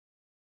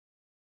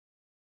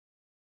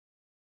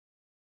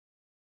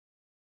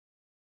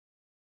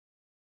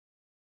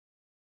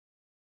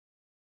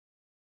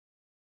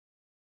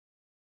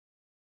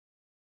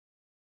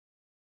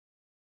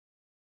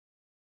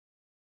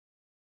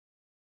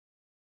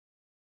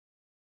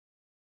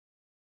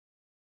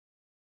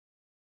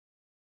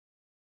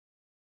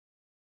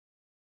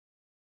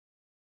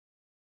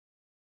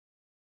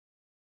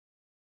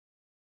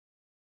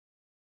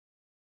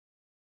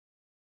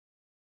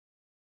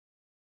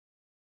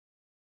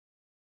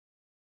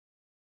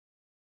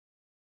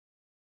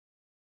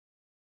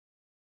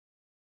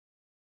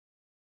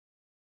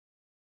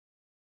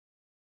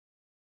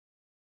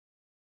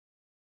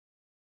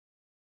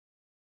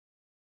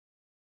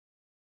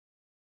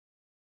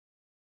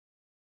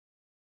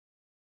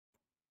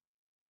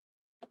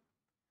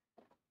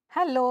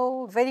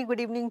Hello, very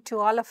good evening to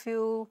all of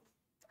you.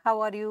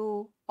 How are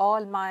you,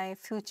 all my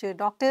future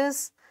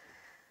doctors?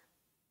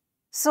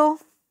 So,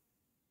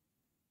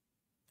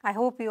 I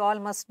hope you all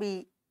must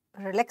be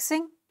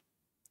relaxing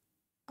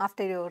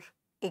after your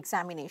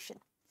examination.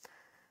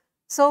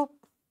 So,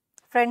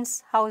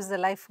 friends, how is the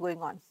life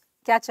going on?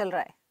 क्या चल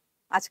रहा है?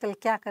 आजकल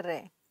क्या कर रहे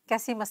हैं?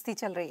 कैसी मस्ती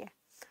चल रही है?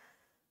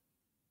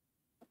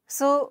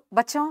 So,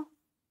 बच्चों,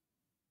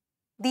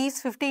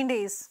 these 15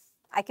 days,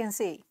 I can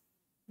say,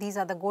 these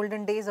are the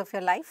golden days of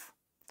your life.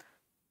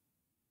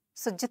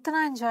 So,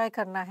 जितना enjoy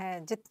करना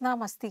है, जितना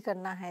मस्ती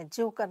करना है,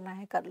 जो करना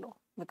है कर लो.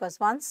 Because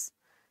once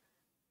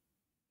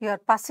you are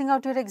passing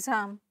out your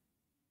exam,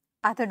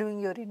 either doing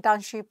your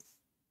internship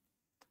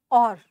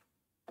or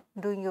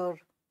doing your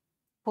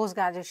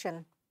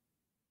post-graduation,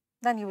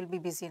 then you will be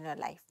busy in your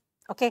life.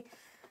 Okay.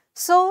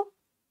 So,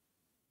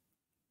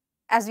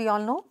 as we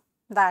all know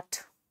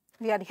that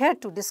we are here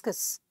to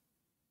discuss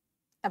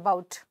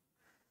about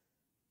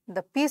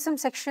the PSM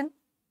section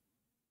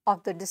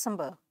of the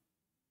December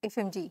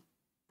FMGE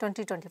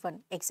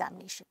 2021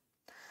 examination.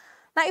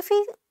 Now, if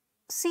we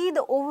see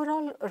the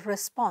overall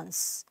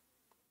response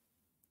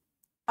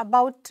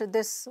about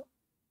this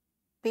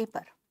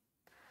paper,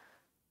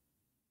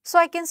 so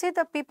I can say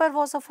the paper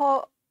was of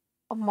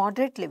a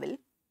moderate level.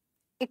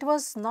 It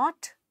was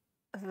not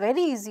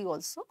very easy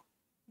also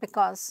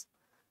because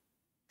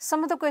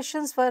some of the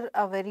questions were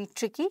very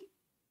tricky,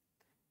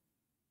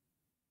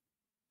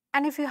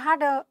 and if you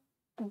had a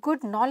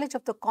good knowledge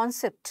of the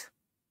concept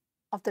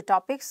of the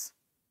topics,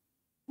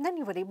 then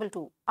you were able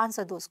to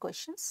answer those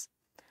questions.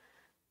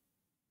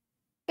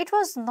 It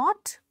was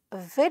not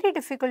very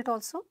difficult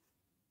also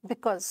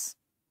because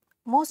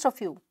most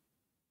of you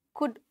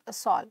could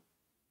solve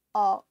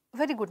a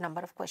very good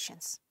number of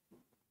questions.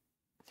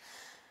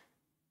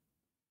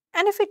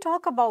 And if we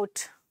talk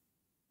about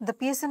the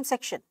PSM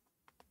section,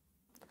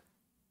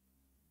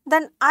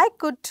 then I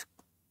could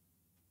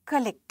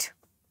collect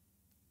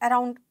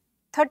around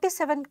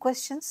 37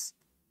 questions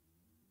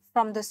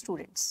from the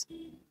students.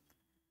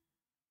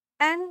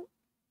 And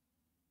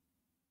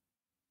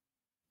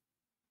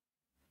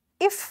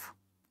if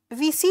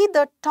we see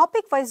the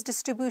topic-wise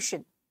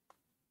distribution,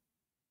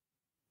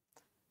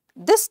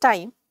 this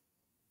time,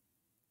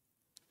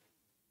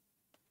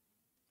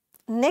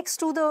 next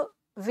to the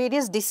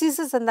various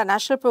diseases and the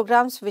national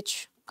programs,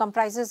 which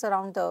comprises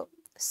around the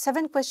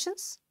 7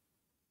 questions,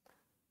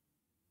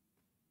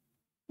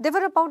 there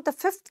were about the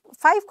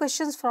 5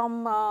 questions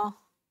from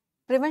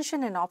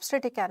prevention in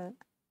obstetric and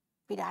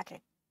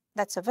pediatric.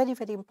 That's a very,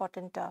 very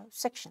important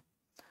section.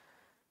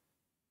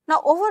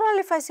 Now, overall,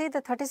 if I say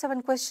the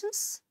 37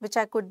 questions which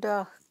I could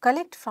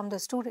collect from the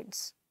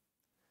students,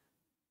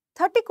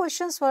 30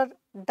 questions were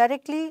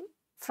directly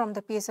from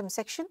the PSM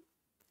section,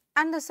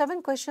 and the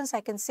 7 questions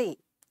I can say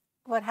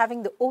were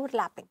having the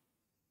overlapping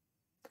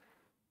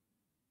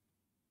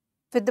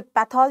with the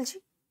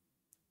pathology,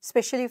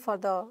 especially for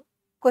the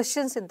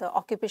questions in the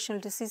occupational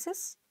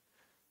diseases,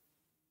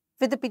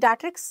 with the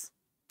pediatrics,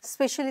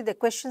 especially the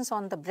questions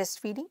on the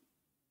breastfeeding,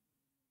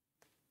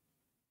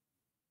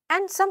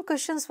 and some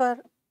questions were,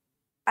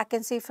 I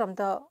can say, from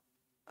the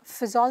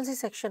physiology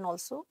section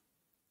also,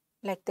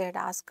 like they had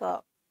asked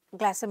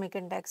glycemic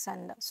index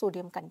and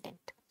sodium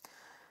content.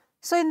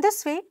 So, in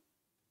this way,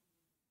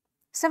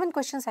 7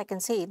 questions I can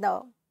say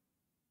the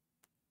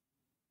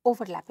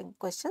overlapping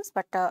questions,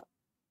 but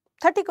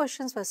 30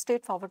 questions were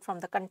straightforward from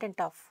the content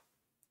of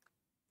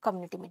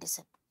community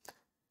medicine.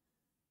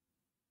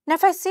 Now,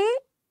 if I say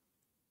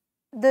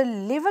the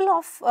level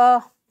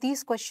of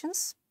these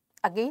questions,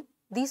 again,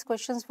 these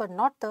questions were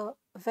not the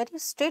very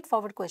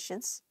straightforward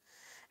questions,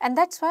 and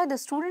that's why the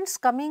students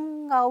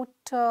coming out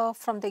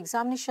from the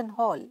examination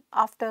hall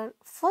after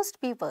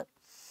first paper,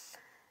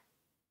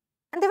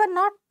 and they were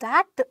not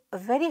that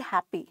very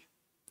happy.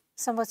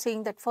 Some were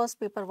saying that first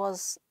paper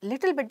was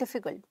little bit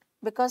difficult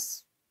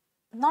because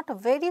not a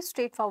very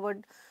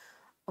straightforward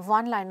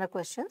one-liner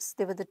questions.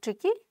 They were the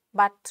tricky,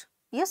 but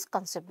yes,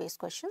 concept-based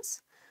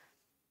questions.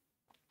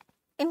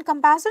 In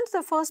comparison to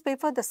the first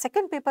paper, the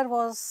second paper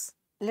was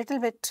little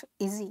bit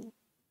easy,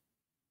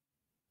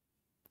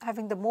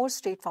 having the more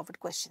straightforward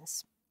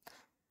questions.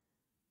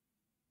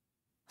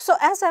 So,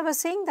 as I was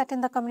saying that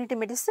in the community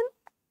medicine,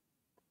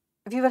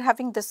 we were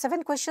having the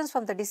 7 questions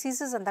from the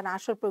diseases and the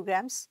national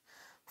programs,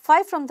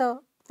 5 from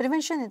the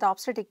prevention in the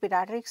obstetric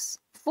pediatrics,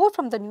 4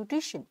 from the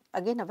nutrition,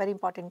 again a very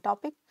important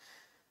topic,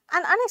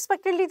 and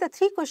unexpectedly the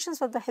 3 questions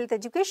for the health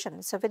education.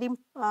 It's a very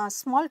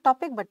small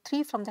topic, but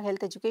 3 from the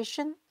health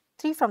education,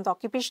 3 from the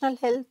occupational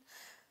health,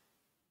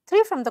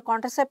 3 from the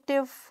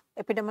contraceptive,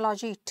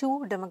 epidemiology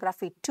 2,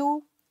 demography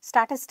 2,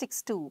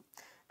 statistics 2,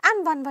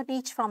 and 1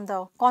 each from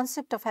the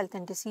concept of health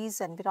and disease,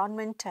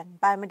 environment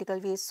and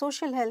biomedical waste,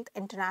 social health,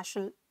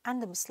 international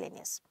and the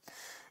miscellaneous.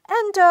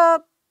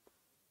 And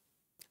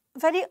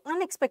very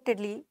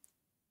unexpectedly,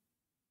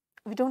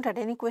 we don't have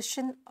any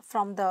question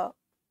from the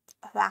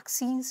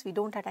vaccines, we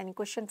don't have any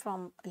question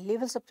from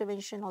levels of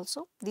prevention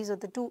also. These are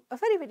the 2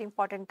 very, very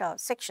important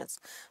sections.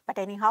 But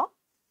anyhow,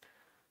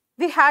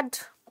 we had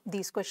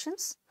these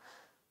questions.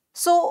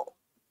 So,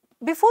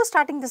 before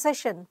starting the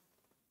session,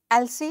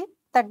 I'll say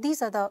that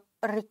these are the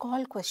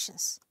recall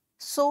questions.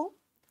 So,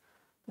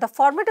 the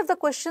format of the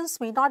questions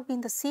may not be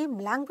in the same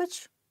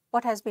language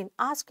what has been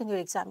asked in your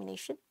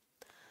examination.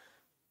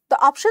 The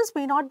options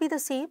may not be the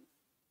same.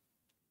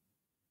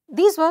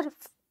 These were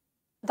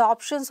the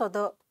options or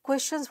the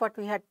questions what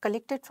we had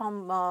collected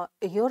from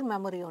your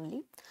memory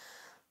only.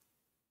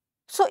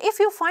 So, if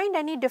you find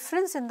any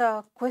difference in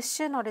the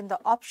question or in the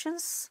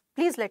options,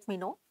 please let me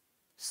know.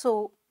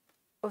 So,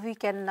 we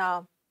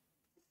can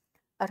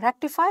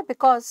rectify,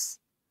 because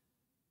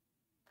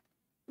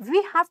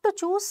we have to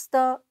choose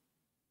the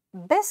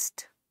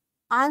best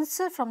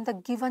answer from the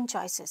given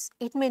choices.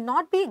 It may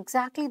not be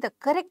exactly the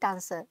correct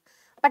answer,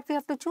 but we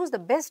have to choose the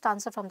best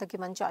answer from the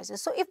given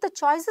choices. So, if the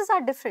choices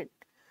are different,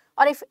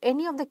 or if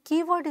any of the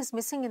keyword is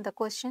missing in the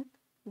question,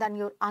 then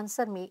your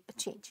answer may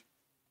change.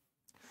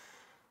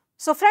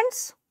 So,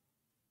 friends,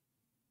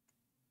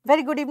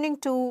 very good evening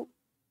to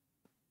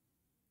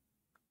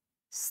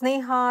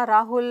Sneha,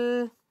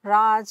 Rahul,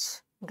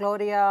 Raj,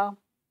 Gloria,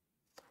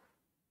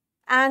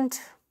 and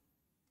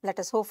let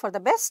us hope for the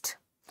best.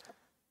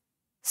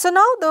 So,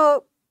 now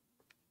the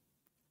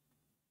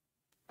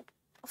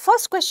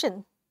first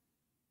question,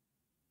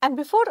 and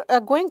before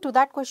going to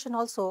that question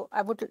also,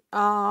 I would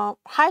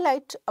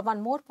highlight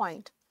one more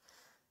point,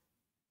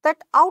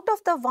 that out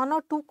of the one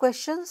or two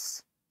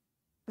questions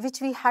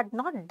which we had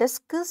not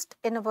discussed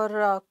in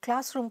our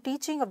classroom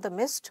teaching of the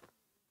MIST,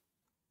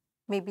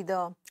 maybe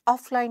the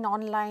offline,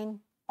 online,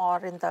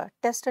 or in the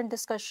test and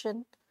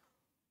discussion,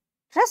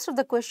 rest of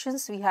the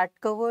questions we had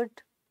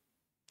covered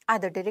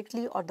either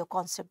directly or the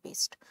concept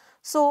based.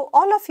 So,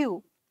 all of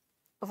you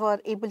were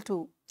able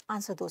to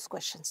answer those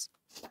questions.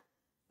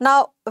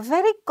 Now,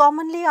 very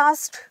commonly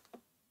asked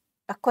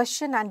a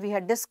question, and we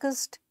had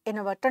discussed in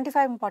our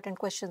 25 important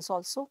questions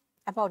also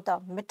about the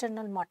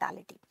maternal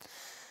mortality.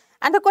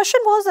 And the question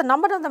was, the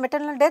number of the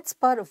maternal deaths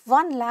per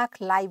 1 lakh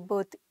live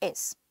birth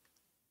is.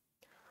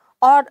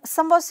 Or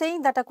some was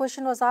saying that a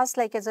question was asked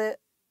like as a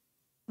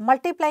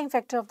multiplying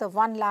factor of the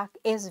 1 lakh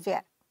is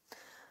where.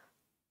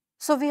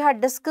 So, we had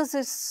discussed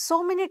this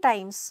so many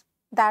times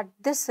that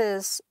this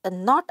is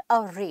not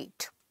a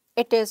rate,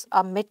 it is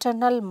a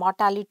maternal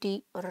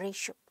mortality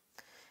ratio.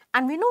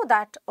 And we know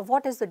that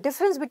what is the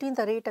difference between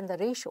the rate and the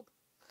ratio.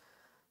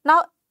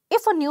 Now,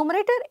 if a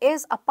numerator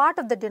is a part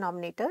of the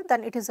denominator,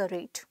 then it is a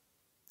rate,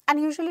 and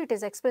usually it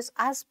is expressed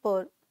as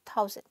per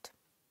 1000.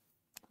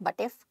 But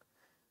if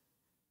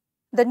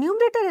the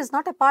numerator is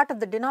not a part of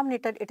the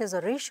denominator, it is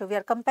a ratio, we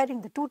are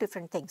comparing the two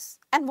different things.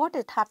 And what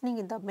is happening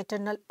in the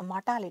maternal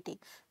mortality?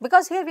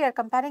 Because here we are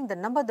comparing the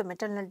number of the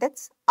maternal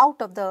deaths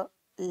out of the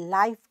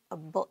live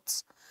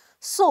births.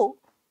 So,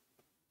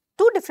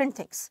 two different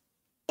things.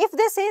 If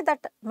they say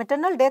that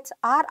maternal deaths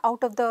are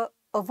out of the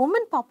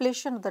woman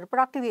population of the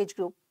reproductive age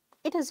group,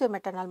 it is your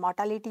maternal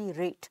mortality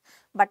rate.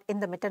 But in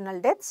the maternal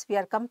deaths, we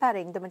are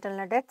comparing the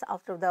maternal deaths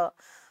out of the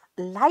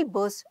live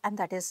births, and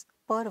that is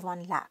per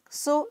 1 lakh.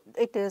 So,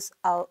 it is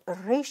a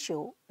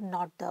ratio,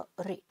 not the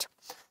rate.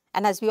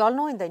 And as we all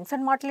know, in the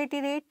infant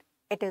mortality rate,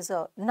 it is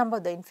a number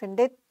of the infant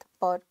death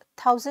per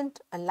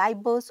 1000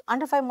 live births.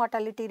 Under 5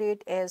 mortality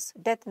rate is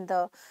death in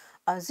the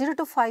 0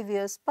 to 5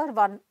 years per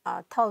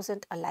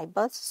 1000 live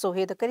births. So,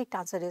 here the correct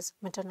answer is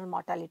maternal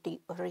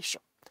mortality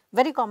ratio.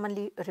 Very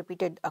commonly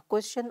repeated a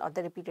question or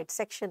the repeated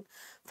section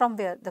from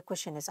where the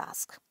question is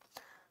asked.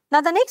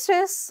 Now, the next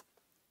is,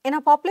 in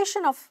a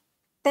population of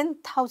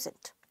 10,000,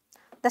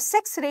 the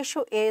sex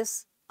ratio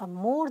is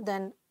more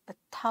than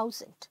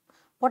 1,000.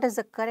 What is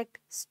the correct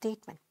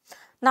statement?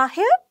 Now,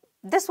 here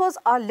this was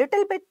a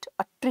little bit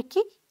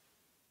tricky,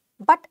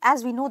 but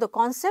as we know the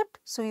concept,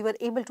 so we were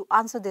able to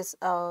answer this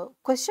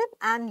question,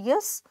 and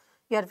yes,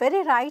 you are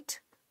very right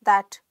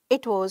that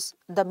it was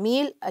the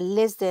male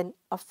less than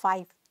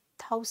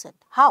 5,000.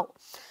 How?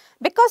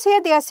 Because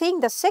here they are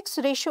saying the sex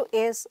ratio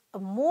is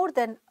more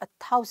than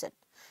 1,000.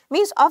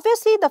 Means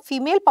obviously the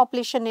female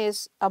population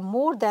is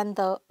more than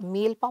the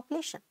male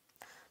population.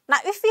 Now,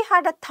 if we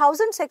had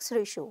 1,000 sex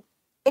ratio,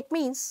 it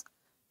means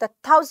the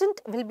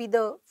 1,000 will be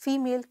the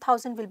female,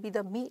 1,000 will be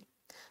the male.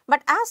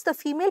 But as the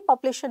female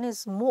population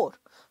is more,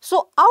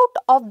 so out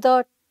of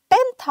the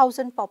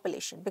 10,000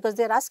 population, because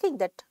they are asking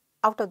that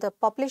out of the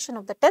population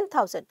of the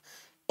 10,000,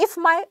 if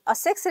my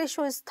sex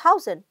ratio is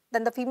 1,000,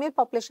 then the female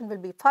population will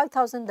be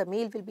 5,000, the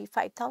male will be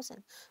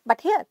 5,000.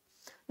 But here,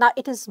 now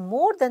it is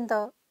more than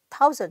the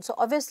 1,000. So,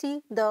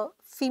 obviously, the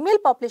female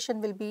population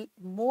will be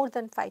more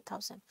than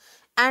 5,000,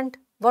 and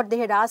what they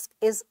had asked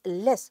is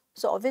less.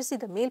 So, obviously,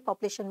 the male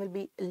population will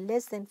be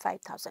less than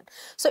 5,000.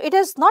 So, it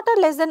is not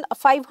a less than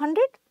 500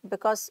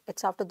 because it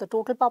is after the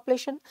total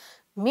population.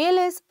 Male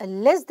is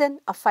less than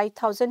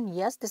 5,000.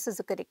 Yes, this is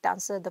the correct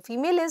answer. The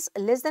female is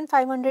less than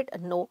 500.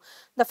 No,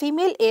 the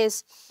female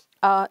is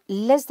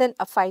less than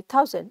a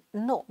 5,000?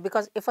 No,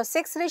 because if a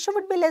sex ratio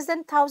would be less than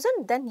 1,000,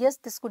 then yes,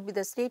 this could be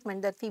the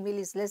statement that female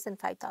is less than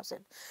 5,000.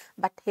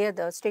 But here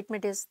the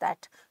statement is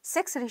that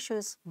sex ratio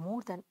is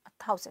more than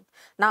 1,000.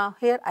 Now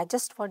here I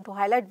just want to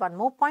highlight one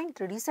more point.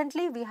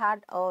 Recently we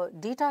had a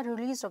data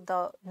released of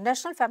the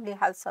National Family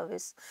Health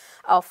Service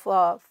of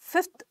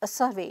 5th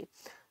survey,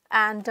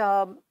 and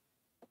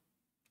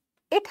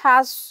it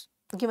has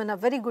given a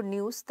very good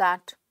news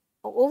that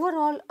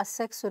overall a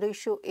sex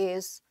ratio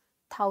is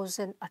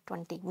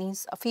 1,020,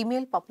 means a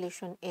female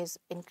population is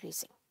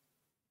increasing.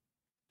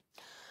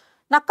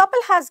 Now couple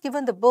has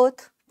given the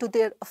birth to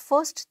their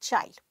first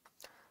child.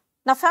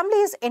 Now family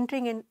is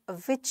entering in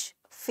which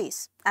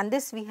phase? And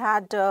this we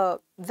had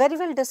very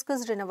well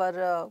discussed in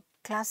our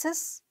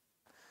classes,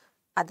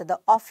 either the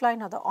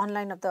offline or the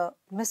online of the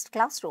missed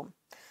classroom.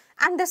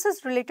 And this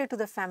is related to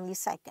the family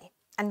cycle.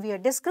 And we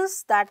have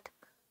discussed that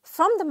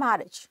from the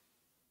marriage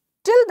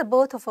till the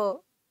birth of a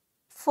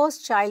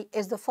first child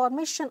is the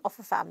formation of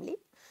a family.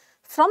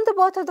 From the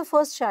birth of the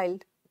first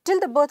child till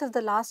the birth of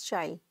the last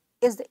child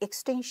is the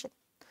extension.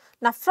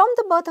 Now from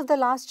the birth of the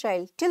last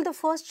child till the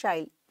first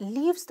child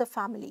leaves the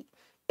family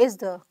is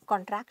the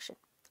contraction,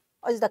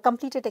 or is the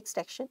completed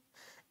extension.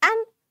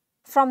 And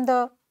from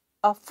the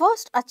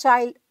first a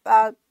child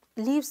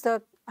leaves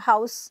the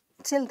house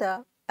till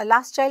the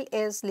last child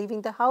is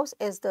leaving the house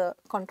is the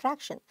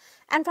contraction.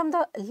 And from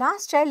the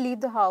last child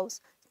leave the house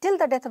till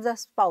the death of the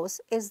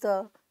spouse is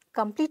the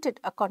completed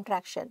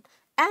contraction.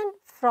 And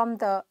from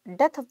the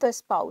death of the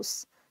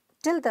spouse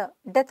till the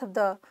death of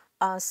the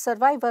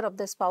survivor of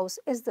the spouse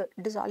is the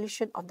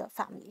dissolution of the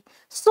family.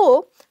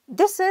 So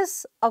this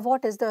is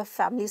what is the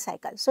family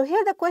cycle. So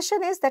here the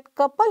question is that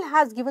couple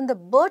has given the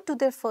birth to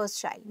their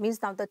first child,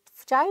 means now the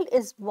child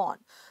is born.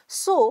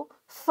 So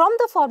from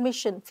the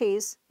formation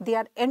phase they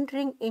are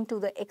entering into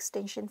the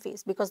extension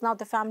phase, because now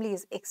the family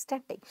is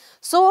extending.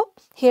 So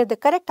here the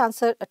correct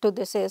answer to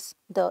this is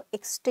the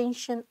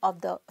extension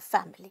of the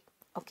family.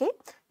 Okay,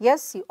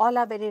 yes, you all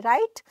are very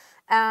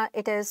right.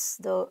 It is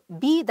the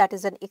B, that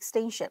is an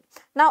extension.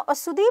 Now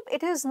Sudeep,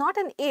 it is not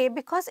an A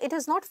because it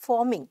is not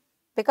forming,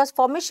 because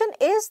formation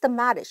is the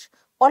marriage.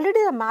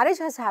 Already the marriage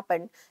has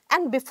happened,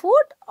 and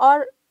before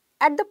or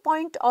at the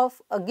point of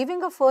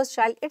giving a first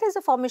child, it is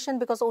a formation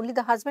because only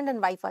the husband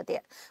and wife are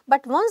there.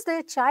 But once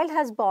their child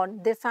has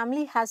born, their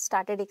family has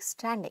started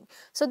extending.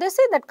 So they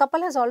say that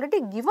couple has already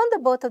given the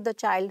birth of the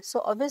child,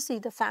 so obviously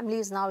the family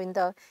is now in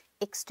the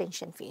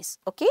extension phase.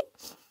 Okay.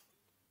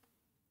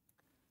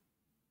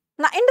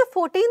 Now in the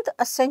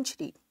 14th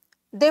century,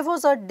 there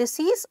was a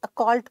disease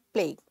called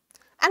plague,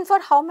 and for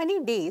how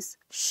many days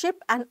ship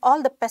and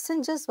all the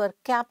passengers were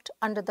kept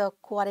under the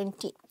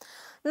quarantine.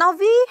 Now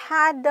we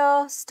had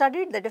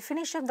studied the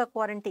definition of the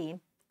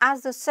quarantine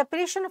as the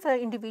separation of the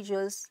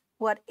individuals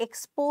who are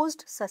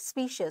exposed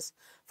suspicious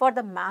for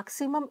the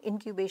maximum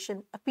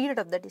incubation period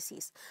of the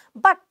disease.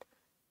 But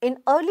in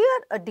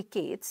earlier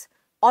decades,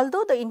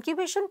 although the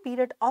incubation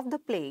period of the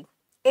plague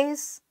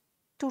is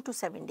 2 to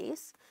 7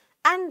 days,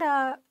 and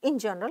in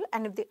general,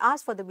 and if they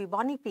ask for the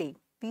bubonic plague,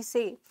 we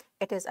say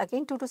it is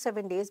again 2 to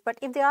 7 days, but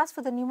if they ask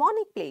for the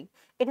pneumonic plague,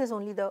 it is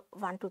only the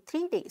 1 to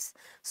 3 days.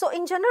 So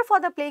in general for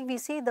the plague, we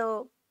say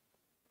the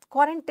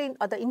quarantine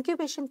or the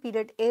incubation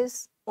period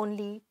is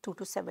only 2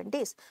 to 7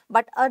 days.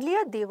 But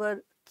earlier they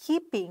were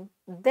keeping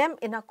them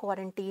in a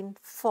quarantine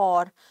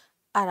for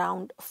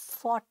around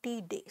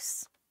 40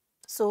 days.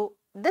 So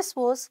this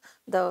was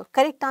the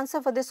correct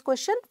answer for this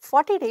question,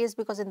 40 days,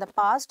 because in the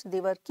past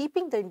they were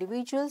keeping the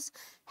individuals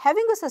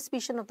having a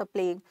suspicion of the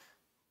plague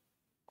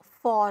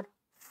for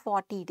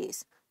 40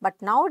 days.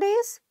 But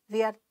nowadays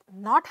we are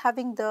not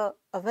having the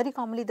very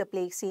commonly the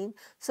plague seen.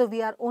 So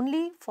we are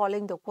only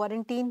following the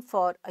quarantine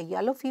for a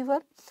yellow fever,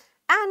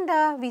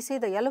 and we say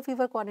the yellow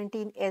fever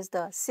quarantine is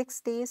the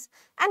 6 days,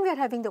 and we are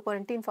having the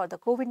quarantine for the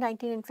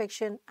COVID-19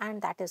 infection,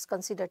 and that is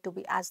considered to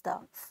be as the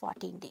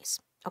 14 days.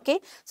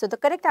 Okay, so the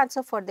correct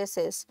answer for this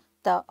is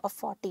the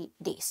 40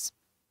 days.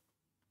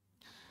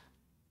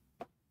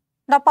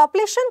 Now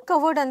population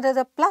covered under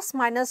the plus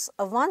minus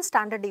 1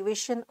 standard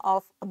deviation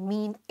of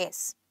mean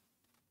is.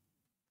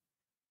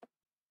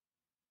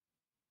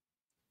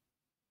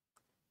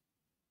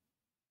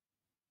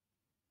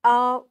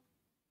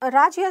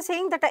 Raj, you are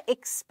saying that an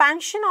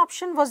expansion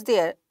option was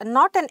there,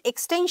 not an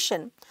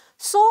extension.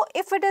 So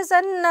if it is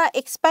an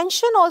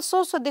expansion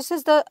also, so this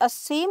is the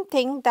same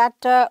thing that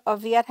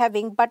we are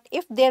having. But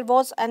if there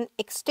was an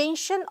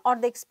extension or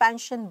the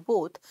expansion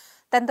both,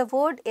 then the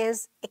word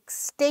is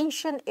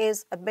extension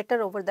is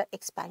better over the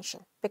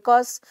expansion,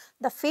 because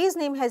the phase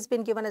name has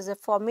been given as a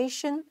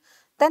formation,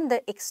 then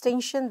the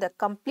extension, the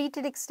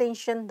completed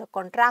extension, the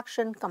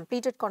contraction,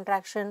 completed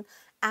contraction,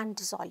 and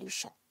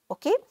dissolution.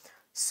 Okay.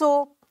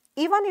 So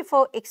even if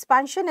a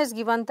expansion is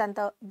given, then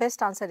the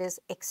best answer is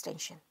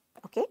extension.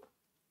 Okay.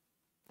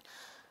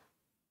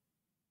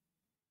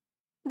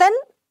 Then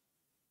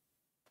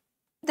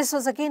This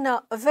was again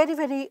a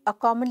very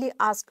commonly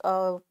asked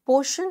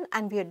portion,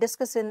 and we are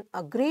discussing in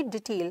a great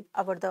detail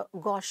about the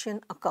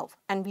Gaussian curve.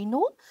 And we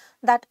know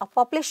that a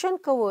population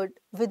covered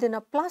within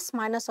a plus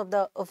minus of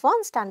the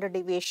one standard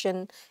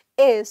deviation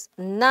is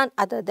none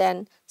other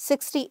than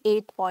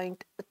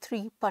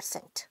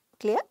 68.3%.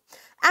 Clear?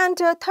 And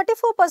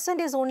 34%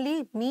 is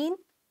only mean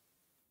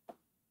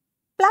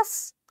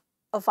plus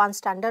of one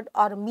standard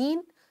or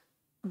mean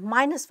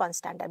minus one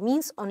standard,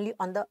 means only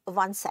on the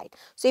one side.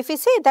 So, if we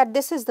say that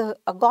this is the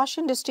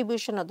Gaussian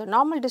distribution or the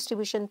normal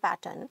distribution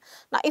pattern,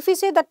 now if we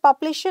say that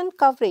population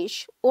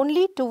coverage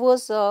only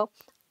towards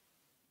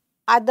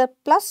either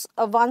plus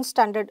a one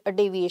standard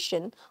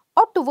deviation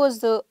or towards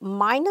the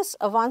minus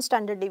a one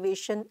standard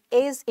deviation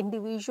is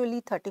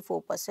individually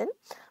 34%.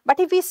 But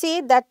if we say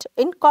that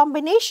in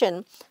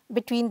combination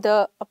between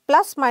the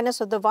plus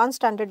minus of the one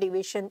standard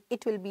deviation,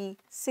 it will be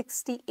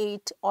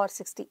 68 or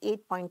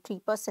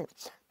 68.3%.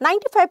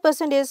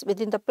 95% is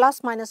within the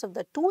plus minus of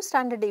the 2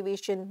 standard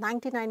deviation,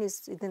 99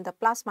 is within the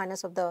plus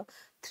minus of the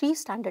 3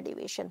 standard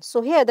deviation.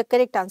 So, here the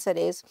correct answer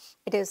is,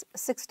 it is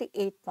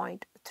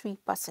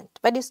 68.3%.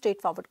 Very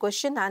straightforward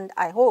question, and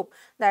I hope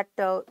that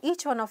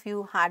each one of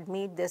you had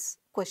made this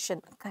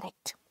question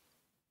correct.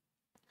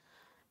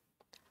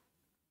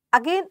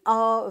 Again,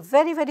 a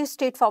very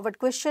straightforward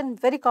question,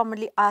 very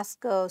commonly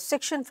asked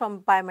section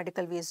from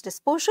biomedical waste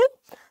disposal,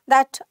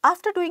 that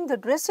after doing the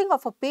dressing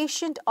of a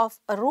patient of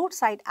a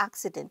roadside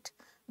accident,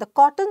 the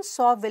cotton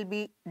swab will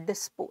be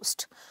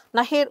disposed.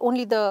 Now, here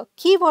only the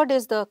key word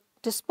is the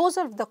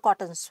disposal of the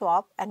cotton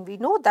swab, and we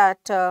know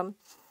that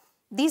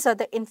these are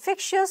the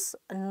infectious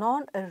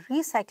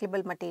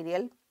non-recyclable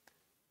material.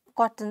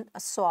 Cotton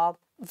swab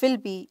will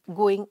be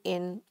going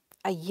in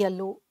a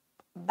yellow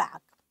bag,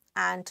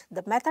 and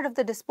the method of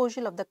the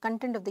disposal of the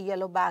content of the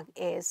yellow bag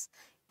is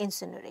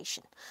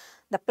incineration.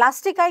 The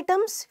plastic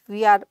items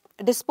we are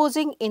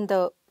disposing in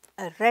the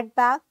red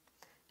bag,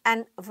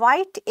 and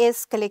white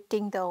is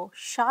collecting the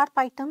sharp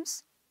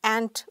items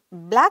and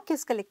black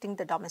is collecting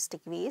the domestic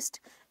waste,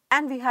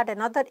 and we had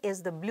another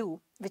is the blue,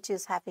 which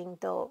is having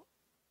the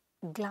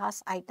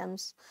glass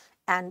items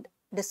and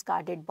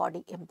discarded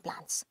body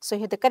implants. So,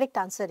 here the correct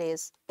answer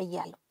is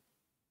yellow.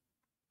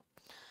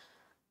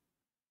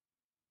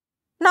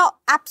 Now,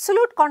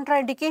 absolute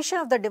contraindication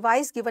of the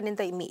device given in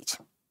the image,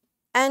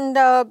 and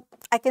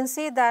I can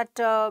say that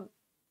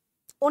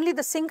only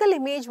the single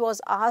image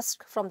was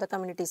asked from the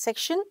community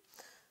section,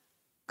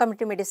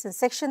 community medicine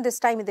section this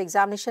time in the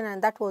examination,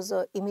 and that was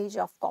an image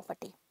of copper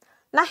T.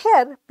 Now,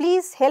 here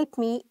please help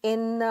me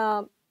in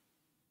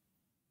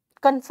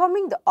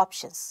confirming the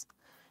options,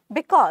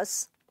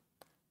 because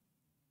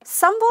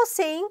some was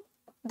saying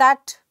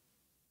that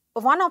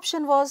one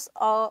option was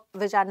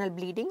vaginal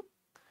bleeding,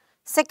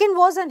 second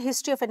was an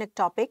history of an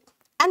ectopic,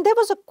 and there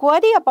was a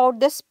query about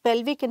this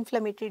pelvic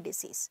inflammatory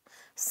disease.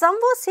 Some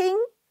were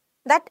saying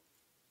that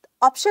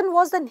option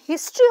was the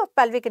history of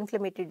pelvic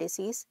inflammatory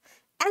disease,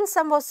 and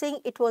some were saying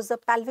it was the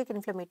pelvic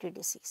inflammatory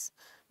disease,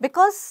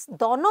 because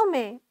दोनों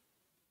में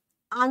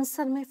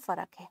answer में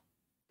फर्क है.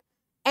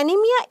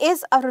 Anemia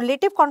is a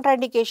relative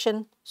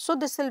contraindication, so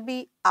this will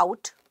be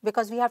out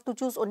because we have to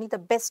choose only the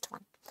best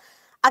one.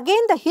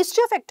 Again, the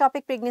history of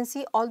ectopic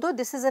pregnancy, although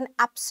this is an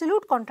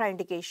absolute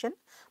contraindication,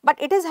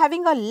 but it is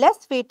having a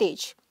less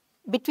weightage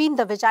between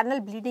the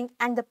vaginal bleeding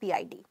and the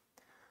PID.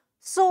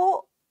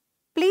 So,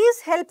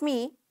 please help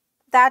me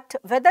that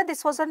whether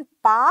this was a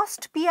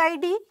past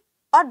PID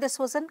or this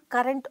was a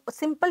current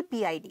simple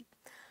PID.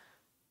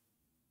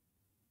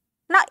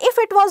 Now, if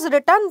it was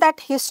written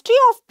that history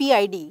of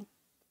PID,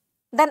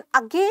 then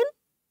again,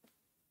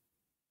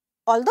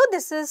 although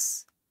this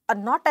is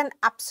not an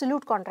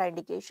absolute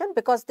contraindication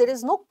because there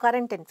is no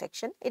current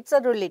infection, it is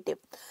a relative.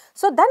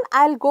 So, then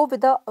I will go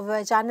with the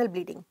vaginal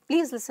bleeding.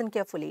 Please listen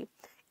carefully.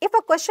 If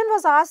a question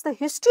was asked the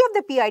history of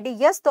the PID,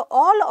 yes,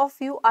 all of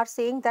you are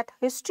saying that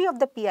history of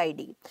the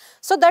PID.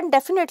 So, then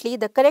definitely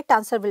the correct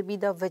answer will be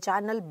the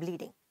vaginal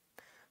bleeding.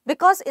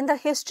 Because in the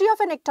history of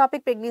an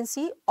ectopic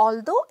pregnancy,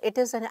 although it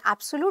is an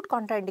absolute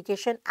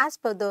contraindication as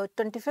per the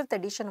 25th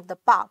edition of the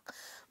PARC,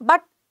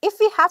 but if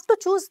we have to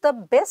choose the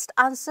best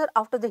answer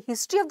after the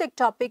history of the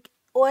ectopic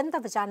and the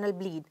vaginal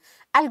bleed,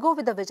 I will go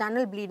with the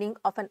vaginal bleeding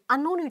of an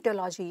unknown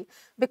etiology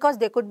because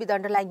there could be the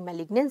underlying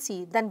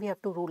malignancy, then we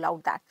have to rule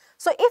out that.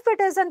 So, if it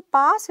is a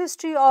past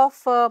history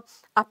of a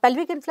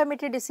pelvic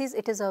inflammatory disease,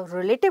 it is a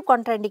relative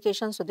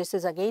contraindication, so this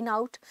is again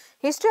out.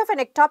 History of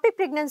an ectopic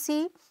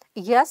pregnancy,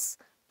 yes,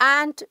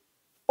 and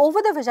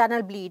over the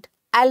vaginal bleed,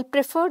 I will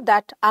prefer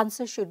that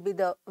answer should be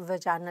the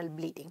vaginal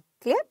bleeding.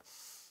 Clear?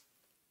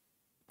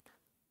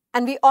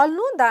 And we all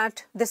know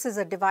that this is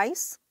a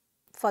device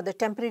for the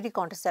temporary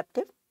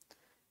contraceptive,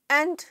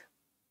 and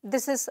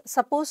this is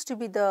supposed to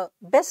be the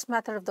best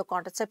method of the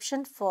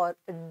contraception for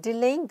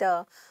delaying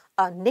the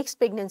next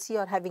pregnancy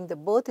or having the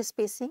birth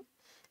spacing,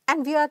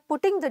 and we are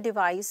putting the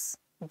device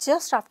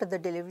just after the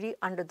delivery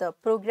under the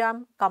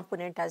program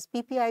component as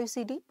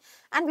PPIUCD,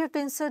 and we have to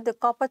insert the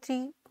copper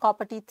T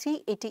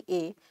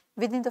 380A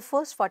within the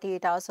first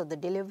 48 hours of the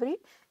delivery,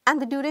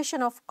 and the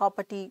duration of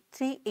copper T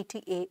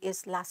 380A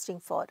is lasting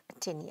for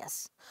 10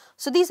 years.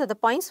 So these are the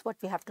points what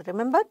we have to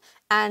remember,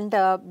 and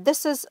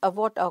this is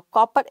what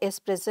copper is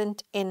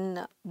present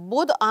in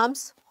both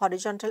arms,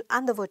 horizontal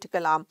and the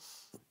vertical arm,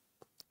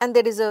 and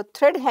there is a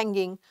thread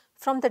hanging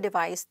from the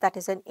device that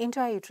is an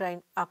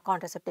intrauterine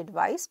contraceptive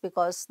device,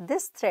 because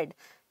this thread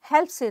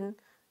helps in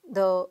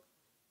the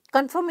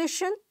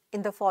confirmation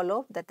in the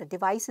follow-up that the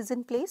device is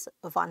in place,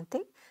 one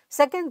thing.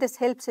 Second, this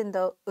helps in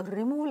the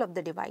removal of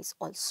the device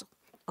also.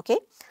 Okay.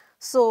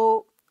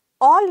 So,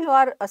 all you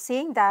are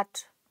saying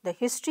that the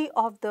history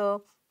of the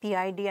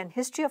PID and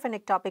history of an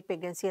ectopic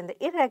pregnancy and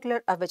the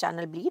irregular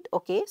vaginal bleed.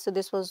 Okay. So,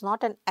 this was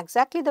not an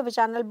exactly the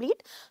vaginal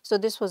bleed. So,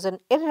 this was an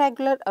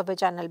irregular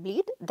vaginal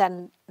bleed.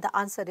 Then the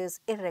answer is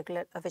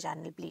irregular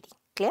vaginal bleeding.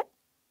 Clear?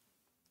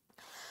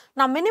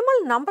 Now,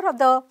 minimal number of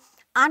the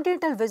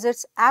antenatal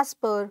visits as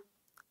per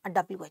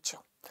WHO.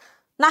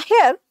 Now,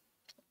 here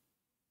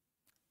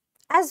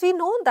as we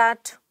know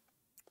that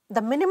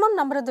the minimum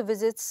number of the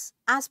visits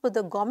as per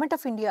the Government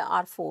of India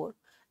are 4,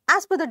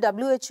 as per the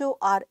WHO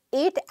are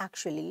 8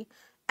 actually,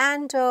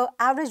 and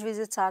average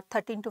visits are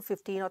 13 to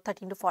 15 or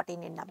 13 to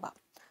 14 in number.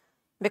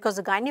 Because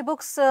the gynae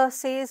books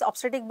says,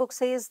 obstetric book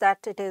says that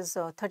it is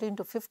 13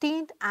 to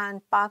 15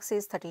 and Park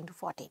says 13 to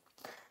 14.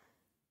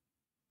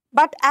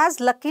 But as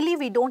luckily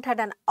we don't have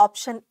an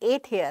option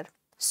 8 here,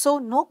 so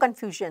no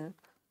confusion.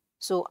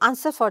 So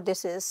answer for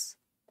this is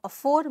a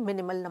 4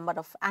 minimal number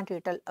of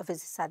antenatal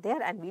visits are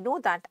there, and we know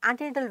that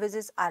antenatal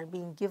visits are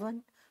being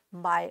given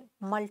by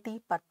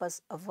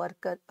multi-purpose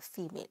worker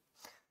female,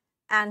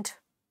 and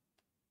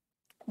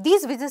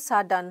these visits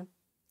are done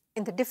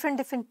in the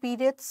different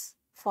periods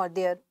for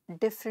their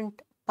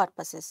different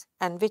purposes,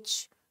 and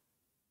which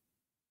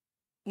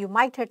you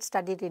might have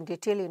studied in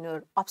detail in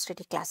your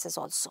obstetric classes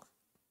also.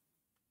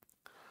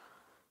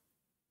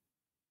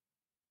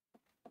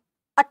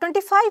 A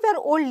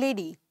 25-year-old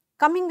lady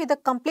coming with the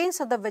complaints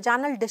of the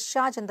vaginal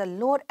discharge and the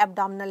lower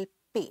abdominal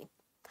pain.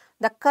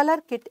 The color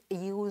kit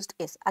used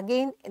is,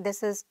 again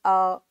this is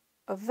a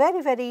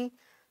very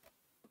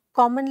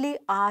commonly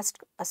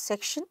asked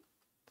section.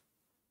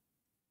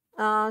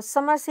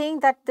 Some are saying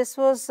that this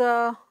was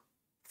 5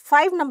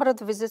 number of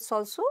the visits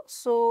also.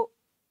 So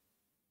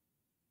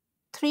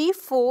 3,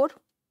 4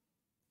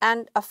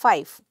 and a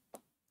 5.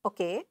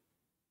 Okay.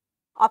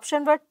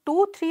 Option were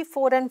 2, 3,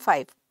 4 and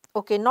 5.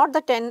 Okay, not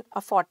the 10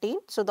 or 14.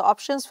 So the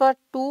options were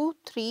 2,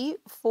 3,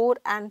 4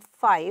 and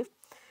 5.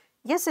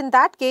 Yes, in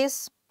that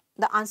case,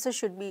 the answer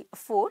should be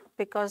 4,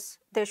 because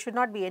there should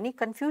not be any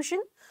confusion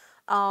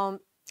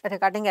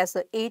regarding as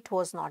the 8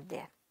 was not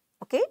there.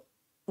 Okay,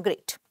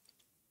 great.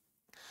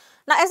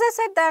 Now, as I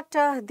said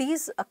that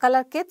these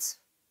color kits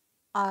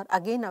are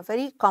again a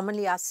very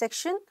commonly asked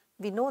section.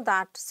 We know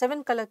that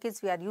 7 color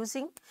kits we are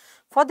using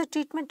for the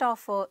treatment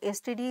of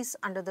STDs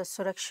under the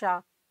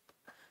Suraksha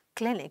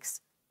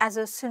clinics as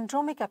a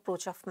syndromic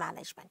approach of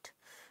management.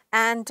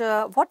 And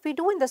what we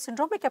do in the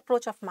syndromic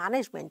approach of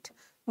management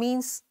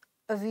means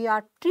we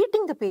are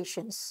treating the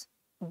patients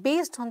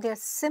based on their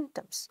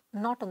symptoms,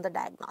 not on the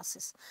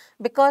diagnosis.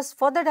 Because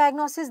for the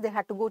diagnosis, they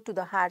had to go to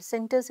the higher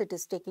centers. It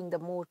is taking the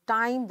more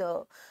time,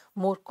 the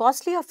more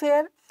costly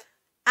affair.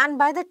 And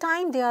by the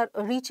time they are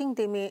reaching,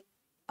 they may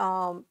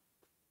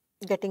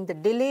getting the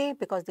delay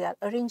because they are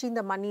arranging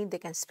the money, they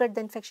can spread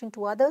the infection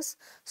to others.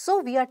 So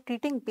we are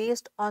treating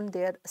based on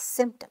their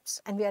symptoms,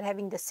 and we are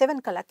having the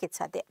 7 color kits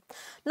are there.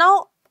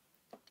 Now,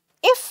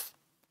 if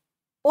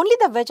only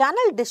the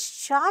vaginal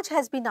discharge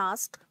has been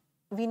asked,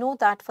 we know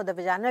that for the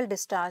vaginal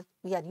discharge,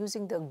 we are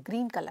using the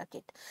green color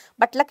kit.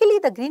 But luckily,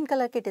 the green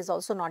color kit is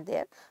also not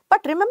there.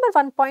 But remember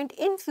one point,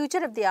 in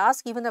future if they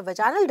ask even the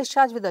vaginal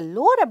discharge with the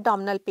lower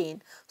abdominal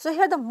pain, so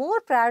here the more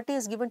priority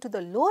is given to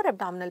the lower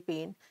abdominal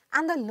pain,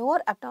 and the lower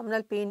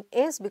abdominal pain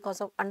is because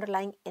of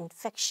underlying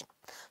infection.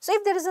 So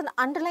if there is an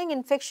underlying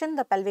infection,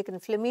 the pelvic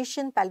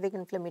inflammation, pelvic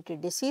inflammatory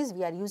disease,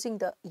 we are using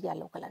the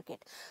yellow color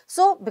kit.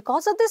 So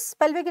because of this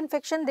pelvic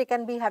infection, they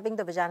can be having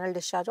the vaginal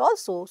discharge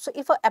also. So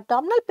if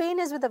abdominal pain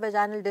is with the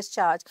vaginal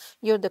discharge,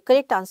 the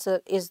correct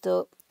answer is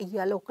the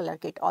yellow color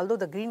kit, although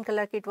the green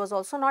color kit was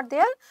also not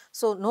there.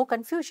 So no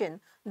confusion.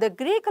 The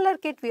grey color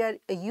kit we are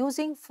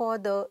using for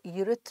the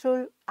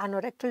urethral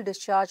anorectal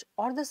discharge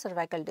or the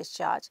cervical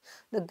discharge.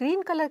 The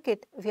green color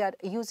kit we are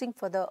using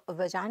for the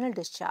vaginal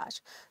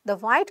discharge. The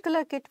white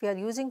color kit we are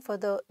using for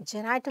the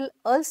genital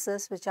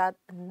ulcers which are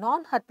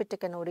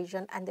non-herpetic in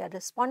origin and they are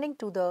responding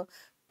to the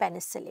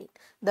penicillin.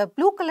 The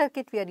blue color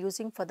kit we are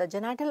using for the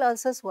genital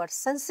ulcers who are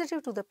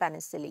sensitive to the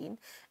penicillin,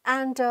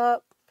 and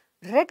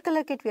red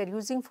color kit we are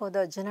using for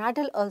the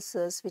genital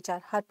ulcers which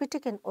are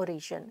herpetic in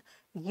origin.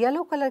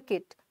 Yellow color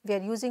kit we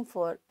are using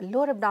for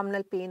lower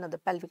abdominal pain or the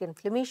pelvic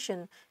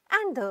inflammation,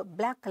 and the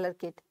black color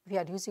kit we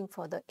are using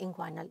for the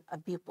inguinal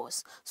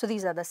bucose. So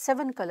these are the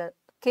 7 color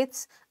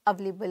kits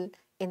available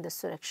in the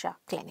Suraksha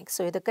clinic.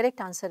 So the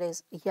correct answer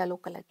is yellow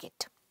color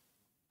kit.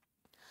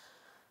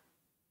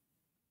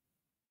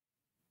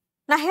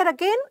 Now here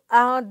again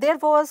there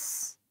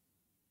was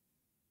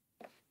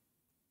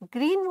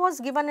green was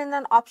given in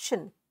an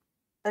option,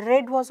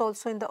 red was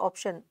also in the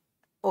option.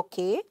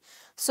 Okay,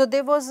 so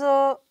there was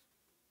a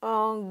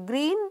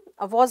green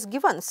was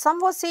given. Some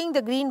was saying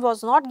the green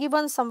was not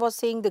given, some was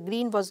saying the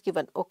green was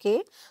given.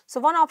 Okay, so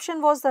one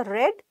option was the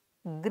red,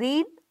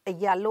 green,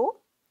 yellow,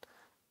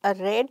 a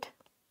red,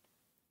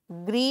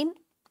 green,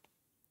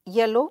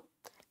 yellow,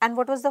 and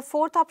what was the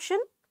fourth option?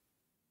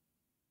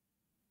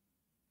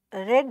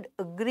 Red,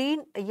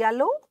 green,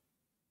 yellow,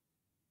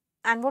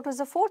 and what was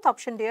the fourth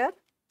option there?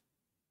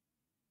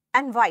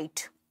 And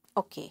white.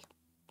 Okay.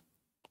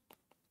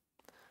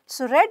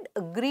 So, red,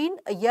 green,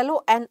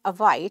 yellow and a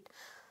white.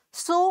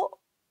 So,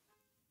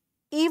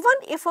 even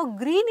if a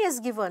green is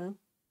given,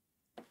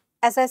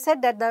 as I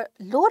said that the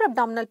lower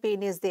abdominal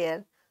pain is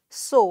there,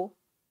 so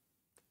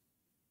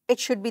it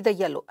should be the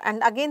yellow.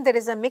 And again there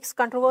is a mixed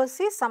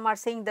controversy. Some are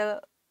saying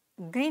the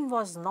green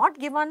was not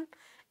given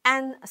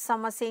and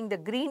some are saying the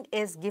green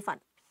is given.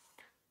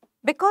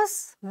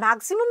 Because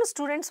maximum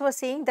students were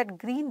saying that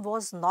green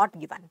was not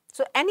given.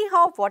 So,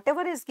 anyhow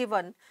whatever is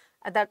given,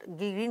 that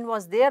green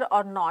was there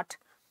or not,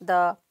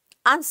 the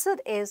answer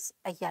is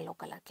a yellow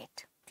color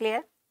kit.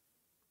 Clear?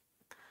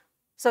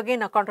 So,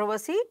 again a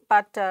controversy,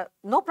 but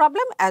no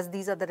problem, as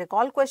these are the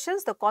recall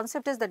questions. The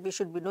concept is that we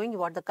should be knowing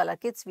what the color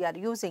kits we are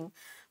using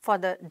for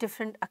the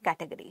different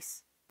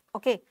categories.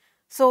 Okay.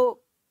 So,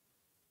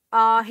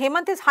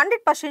 Hemant is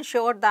 100%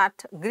 sure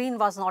that green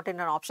was not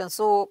in an option.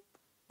 So,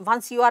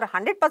 once you are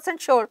 100%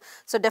 sure,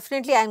 so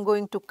definitely I am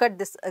going to cut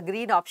this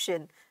green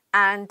option,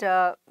 and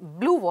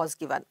blue was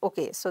given.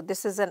 Okay, so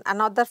this is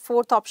another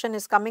fourth option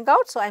is coming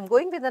out. So, I am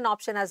going with an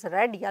option as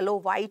red, yellow,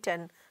 white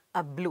and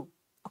blue.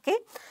 Okay.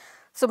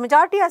 So,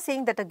 majority are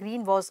saying that a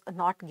green was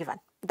not given.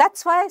 That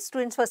is why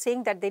students were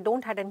saying that they do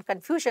not had any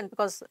confusion,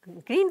 because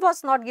green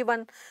was not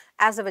given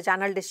as a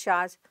vaginal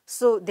discharge.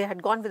 So, they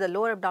had gone with the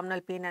lower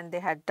abdominal pain and they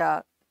had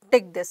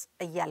ticked this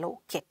yellow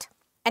kit.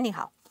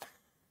 Anyhow,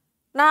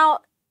 now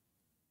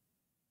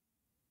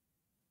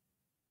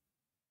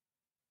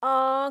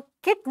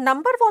kit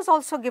number was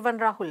also given,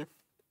 Rahul.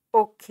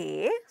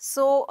 Okay,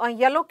 so a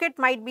yellow kit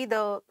might be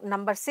the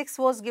number 6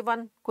 was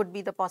given, could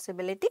be the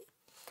possibility,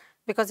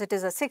 because it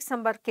is a 6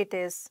 number kit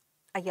is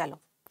a yellow.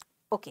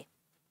 Okay,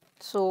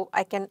 so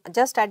I can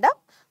just add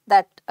up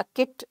that a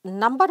kit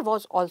number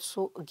was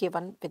also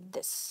given with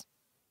this.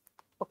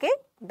 Okay,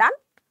 done?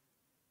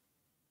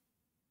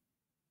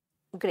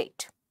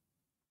 Great.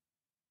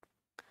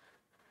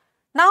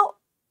 Now,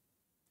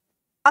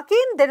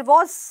 again there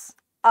was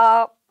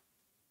a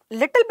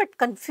little bit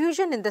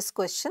confusion in this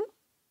question,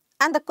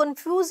 and the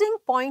confusing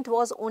point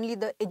was only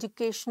the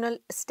educational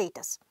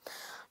status.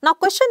 Now,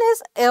 question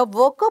is, a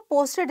worker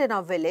posted in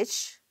a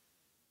village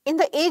in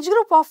the age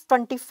group of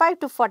 25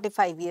 to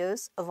 45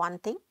 years, one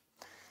thing,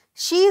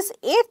 she is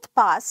 8th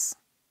pass,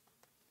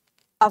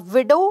 a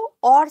widow,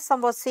 or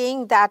some was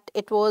saying that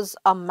it was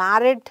a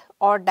married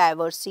or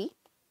divorcee,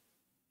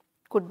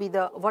 could be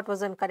the, what was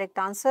the correct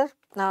answer,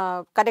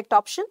 correct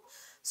option.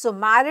 So,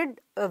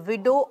 married,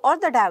 widow or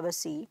the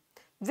divorcee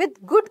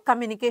with good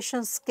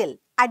communication skill,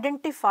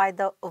 identify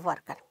the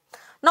worker.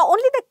 Now,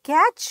 only the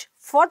catch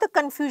for the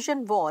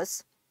confusion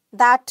was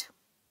that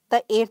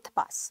the 8th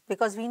pass,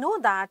 because we know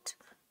that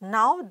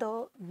now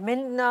the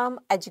minimum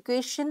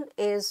education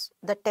is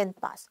the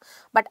 10th pass.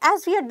 But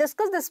as we had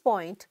discussed this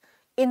point,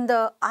 in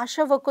the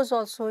ASHA workers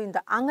also, in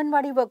the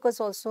Anganwadi workers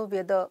also,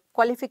 where the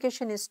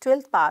qualification is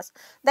 12th pass,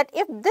 that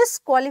if this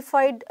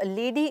qualified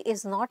lady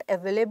is not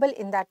available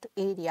in that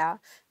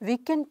area, we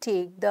can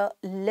take the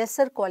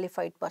lesser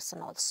qualified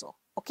person also.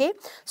 Okay.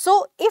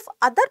 So, if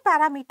other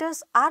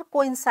parameters are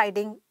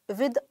coinciding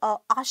with a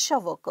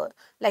ASHA worker,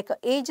 like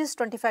age is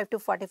 25 to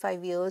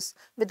 45 years,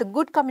 with a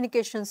good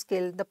communication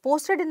skill, the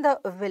posted in the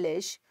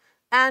village,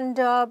 and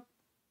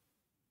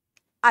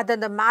either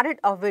the married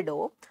or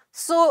widow.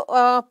 So,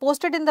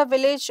 posted in the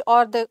village,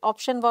 or the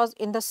option was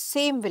in the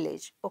same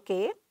village.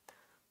 Okay.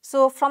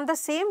 So, from the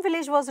same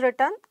village was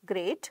written,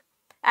 great,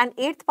 and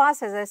 8th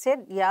pass, as I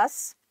said,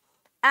 yes,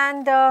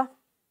 and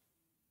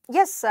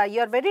yes,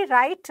 you are very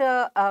right,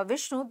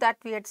 Vishnu, that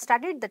we had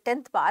studied the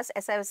 10th pass.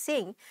 As I was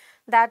saying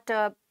that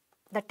the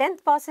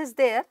 10th pass is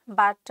there,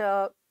 but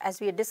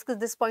as we had discussed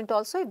this point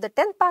also, if the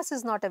 10th pass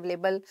is not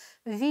available,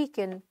 we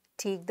can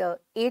take the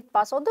 8th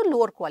pass or the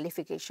lower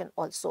qualification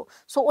also.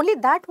 So, only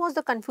that was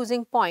the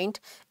confusing point,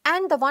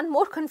 and the one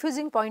more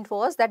confusing point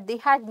was that they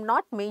had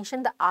not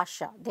mentioned the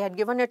ASHA. They had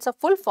given it's a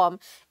full form,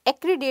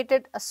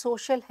 accredited a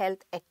social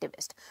health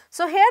activist.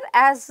 So, here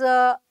as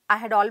I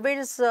had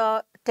always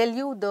tell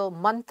you the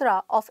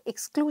mantra of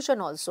exclusion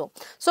also.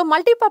 So,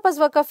 multi-purpose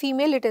worker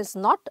female, it is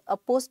not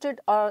posted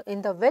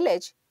in the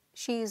village,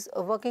 she is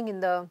working in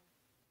the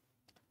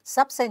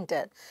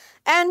sub-center,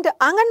 and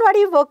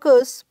Anganwadi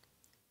workers,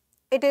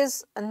 it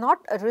is not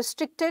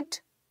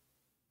restricted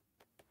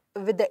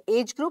with the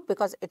age group,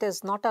 because it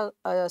is not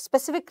a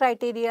specific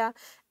criteria,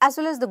 as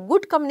well as the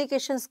good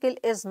communication skill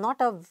is not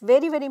a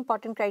very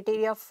important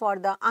criteria for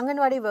the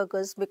Anganwadi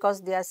workers, because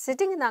they are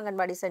sitting in the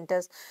Anganwadi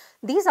centers.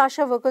 These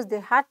ASHA workers,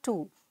 they had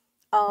to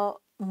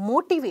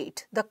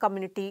motivate the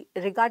community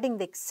regarding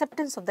the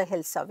acceptance of the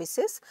health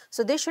services.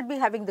 So, they should be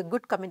having the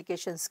good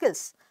communication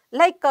skills,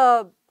 like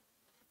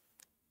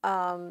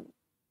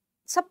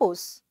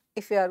suppose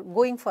if you are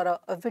going for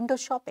a window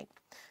shopping,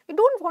 you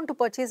don't want to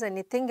purchase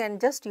anything and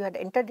just you had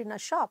entered in a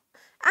shop,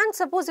 and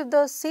suppose if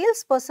the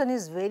salesperson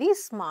is very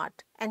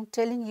smart and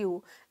telling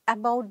you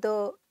about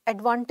the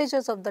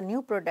advantages of the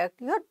new product,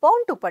 you are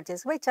bound to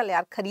purchase. भाई चल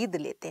यार खरीद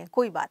लेते हैं,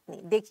 कोई बात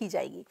नहीं, देखी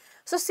जाएगी.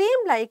 So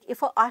same like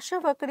if a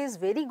ASHA worker is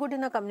very good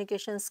in a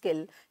communication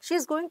skill, she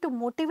is going to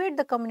motivate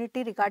the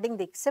community regarding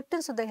the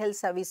acceptance of the health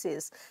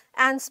services,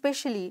 and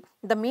especially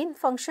the main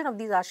function of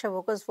these ASHA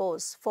workers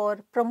was for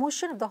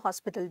promotion of the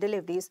hospital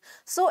deliveries.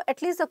 So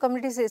at least the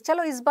community says,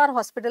 चलो इस बार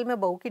hospital में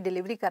बहू की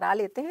delivery करा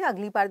लेते हैं,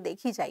 अगली बार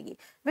देखी जाएगी.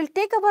 We'll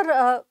take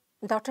our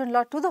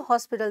daughter-in-law to the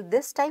hospital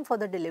this time for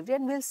the delivery,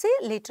 and we'll say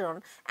later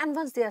on, and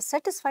once they are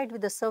satisfied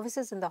with the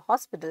services in the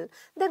hospital,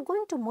 they're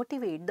going to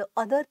motivate the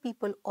other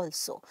people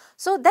also.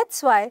 So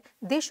that's why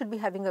they should be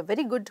having a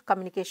very good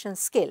communication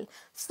skill.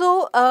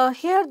 So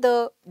here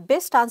the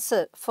best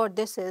answer for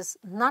this is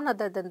none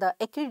other than the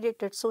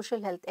accredited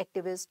social health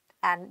activist,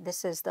 and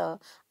this is the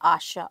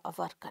ASHA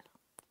worker.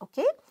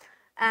 Okay,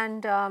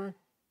 and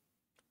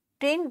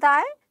trained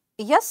dai,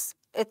 yes,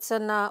 it's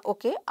an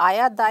okay,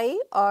 aya dai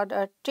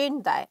or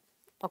trained dai.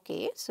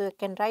 Okay, so you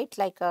can write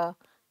like a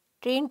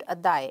trained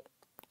dai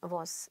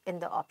was in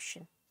the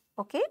option.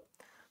 Okay,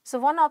 so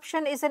one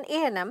option is an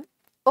A&M.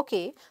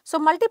 Okay, so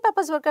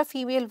multi-purpose worker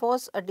female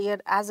was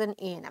adhered as an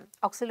A&M.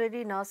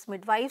 Auxiliary nurse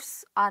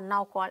midwives are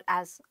now called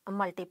as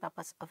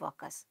multi-purpose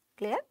workers.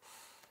 Clear?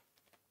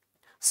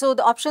 So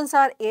the options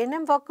are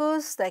A&M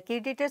workers, the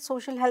accredited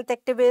social health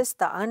activists,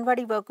 the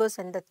Anganwadi workers,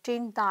 and the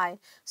trained dai.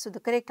 So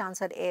the correct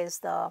answer is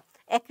the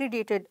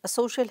accredited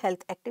social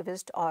health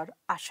activist or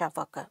ASHA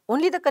worker.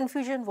 Only the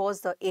confusion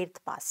was the 8th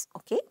pass,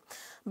 okay?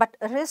 But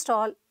rest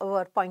all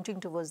were pointing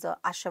towards the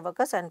ASHA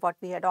workers, and what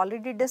we had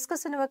already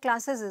discussed in our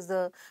classes is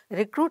the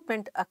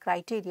recruitment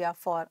criteria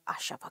for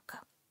ASHA worker.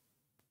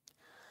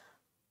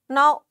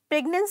 Now,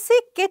 pregnancy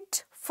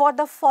kit for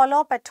the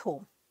follow-up at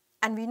home.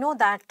 And we know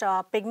that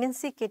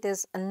pregnancy kit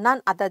is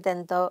none other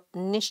than the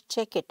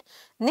Nishchay kit.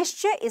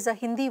 Nishchay is a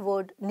Hindi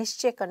word,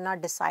 Nishchay karna,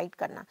 decide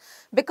karna.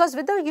 Because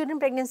with the urine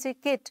pregnancy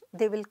kit,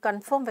 they will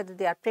confirm whether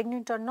they are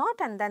pregnant or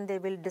not, and then they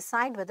will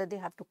decide whether they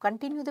have to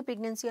continue the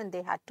pregnancy and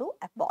they had to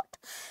abort.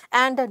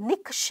 And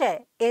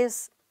Nikshay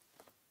is,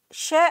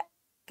 Shay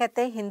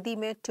कहते हैं हिंदी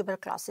में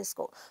tuberculosis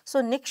को.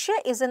 So Nikshay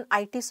is an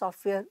IT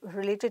software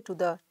related to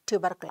the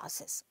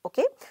tuberculosis.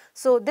 Okay,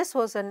 so this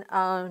was an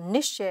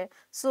Nishchay.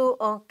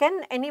 So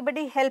can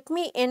anybody help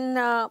me in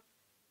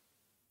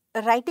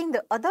writing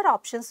the other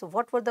options?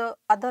 What were the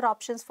other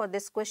options for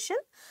this question?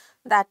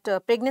 That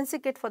pregnancy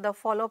kit for the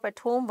follow-up at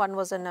home, one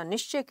was a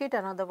Nishchay kit,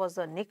 another was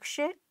a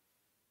Nikshay.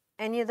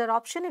 Any other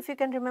option if you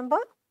can remember?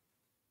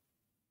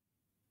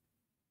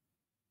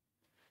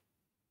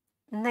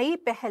 Nayi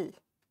Pehal.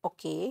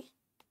 Okay.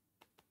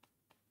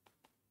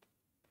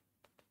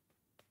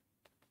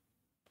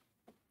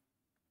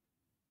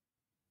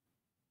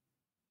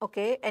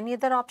 Okay, any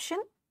other option?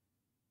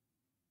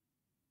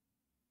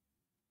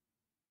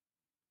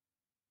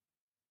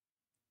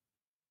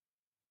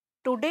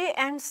 Today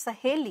and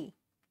Saheli.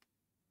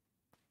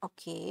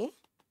 Okay.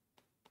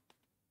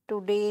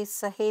 Today,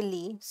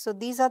 Saheli. So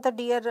these are the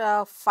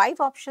dear 5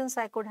 options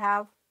I could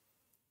have.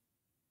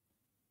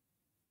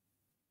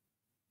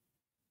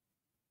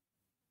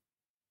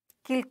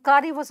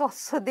 Kilkari was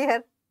also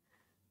there.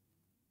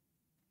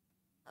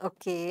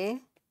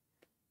 Okay.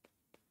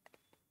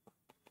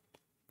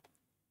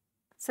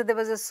 So there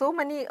was so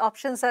many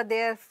options are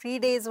there. Free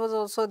days was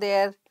also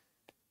there.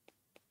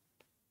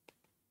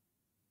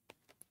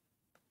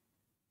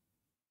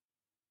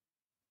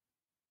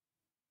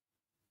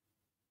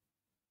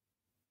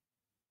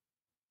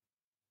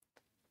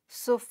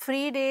 So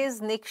free days,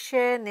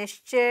 Nikshay,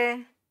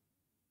 Nishchay,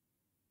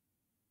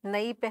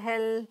 Nayi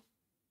Pehal,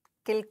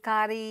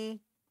 Kilkari.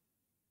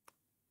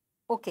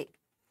 Okay.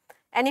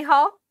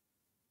 Anyhow,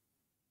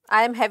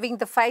 I am having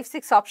the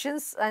 5-6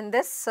 options in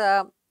this,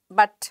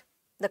 but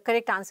the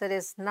correct answer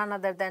is none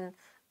other than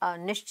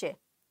Nishchay.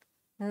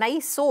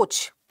 Nayi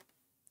Soch.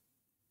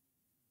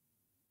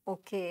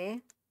 Okay.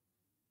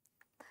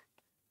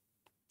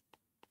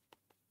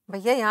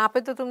 भैया यहाँ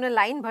पे तो तुमने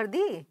line भर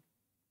दी.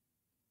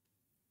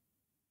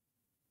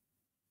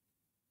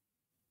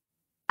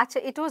 अच्छा,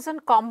 it was a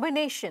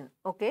combination.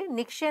 Okay,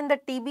 Nikshay and the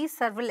TB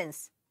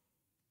surveillance.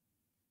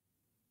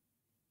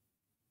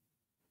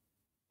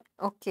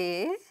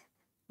 Okay,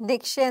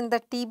 Nikshay and the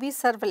TB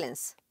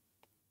surveillance.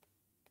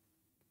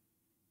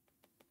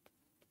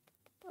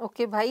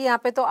 Okay, भाई यहाँ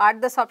पे तो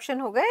 8-10 ऑप्शन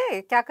हो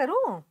गए, क्या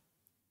करूँ?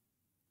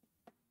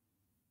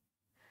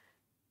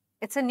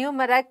 It's a new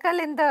miracle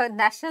in the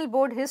national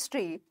board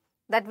history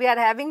that we are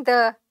having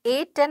the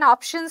 8-10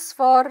 options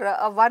for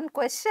one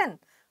question.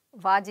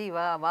 Wah ji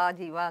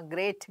wah,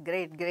 great,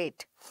 great,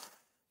 great.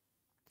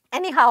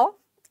 Anyhow,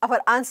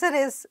 our answer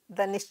is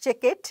the Nishchay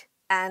kit,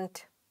 and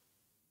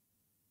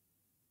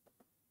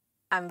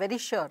I'm very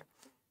sure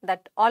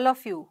that all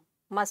of you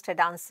must have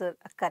answered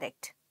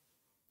correct.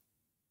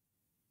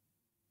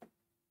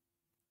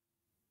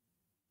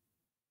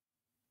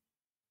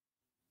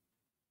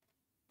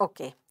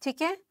 Okay,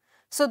 ठीक है.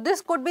 So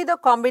this could be the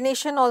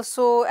combination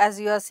also, as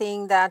you are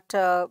saying that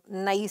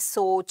Nai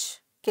Soch,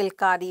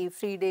 Kilkari,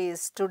 Free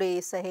Days, Today,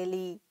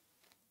 Saheli.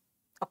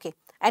 Okay.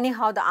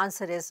 Anyhow, the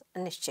answer is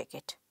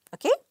Nishchekit.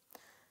 Okay.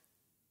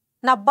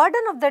 Now,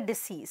 burden of the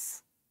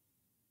disease.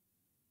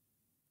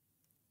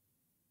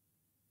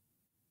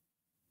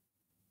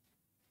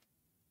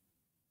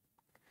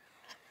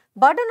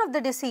 Burden of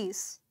the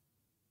disease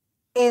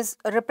is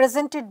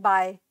represented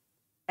by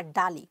a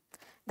DALI,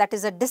 that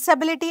is a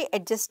disability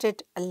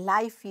adjusted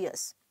life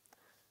years.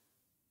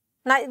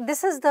 Now,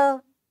 this is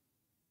the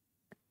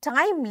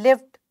time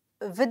lived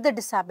with the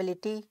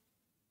disability,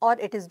 or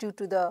it is due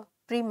to the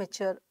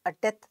premature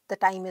death, the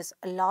time is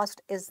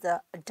lost, is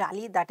the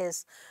DALI, that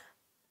is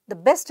the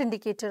best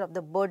indicator of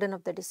the burden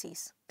of the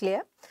disease.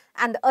 Clear?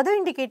 And the other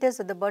indicators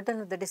of the burden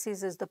of the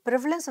disease is the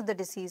prevalence of the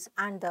disease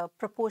and the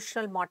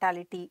proportional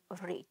mortality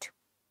rate.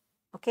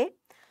 Okay?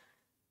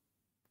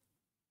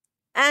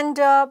 And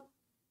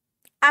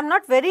I'm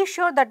not very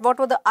sure that what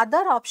were the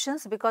other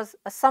options, because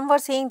some were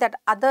saying that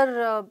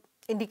other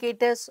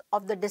indicators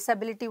of the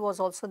disability was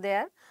also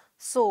there.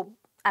 So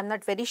I'm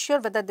not very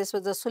sure whether this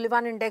was the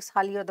Sullivan index,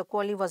 Hali, or the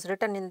Quali was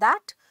written in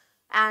that.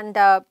 And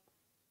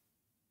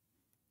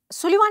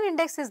Sullivan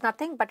index is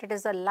nothing but it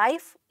is a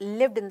life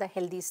lived in the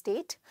healthy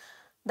state.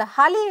 The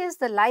Hali is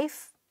the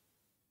life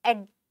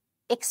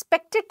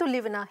expected to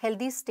live in a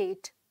healthy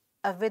state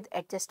with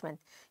adjustment,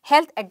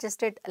 health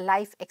adjusted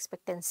life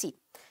expectancy.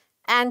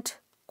 And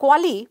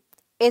Quali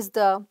is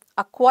the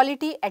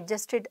quality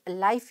adjusted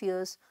life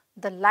years,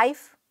 the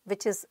life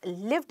which is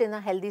lived in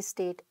a healthy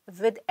state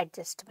with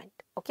adjustment.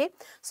 Okay.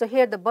 So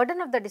here the burden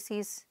of the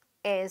disease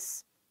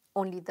is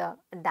only the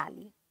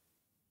DALI.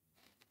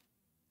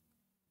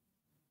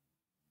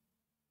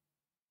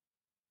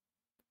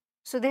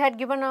 So they had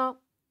given a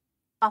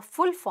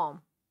full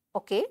form,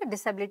 okay,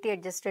 disability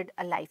adjusted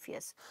life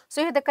years.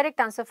 So here the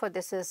correct answer for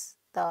this is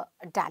the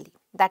DALI.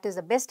 That is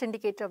the best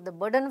indicator of the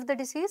burden of the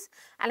disease.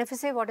 And if you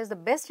say what is the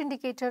best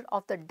indicator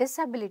of the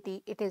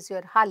disability, it is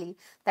your HALI,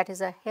 that is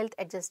a health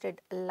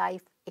adjusted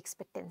life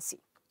expectancy.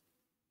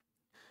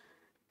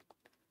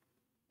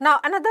 Now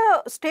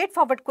another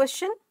straightforward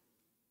question,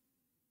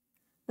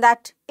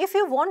 that if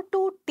you want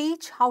to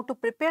teach how to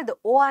prepare the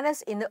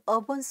ORS in the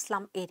urban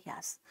slum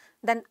areas,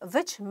 then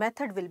which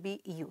method will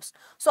be used?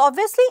 So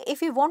obviously, if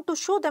you want to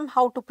show them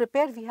how to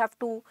prepare, we have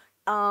to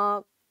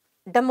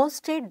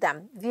demonstrate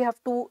them, we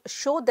have to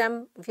show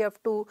them, we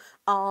have to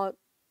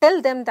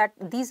tell them that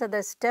these are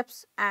the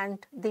steps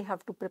and they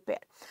have to prepare.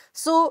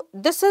 So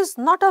this is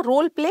not a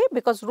role play,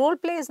 because role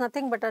play is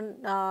nothing but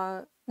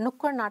a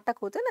nukkad natak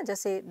hote na,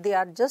 jaise they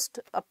are just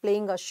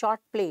playing a short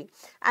play,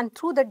 and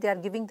through that they are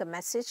giving the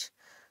message.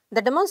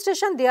 The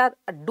demonstration, they are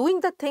doing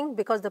the thing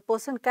because the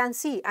person can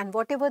see, and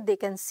whatever they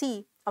can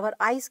see, our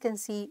eyes can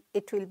see,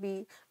 it will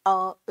be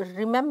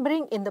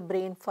remembering in the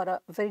brain for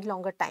a very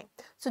longer time.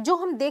 So जो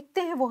हम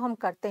देखते हैं वो हम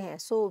करते हैं.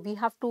 So we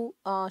have to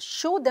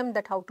show them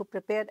that how to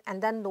prepare,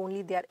 and then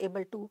only they are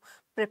able to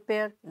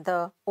prepare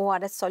the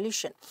ORS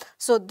solution.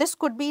 So this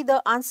could be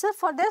the answer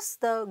for this.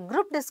 The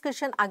group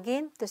discussion,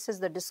 again, this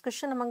is the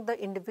discussion among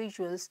the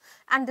individuals,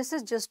 and this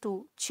is just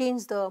to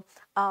change the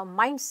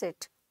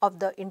mindset of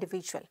the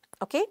individual.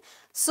 Okay.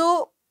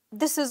 So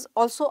this is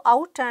also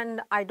out,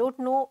 and I don't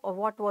know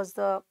what was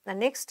the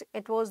next.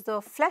 It was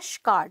the flash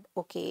card.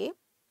 Okay.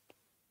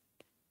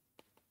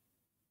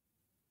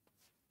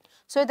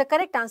 So the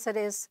correct answer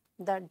is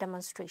the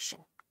demonstration.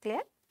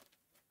 Clear?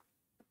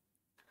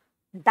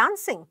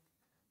 Dancing.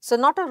 So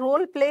not a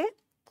role play.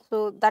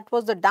 So that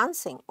was the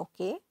dancing.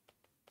 Okay.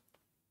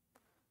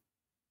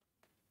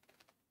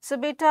 So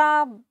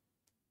beta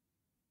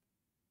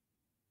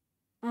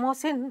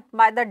Mohsin,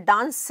 by the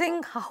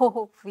dancing,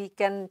 how we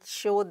can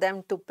show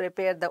them to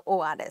prepare the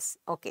ORS.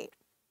 Okay,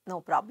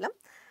 no problem.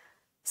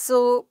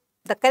 So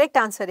the correct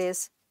answer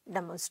is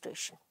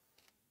demonstration.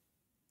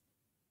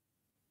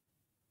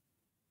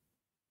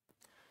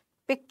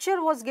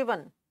 Picture was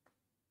given,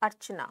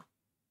 Archana.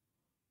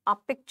 A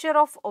picture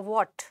of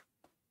what?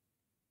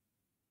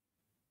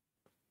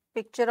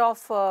 Picture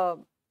of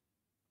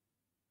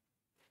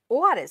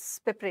ORS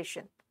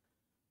preparation.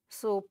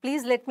 So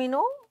please let me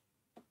know.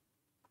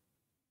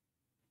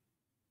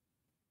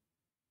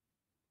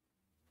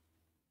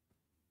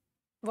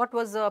 What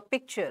was the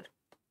picture?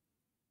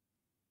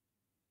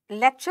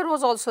 Lecture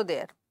was also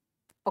there.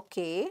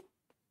 Okay.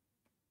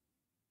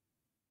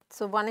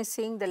 So one is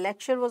saying the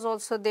lecture was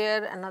also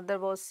there, another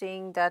was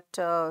saying that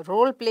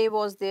role play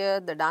was there,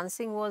 the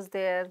dancing was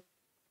there.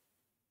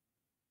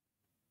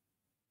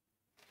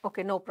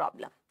 Okay, no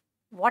problem.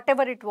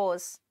 Whatever it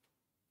was,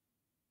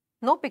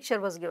 no picture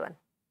was given.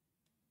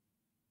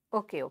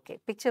 Okay, okay,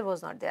 picture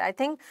was not there. I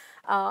think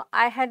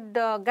I had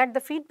got the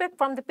feedback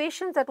from the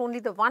patients that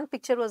only the one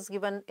picture was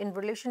given in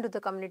relation to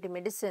the community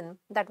medicine.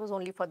 That was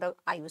only for the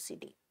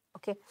IUCD.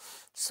 Okay,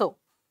 so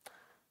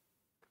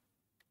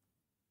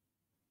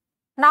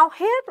now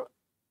here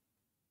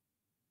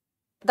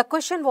the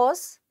question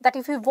was that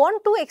if we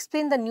want to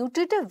explain the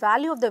nutritive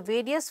value of the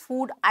various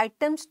food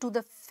items to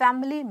the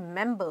family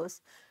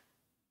members,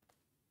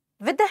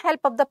 with the help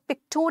of the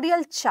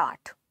pictorial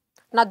chart.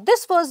 Now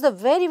this was the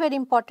very, very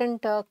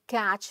important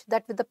catch,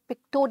 that with the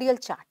pictorial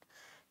chart,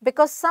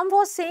 because some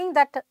was saying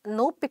that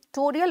no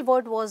pictorial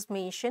word was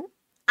mentioned,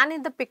 and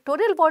if the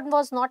pictorial word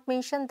was not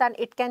mentioned, then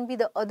it can be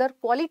the other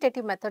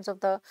qualitative methods of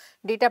the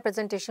data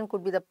presentation,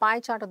 could be the pie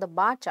chart or the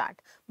bar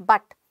chart.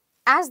 But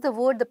as the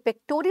word the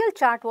pictorial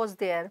chart was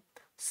there,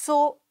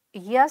 so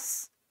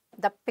yes,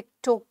 the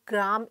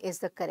pictogram is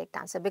the correct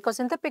answer, because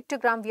in the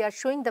pictogram we are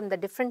showing them the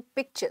different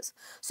pictures.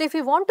 So if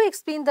you want to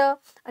explain the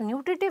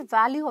nutritive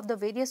value of the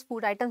various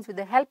food items with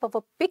the help of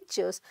a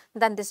pictures,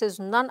 then this is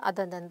none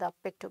other than the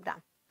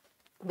pictogram,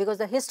 because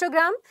the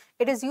histogram,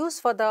 it is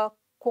used for the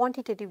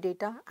quantitative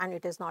data and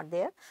it is not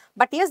there.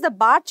 But yes, the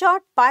bar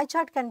chart, pie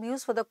chart can be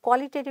used for the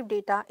qualitative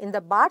data. In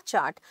the bar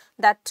chart,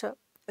 that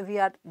we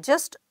are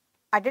just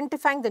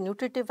identifying the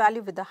nutritive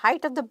value with the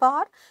height of the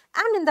bar,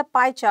 and in the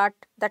pie chart,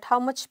 that how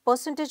much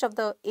percentage of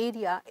the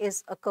area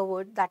is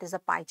covered, that is a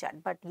pie chart.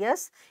 But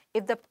yes,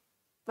 if the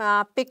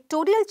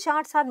pictorial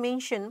charts are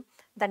mentioned,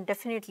 then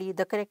definitely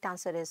the correct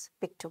answer is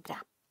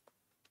pictogram.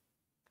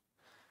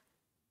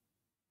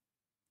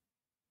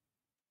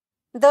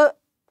 The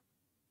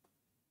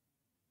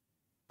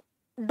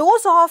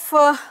dose of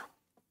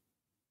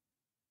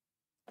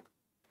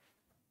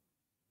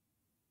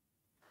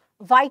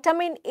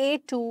vitamin A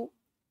to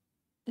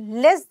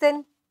less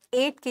than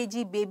 8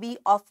 kg baby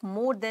of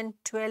more than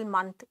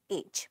 12-month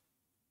age.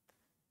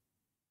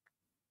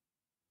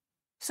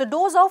 So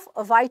dose of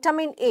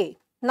vitamin A.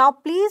 Now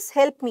please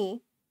help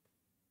me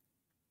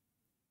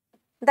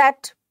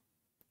that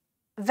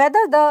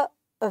whether the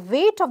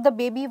weight of the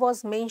baby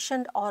was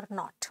mentioned or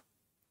not.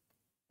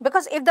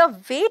 Because if the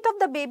weight of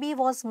the baby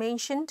was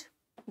mentioned,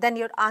 then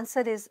your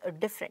answer is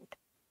different.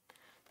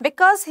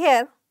 Because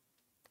here,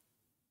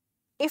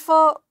 if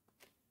a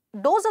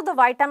dose of the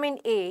vitamin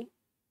A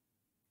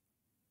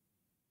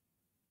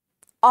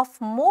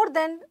of more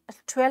than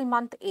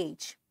 12-month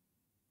age,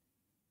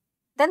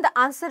 then the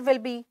answer will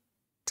be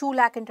 2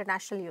 lakh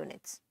international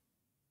units.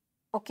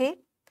 Okay?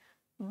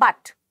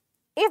 But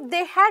if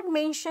they had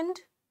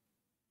mentioned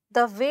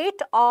the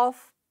weight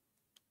of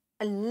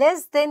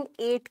less than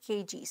 8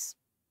 kgs,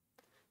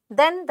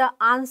 then the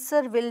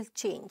answer will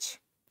change.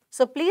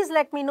 So please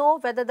let me know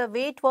whether the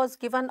weight was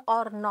given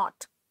or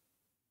not.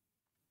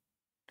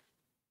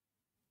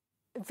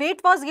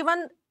 Weight was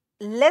given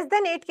less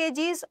than 8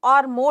 kgs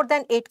or more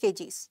than 8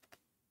 kgs.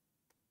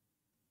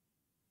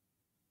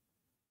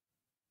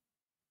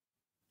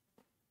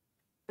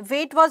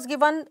 Weight was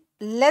given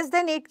less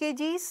than 8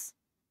 kgs.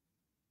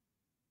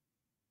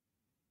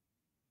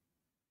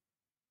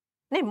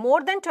 No,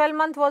 more than 12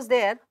 month was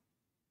there.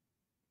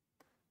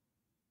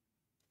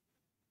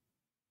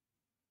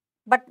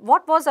 But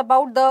what was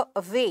about the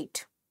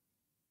weight?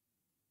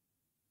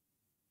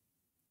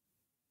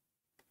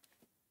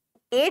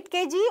 8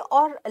 kg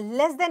or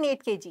less than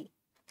 8 kg?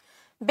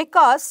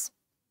 Because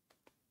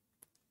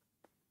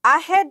I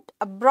had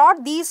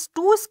brought these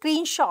 2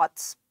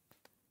 screenshots,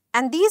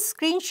 and these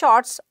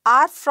screenshots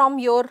are from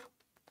your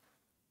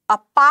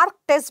Park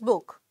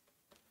textbook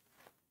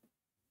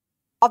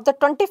of the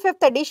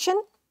 25th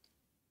edition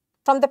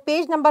from the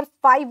page number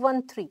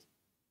 513.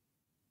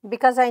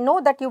 Because I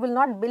know that you will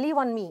not believe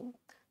on me.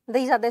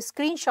 These are the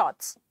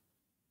screenshots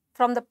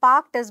from the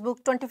Park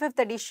textbook 25th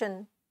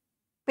edition,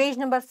 page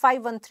number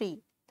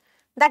 513,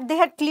 that they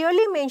had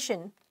clearly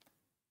mentioned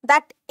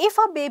that if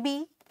a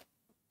baby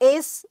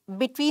is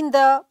between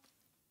the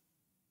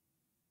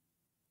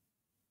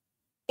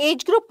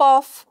age group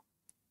of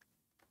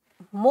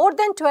more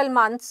than 12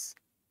 months,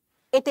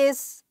 it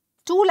is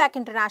 2 lakh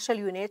international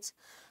units.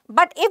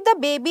 But if the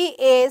baby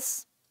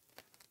is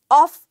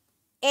of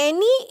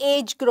any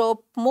age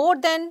group more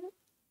than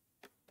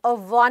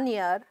 1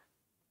 year,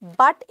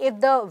 but if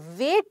the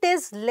weight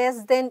is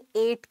less than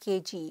 8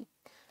 kg,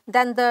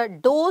 then the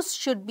dose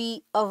should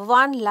be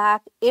 1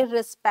 lakh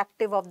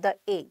irrespective of the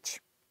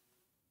age.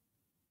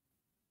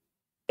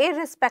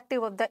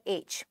 Irrespective of the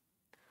age.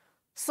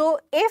 So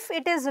if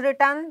it is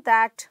written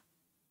that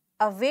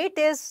a weight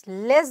is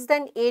less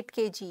than 8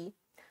 kg,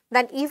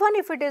 then even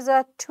if it is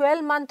a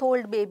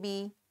 12-month-old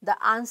baby, the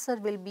answer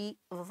will be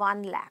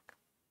 1 lakh.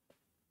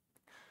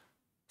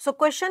 So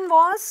question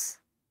was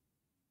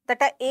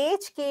that a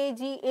age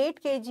kg,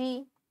 8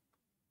 kg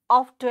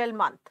of 12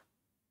 month.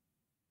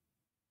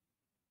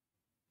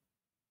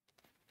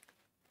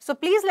 So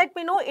please let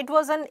me know, it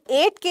was an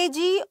 8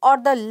 kg or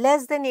the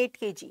less than 8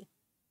 kg.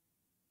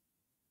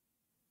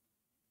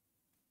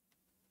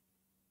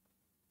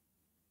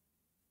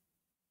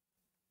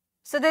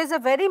 So there is a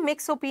very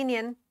mixed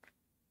opinion.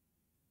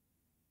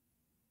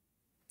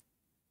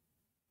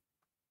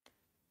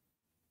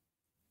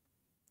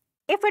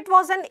 If it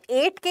was an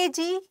 8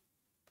 kg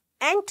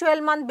and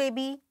 12-month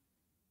baby,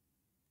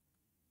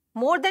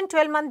 more than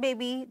 12-month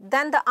baby,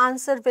 then the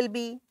answer will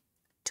be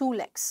 2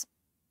 lakhs.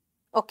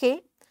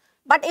 Okay.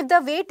 But if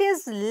the weight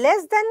is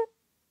less than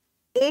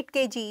 8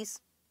 kgs,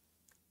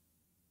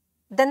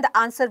 then the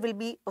answer will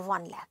be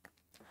 1 lakh.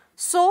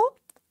 So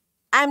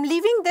I am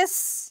leaving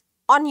this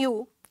on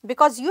you,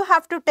 because you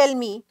have to tell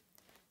me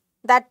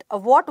that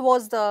what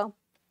was the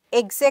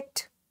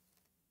exact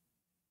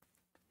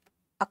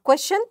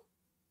question.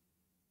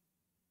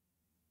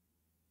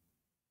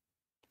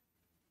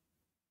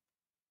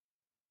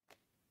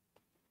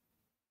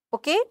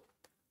 Okay.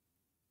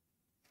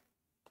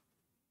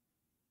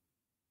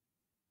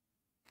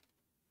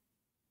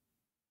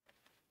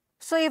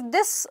 So if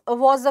this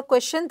was the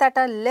question that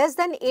are less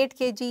than 8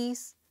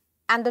 kgs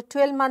and the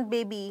 12-month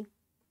baby,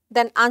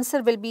 then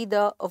answer will be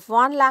the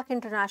 1 lakh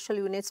international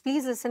units.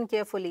 Please listen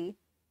carefully.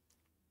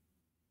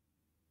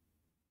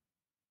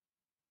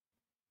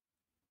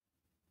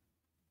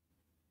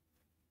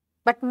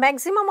 But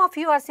maximum of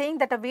you are saying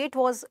that a weight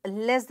was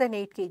less than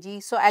 8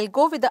 kg. So I'll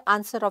go with the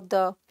answer of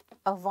the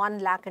 1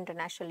 lakh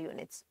international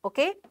units.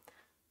 Okay.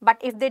 But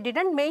if they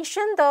didn't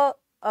mention the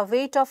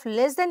weight of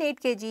less than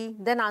 8 kg,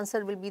 then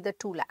answer will be the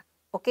 2 lakh.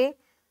 Okay.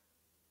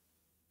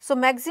 So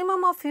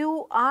maximum of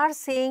you are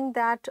saying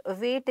that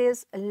weight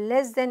is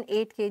less than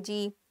 8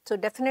 kg. So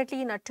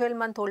definitely in a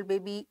 12-month-old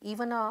baby,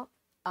 even a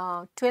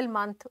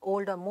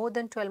 12-month-old or more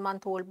than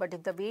 12-month-old, but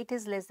if the weight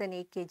is less than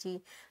 8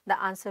 kg,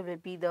 the answer will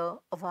be the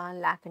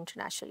 1 lakh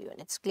international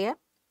units. Clear?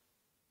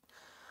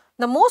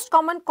 The most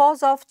common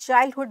cause of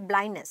childhood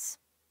blindness.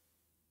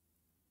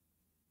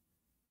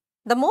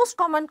 The most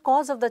common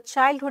cause of the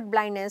childhood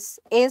blindness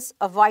is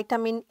a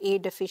vitamin A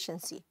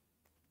deficiency.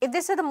 If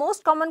they say the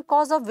most common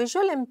cause of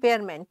visual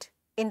impairment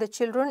in the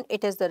children,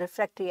 it is the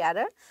refractory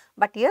error.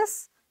 But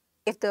yes,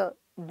 if the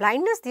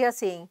blindness they are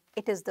saying,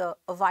 it is the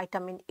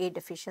vitamin A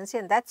deficiency,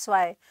 and that's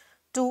why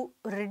to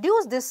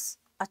reduce this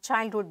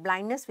childhood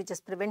blindness which is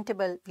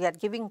preventable, we are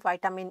giving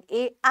vitamin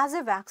A as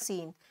a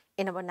vaccine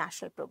in our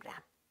national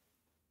program.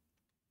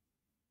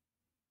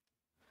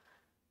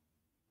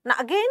 Now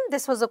again,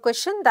 this was a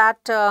question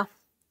that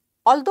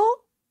although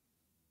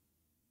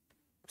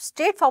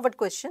straightforward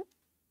question,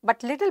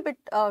 but little bit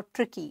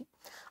tricky.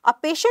 A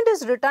patient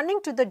is returning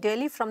to the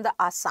Delhi from the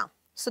Assam.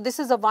 So this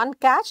is the one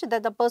catch,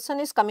 that the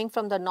person is coming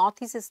from the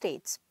northeast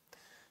states.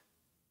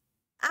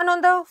 And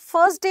on the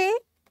first day,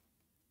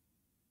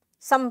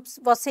 some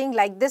was saying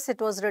like this, it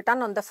was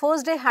written on the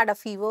first day had a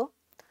fever,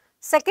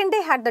 second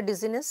day had the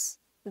dizziness,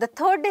 the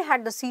third day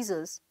had the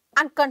seizures,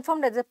 and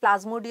confirmed as a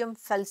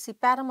Plasmodium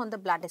falciparum on the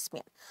blood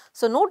smear.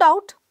 So no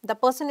doubt the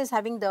person is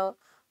having the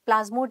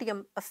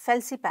Plasmodium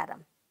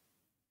falciparum.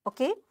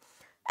 Okay.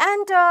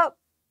 And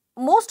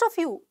most of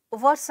you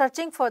were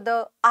searching for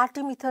the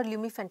artemether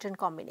lumefantrine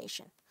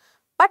combination.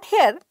 But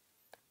here,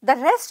 the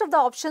rest of the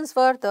options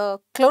were the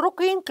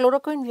chloroquine.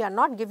 Chloroquine we are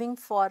not giving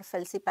for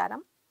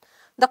falciparum.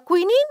 The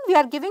quinine we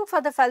are giving for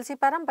the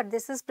falciparum, but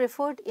this is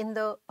preferred in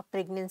the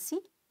pregnancy.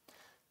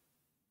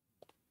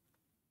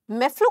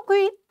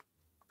 Mefloquine,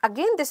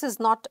 again this is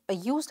not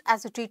used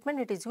as a treatment,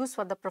 it is used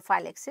for the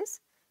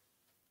prophylaxis.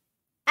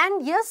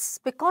 And yes,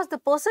 because the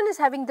person is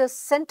having the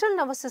central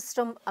nervous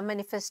system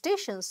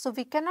manifestations, so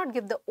we cannot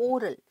give the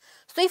oral.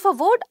 So if a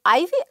word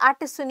IV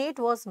artesunate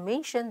was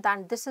mentioned,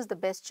 then this is the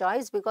best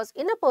choice, because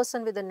in a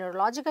person with a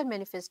neurological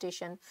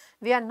manifestation,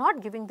 we are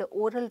not giving the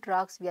oral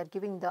drugs, we are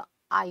giving the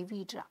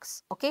IV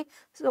drugs. Okay.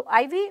 So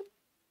IV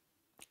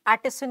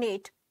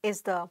artesunate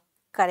is the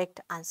correct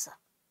answer.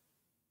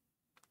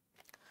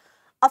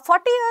 A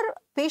 40-year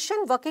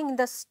patient working in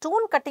the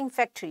stone cutting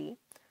factory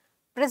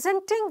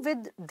presenting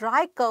with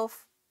dry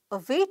cough,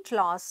 a weight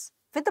loss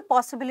with the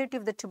possibility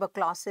of the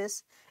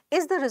tuberculosis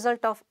is the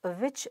result of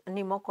which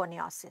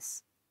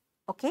pneumoconiosis?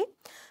 Okay.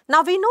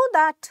 Now we know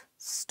that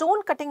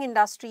stone cutting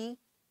industry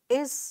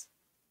is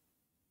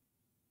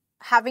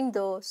having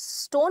the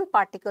stone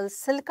particles,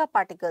 silica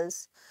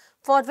particles,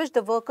 for which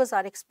the workers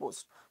are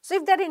exposed. So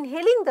if they are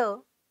inhaling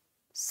the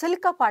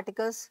silica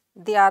particles,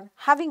 they are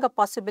having a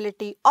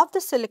possibility of the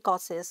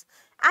silicosis,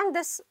 and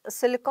this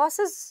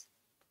silicosis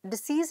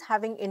disease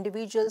having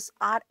individuals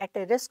are at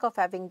a risk of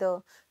having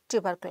the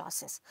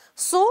tuberculosis.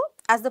 So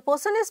as the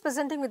person is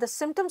presenting with the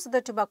symptoms of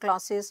the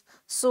tuberculosis,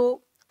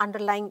 so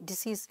underlying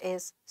disease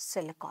is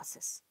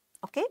silicosis.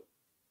 Okay.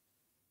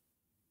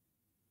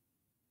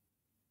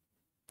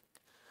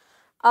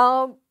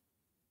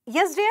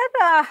 Yes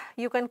dear,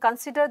 you can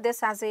consider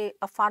this as a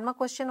pharma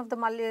question of the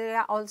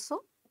malaria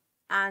also,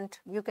 and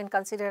you can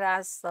consider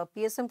as a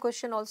PSM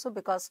question also,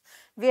 because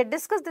we had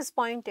discussed this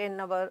point in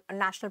our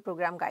national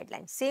program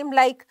guidelines. Same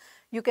like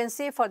you can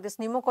say for this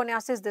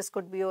pneumoconiosis, this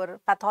could be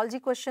your pathology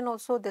question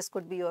also, this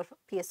could be your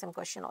PSM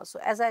question also.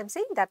 As I am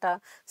saying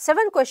that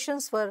 7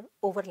 questions were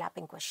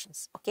overlapping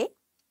questions. Okay.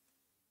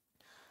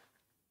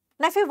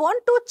 Now, if you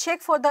want to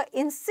check for the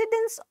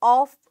incidence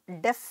of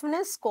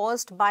deafness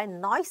caused by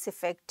noise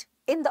effect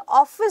in the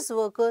office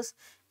workers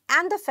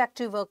and the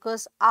factory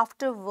workers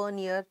after 1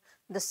 year,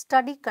 the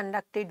study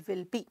conducted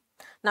will be.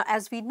 Now,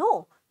 as we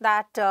know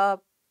that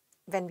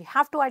when we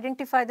have to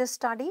identify this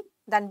study,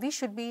 then we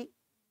should be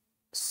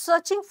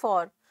searching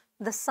for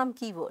the some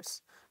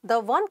keywords. The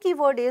one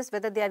keyword is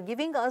whether they are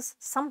giving us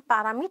some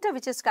parameter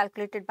which is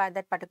calculated by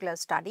that particular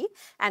study,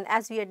 and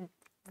as we had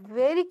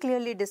very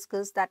clearly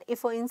discussed that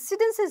if an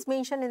incidence is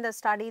mentioned in the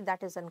study,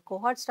 that is a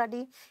cohort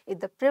study. If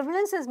the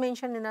prevalence is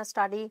mentioned in a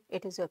study,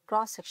 it is a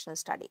cross-sectional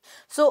study.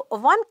 So,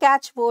 one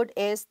catchword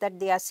is that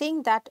they are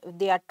saying that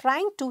they are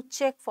trying to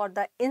check for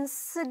the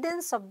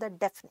incidence of the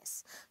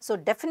deafness. So,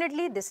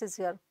 definitely this is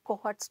your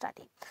cohort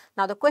study.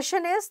 Now, the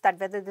question is that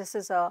whether this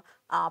is a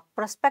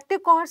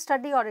prospective cohort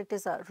study or it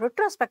is a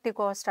retrospective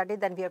cohort study,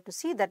 then we have to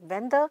see that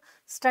when the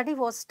study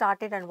was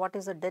started and what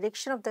is the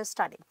direction of the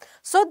study.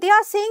 So, they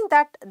are saying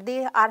that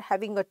they are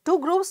having two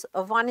groups.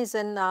 One is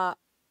in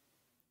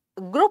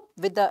group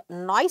with the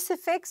noise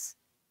effects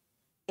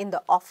in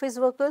the office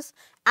workers,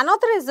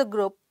 another is the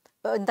group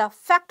in the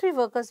factory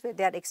workers where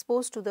they are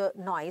exposed to the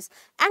noise,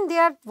 and they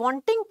are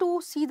wanting to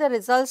see the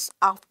results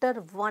after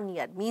 1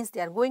 year, means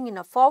they are going in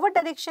a forward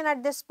direction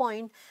at this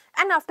point,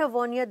 and after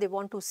 1 year they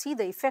want to see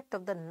the effect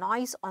of the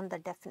noise on the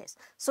deafness.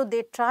 So,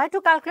 they try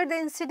to calculate the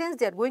incidence,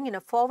 they are going in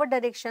a forward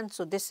direction.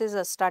 So, this is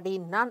a study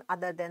none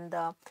other than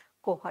the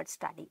cohort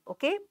study.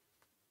 Okay.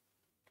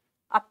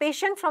 A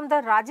patient from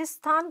the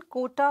Rajasthan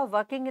quota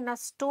working in a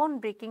stone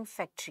breaking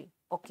factory.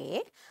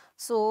 Okay.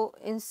 So,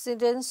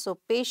 incidence, so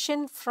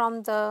patient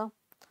from the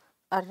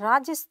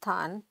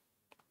Rajasthan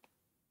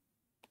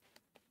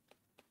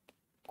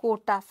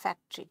quota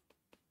factory.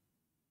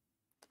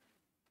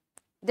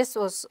 This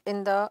was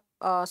in the,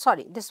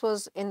 this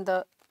was in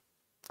the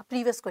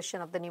previous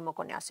question of the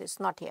pneumoconiosis,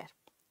 not here.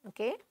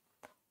 Okay.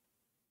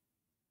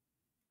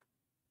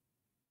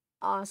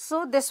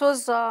 So, this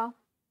was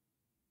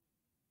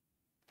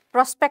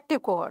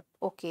prospective cohort.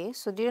 Okay.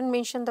 So, they didn't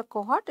mention the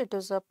cohort, it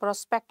is a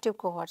prospective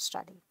cohort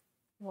study.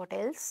 What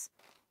else?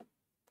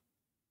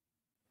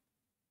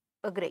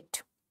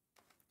 Great.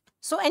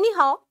 So,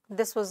 anyhow,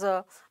 this was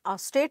a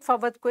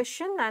straightforward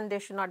question and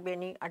there should not be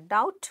any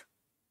doubt.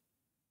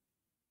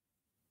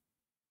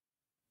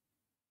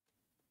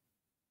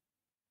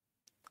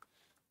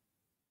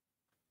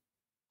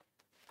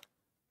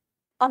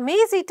 A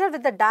maize eater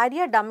with the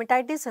diarrhea,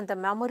 dermatitis and the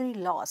memory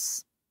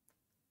loss.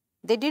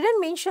 They didn't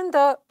mention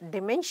the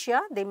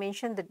dementia, they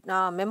mentioned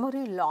the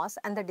memory loss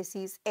and the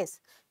disease is.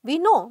 We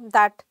know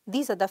that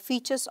these are the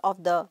features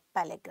of the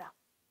pellagra.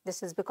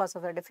 This is because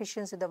of the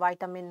deficiency of the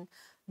vitamin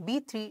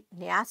B3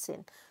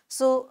 niacin.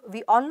 So,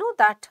 we all know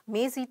that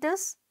maize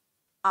eaters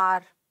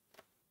are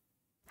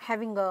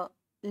having a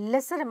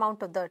lesser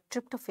amount of the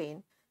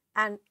tryptophan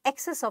and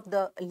excess of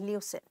the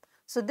leucine.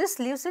 So, this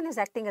leucine is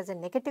acting as a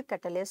negative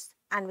catalyst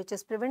and which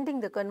is preventing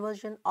the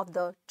conversion of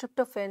the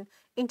tryptophan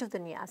into the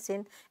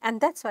niacin, and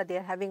that is why they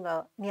are having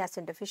a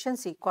niacin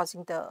deficiency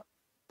causing the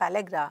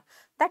pellagra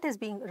that is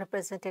being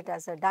represented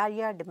as a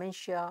diarrhea,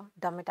 dementia,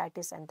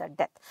 dermatitis and the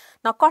death.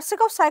 Now,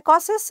 Korsakoff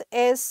psychosis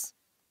is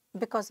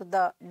because of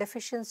the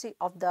deficiency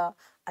of the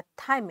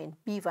thiamine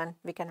B1,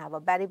 we can have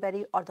a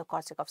beriberi or the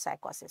Korsakoff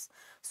psychosis.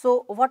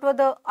 So, what were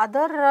the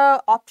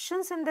other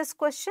options in this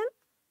question?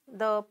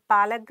 The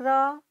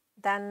pellagra,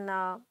 then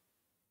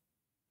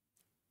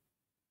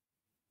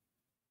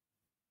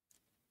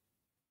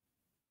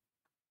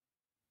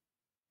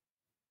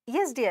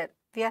yes dear,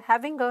 we are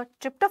having a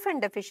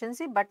tryptophan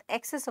deficiency but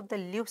excess of the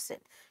leucine,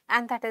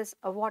 and that is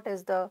what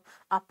is the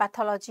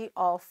pathology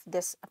of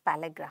this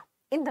pellagra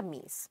in the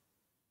maize.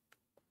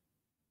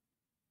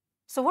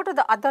 So, what are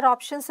the other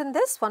options in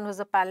this? One was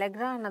the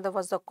pellagra, another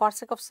was the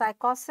Korsakoff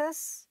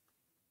psychosis.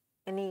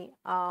 Any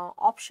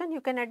option you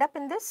can add up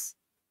in this?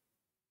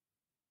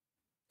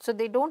 So,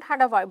 they don't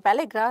had a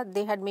pellagra,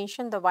 they had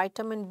mentioned the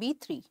vitamin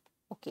B3,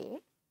 okay.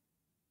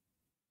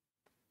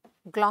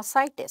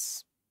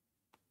 Glossitis.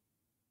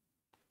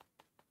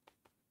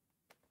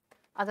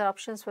 Other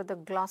options were the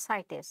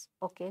glossitis,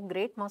 okay,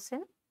 great,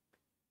 Mohsin.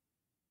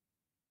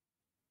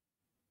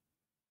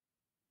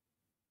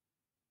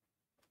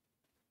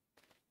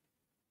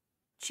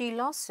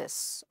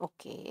 Chelosis,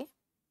 okay.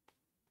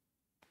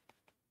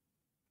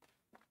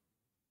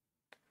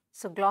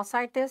 So,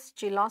 glossitis,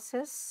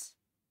 chelosis.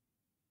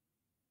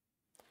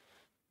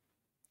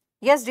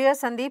 Yes, dear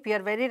Sandeep, you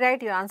are very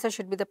right. Your answer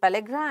should be the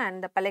pellagra,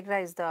 and the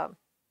pellagra is the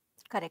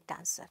correct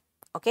answer.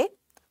 Okay.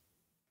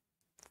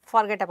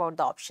 Forget about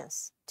the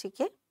options.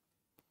 Okay.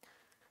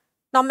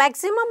 Now,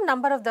 maximum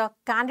number of the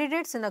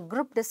candidates in a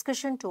group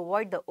discussion to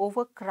avoid the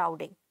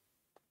overcrowding.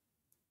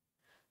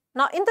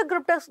 Now, in the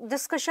group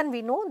discussion,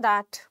 we know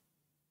that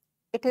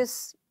it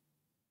is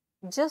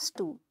just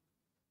to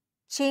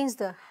change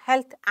the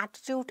health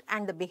attitude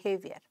and the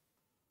behavior.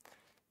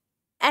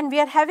 And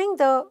we are having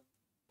the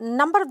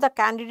number of the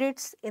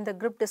candidates in the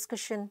group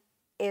discussion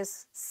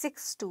is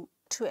 6 to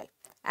 12,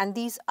 and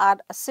these are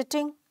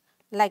sitting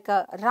like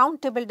a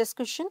round table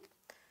discussion,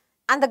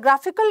 and the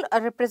graphical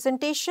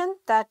representation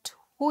that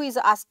who is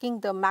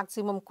asking the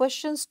maximum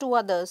questions to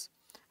others,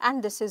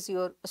 and this is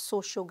your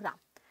sociogram,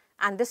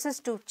 and this is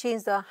to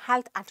change the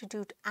health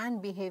attitude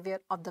and behavior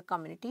of the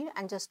community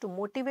and just to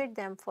motivate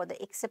them for the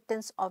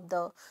acceptance of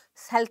the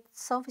health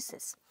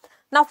services.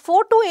 Now,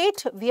 4 to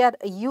 8 we are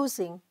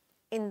using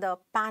in the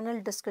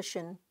panel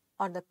discussion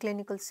or the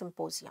clinical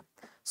symposium.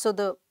 So,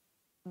 the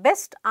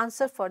best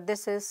answer for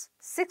this is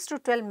 6 to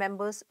 12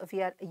 members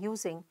we are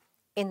using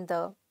in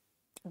the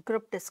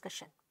group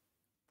discussion.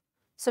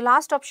 So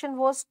last option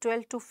was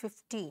 12 to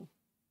 15,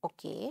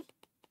 okay,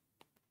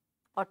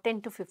 or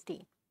 10 to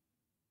 15.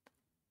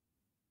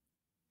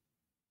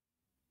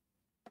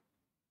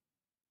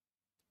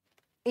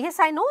 Yes,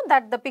 I know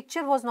that the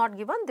picture was not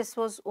given. This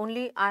was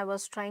only, I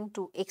was trying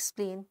to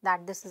explain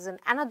that this is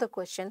another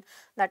question,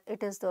 that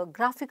it is the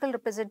graphical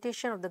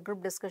representation of the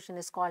group discussion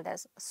is called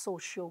as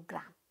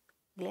sociogram.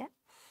 Clear?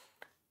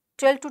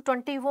 12 to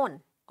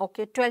 21,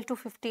 okay, 12 to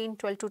 15,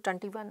 12 to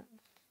 21,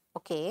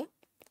 okay,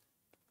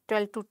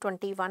 12 to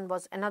 21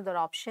 was another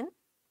option.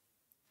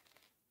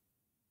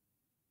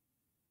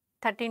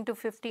 13 to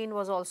 15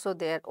 was also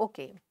there,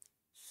 okay.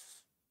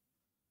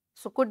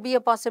 So could be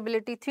a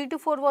possibility. 3 to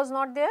 4 was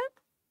not there,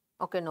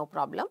 okay, no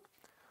problem.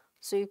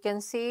 So you can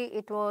say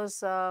it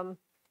was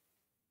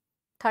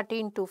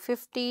 13 to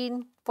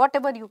 15,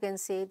 whatever you can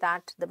say,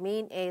 that the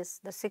main is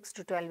the 6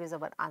 to 12 is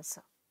our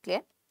answer.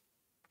 Clear?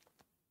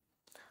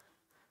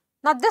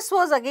 Now this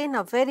was again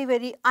a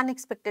very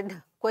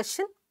unexpected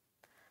question,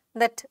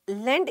 that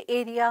land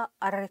area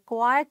are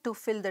required to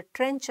fill the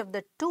trench of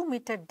the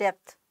 2-meter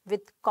depth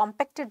with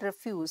compacted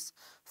refuse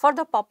for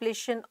the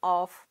population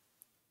of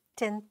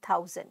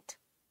 10,000.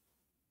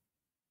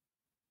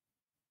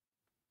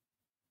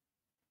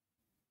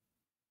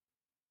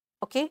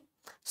 Okay.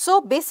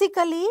 So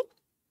basically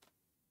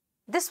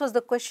this was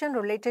the question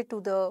related to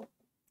the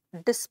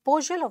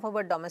disposal of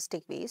our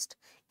domestic waste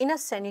in a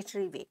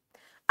sanitary way.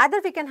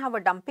 Either we can have a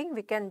dumping,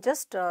 we can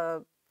just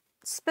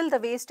spill the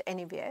waste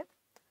anywhere,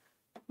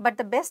 but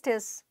the best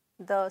is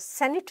the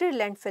sanitary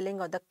landfilling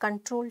or the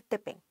controlled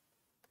tipping.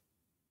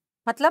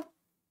 मतलब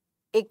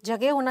एक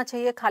जगह होना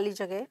चाहिए, खाली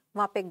जगह,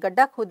 वहाँ पे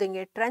गड्ढा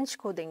खोदेंगे, trench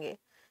खोदेंगे,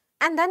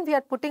 and then we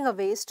are putting a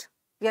waste,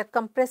 we are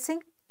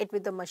compressing it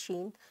with the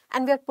machine,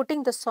 and we are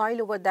putting the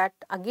soil over that,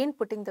 again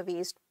putting the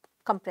waste,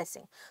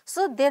 compressing.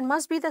 So there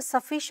must be the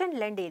sufficient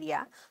land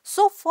area.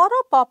 So for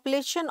a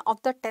population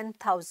of the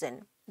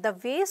 10,000, the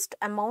waste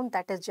amount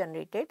that is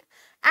generated,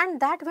 and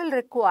that will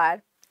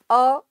require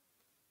a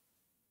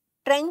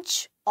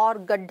trench or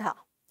gaddha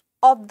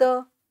of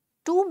the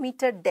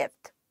 2-meter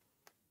depth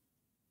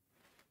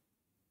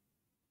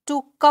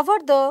to cover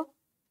the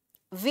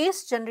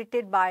waste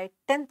generated by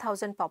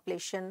 10,000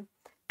 population,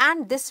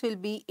 and this will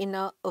be in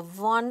a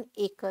 1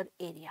 acre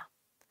area.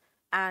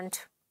 And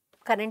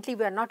currently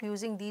we are not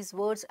using these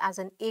words as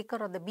an acre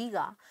or the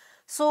biga.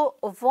 So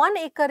 1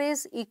 acre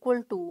is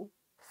equal to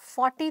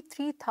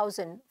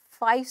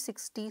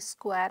 43,560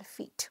 square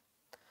feet.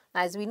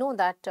 As we know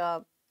that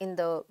in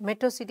the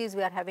metro cities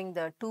we are having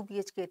the 2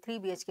 BHK, 3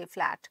 BHK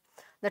flat.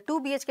 The 2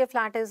 BHK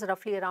flat is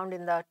roughly around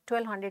in the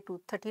 1200 to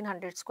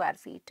 1300 square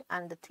feet,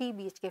 and the 3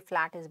 BHK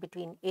flat is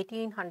between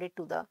 1800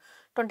 to the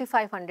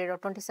 2500 or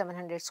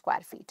 2700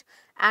 square feet,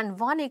 and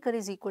 1 acre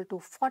is equal to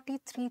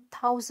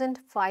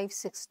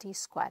 43,560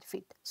 square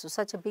feet. So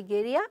such a big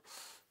area,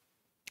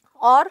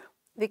 or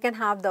we can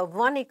have the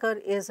 1 acre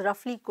is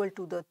roughly equal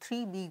to the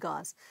 3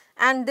 bigas,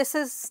 and this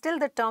is still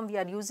the term we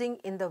are using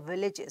in the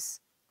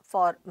villages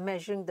for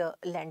measuring the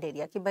land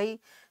area, कि भाई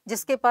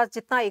जिसके पास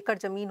जितना एकड़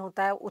जमीन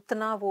होता है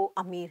उतना वो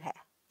अमीर है,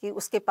 कि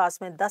उसके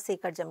पास में 10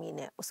 एकड़ जमीन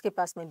है, उसके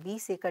पास में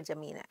 20 एकड़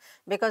जमीन है.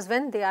 Because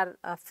when they are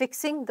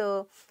fixing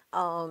the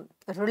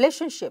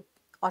relationship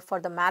or for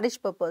the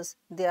marriage purpose,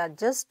 they are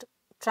just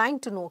trying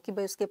to know कि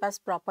भाई उसके पास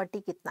प्रॉपर्टी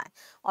कितना है,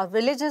 और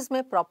विलेजेस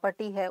में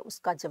प्रॉपर्टी है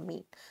उसका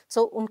जमीन.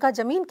 सो उनका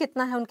जमीन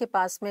कितना है उनके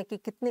पास में, कि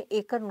कितने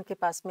एकड़ उनके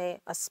पास में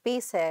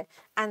स्पेस है,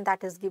 and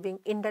that is giving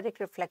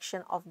indirect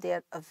reflection of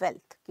their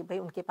wealth, कि भाई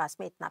उनके पास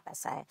में इतना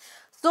पैसा है.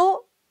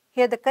 So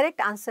here the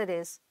correct answer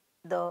is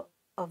the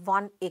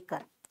 1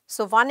 acre.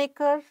 So 1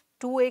 acre,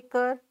 2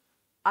 acre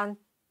and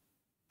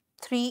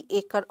 3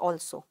 acre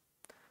also.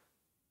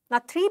 Now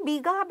 3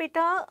 biga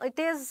beta, it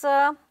is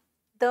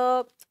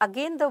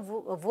again the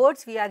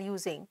words we are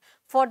using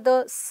for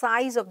the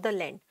size of the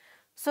land.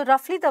 So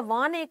roughly the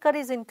 1 acre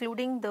is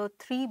including the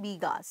 3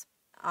 bigas,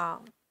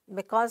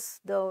 because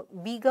the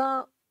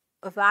biga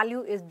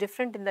value is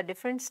different in the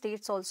different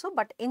states also,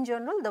 but in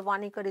general the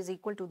 1 acre is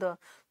equal to the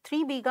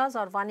 3 bigas,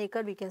 or 1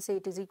 acre we can say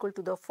it is equal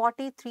to the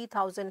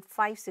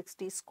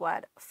 43,560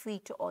 square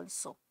feet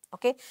also.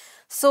 Okay,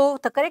 so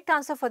the correct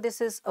answer for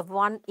this is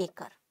 1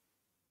 acre.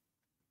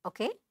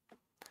 Okay.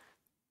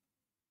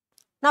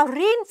 Now,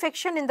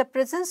 reinfection in the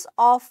presence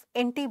of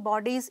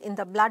antibodies in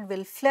the blood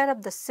will flare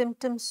up the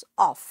symptoms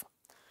of.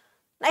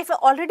 Now, if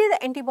already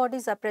the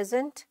antibodies are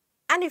present,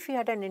 and if you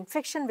had an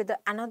infection with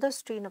another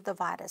strain of the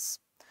virus,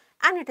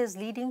 and it is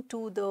leading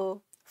to the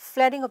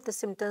flaring of the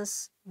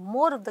symptoms,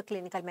 more of the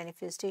clinical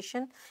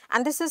manifestation,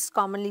 and this is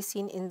commonly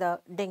seen in the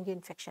dengue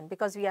infection,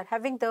 because we are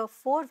having the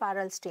 4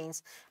 viral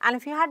strains, and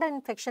if you had an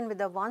infection with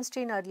the one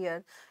strain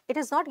earlier, it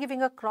is not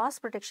giving a cross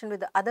protection with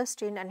the other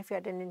strain, and if you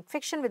had an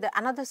infection with the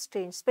another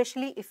strain,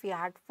 especially if you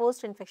had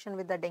first infection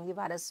with the dengue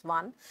virus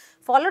 1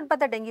 followed by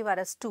the dengue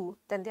virus 2,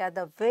 then there are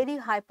the very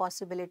high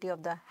possibility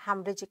of the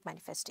hemorrhagic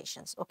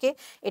manifestations. Okay,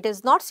 it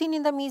is not seen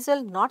in the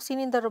measles, not seen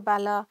in the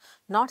rubella,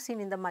 not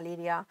seen in the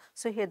malaria.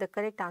 So here the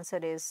correct answer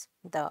is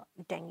the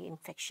dengue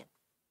infection.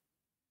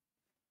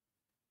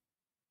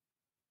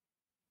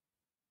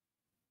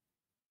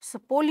 So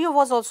polio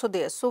was also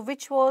there. So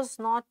which was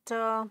not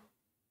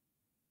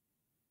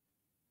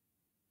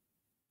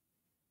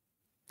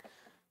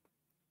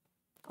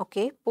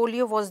okay,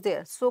 polio was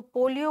there. So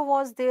polio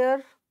was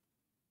there,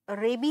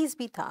 rabies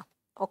bhi tha.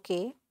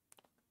 Okay.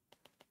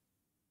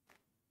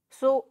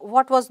 So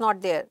what was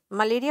not there?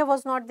 Malaria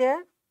was not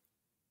there.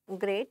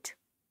 Great.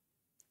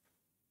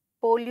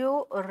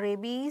 Polio,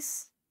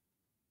 rabies,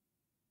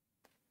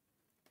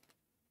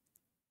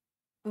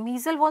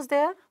 measles was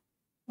there.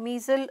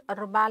 Measles,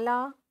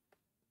 rubella,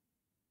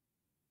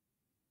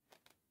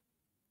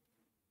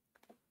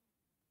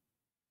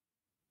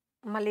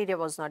 malaria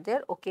was not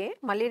there. Okay,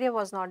 malaria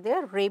was not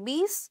there.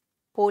 Rabies,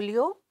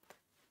 polio,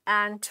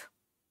 and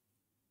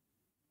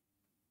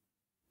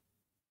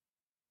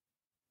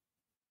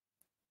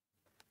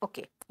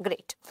okay,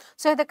 great.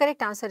 So the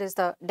correct answer is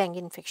the dengue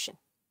infection.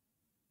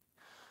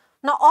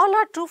 Now all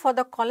are true for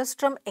the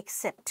colostrum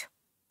except.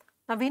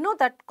 Now we know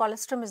that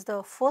colostrum is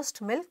the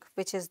first milk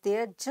which is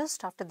there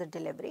just after the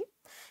delivery,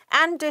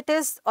 and it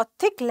is a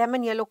thick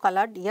lemon yellow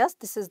colored. Yes,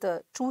 this is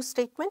the true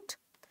statement,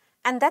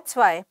 and that's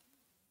why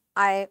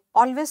I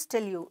always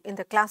tell you in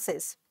the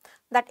classes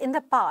that in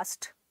the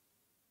past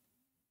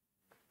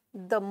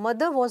the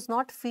mother was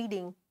not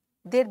feeding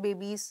their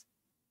babies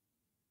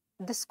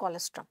this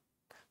colostrum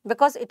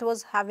because it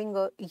was having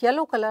a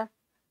yellow color,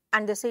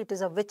 and they say it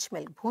is a witch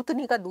milk,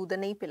 bhutni ka doodh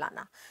nahi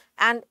pilana.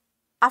 And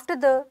after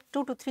the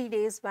 2 to 3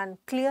 days when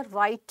clear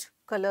white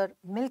color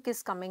milk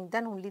is coming,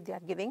 then only they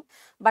are giving.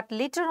 But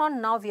later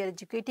on, now we are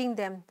educating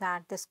them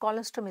that this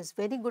colostrum is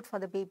very good for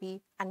the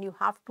baby and you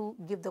have to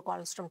give the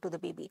colostrum to the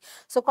baby.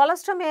 So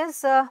colostrum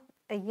is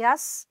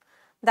yes,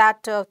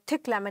 that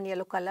thick lemon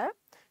yellow color,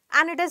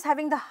 and it is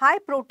having the high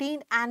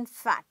protein and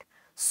fat.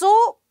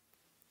 So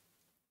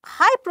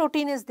high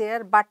protein is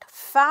there, but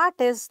fat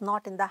is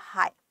not in the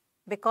high,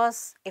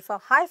 because if a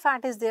high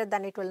fat is there,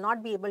 then it will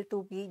not be able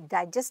to be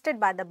digested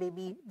by the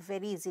baby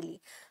very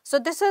easily. So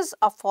this is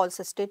a false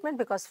statement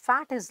because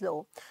fat is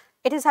low.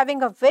 It is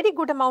having a very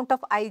good amount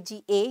of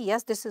IgA.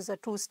 Yes, this is a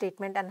true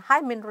statement, and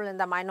high mineral and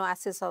the amino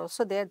acids are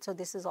also there. So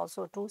this is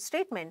also a true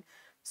statement.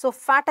 So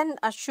fat and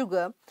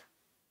sugar.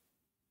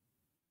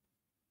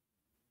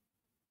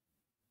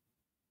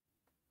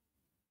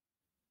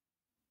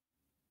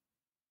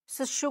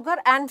 So sugar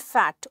and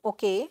fat,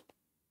 okay.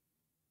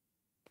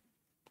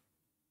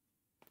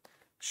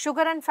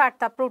 Sugar and fat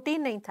था,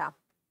 protein नहीं था.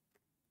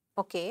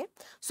 Okay.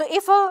 So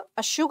if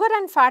a sugar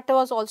and fat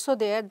was also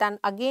there, then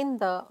again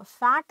the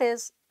fat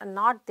is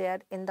not there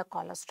in the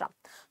colostrum.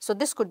 So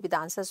this could be the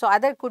answer. So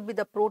either it could be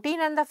the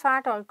protein and the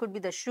fat, or it could be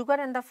the sugar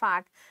and the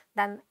fat.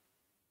 Then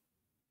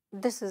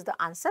this is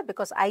the answer,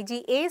 because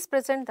IgA is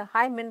present, the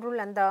high mineral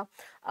and the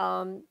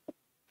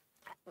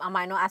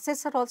amino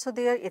acids are also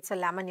there. It's a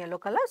lemon yellow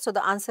color. So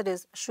the answer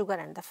is sugar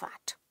and the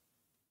fat.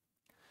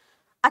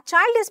 A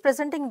child is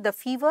presenting the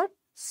fever,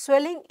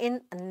 swelling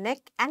in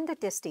neck and the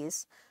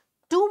testes.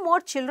 Two more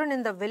children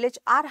in the village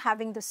are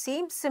having the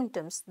same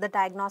symptoms. The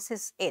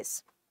diagnosis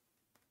is.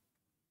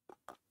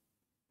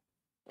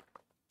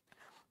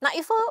 Now,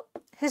 if a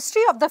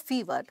history of the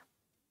fever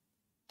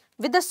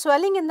with the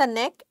swelling in the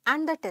neck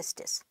and the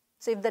testis.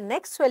 So, if the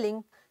neck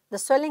swelling, the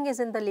swelling is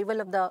in the level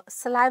of the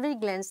salivary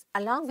glands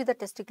along with the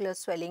testicular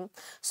swelling.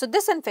 So,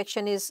 this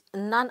infection is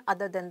none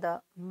other than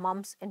the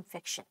mumps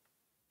infection.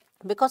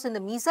 Because in the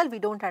measles, we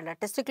don't have a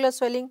testicular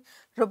swelling.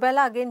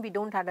 Rubella, again, we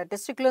don't have a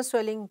testicular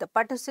swelling. The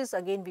pertussis,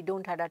 again, we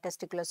don't have a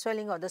testicular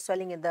swelling or the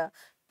swelling in the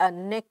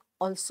neck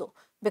also.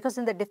 Because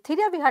in the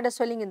diphtheria, we had a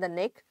swelling in the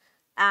neck,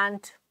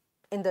 and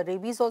in the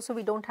rabies also,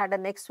 we don't have a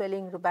neck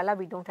swelling. Rubella,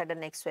 we don't have a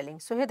neck swelling.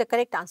 So here the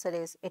correct answer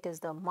is, it is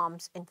the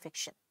mumps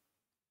infection.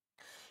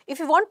 If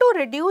you want to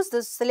reduce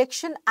the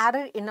selection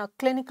error in a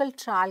clinical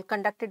trial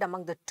conducted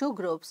among the two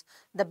groups,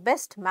 the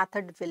best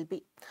method will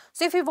be.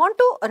 So, if you want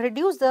to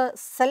reduce the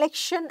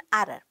selection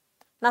error,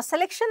 now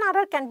selection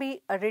error can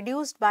be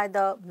reduced by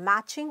the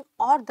matching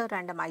or the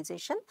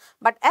randomization,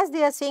 but as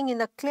they are saying in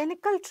the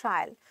clinical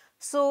trial,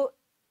 so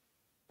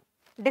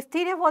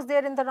diphtheria was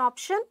there in the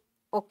option,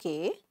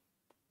 okay.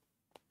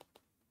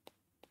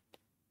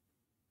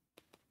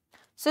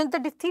 So, in the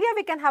diphtheria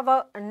we can have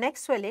a neck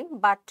swelling,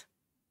 but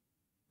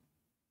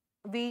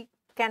we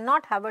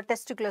cannot have a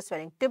testicular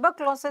swelling.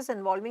 Tuberculosis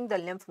involving the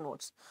lymph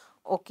nodes.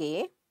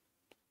 Okay.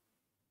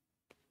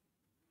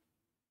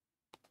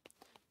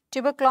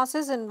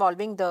 Tuberculosis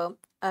involving the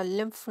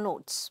lymph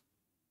nodes.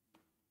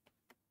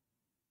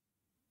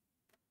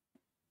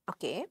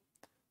 Okay.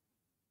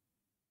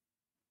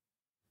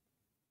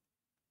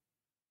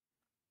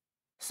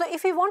 So,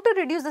 if we want to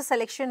reduce the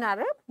selection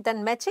error,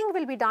 then matching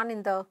will be done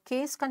in the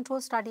case control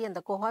study and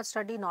the cohort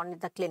study, not in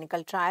the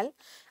clinical trial.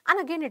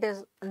 And again, it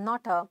is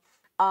not a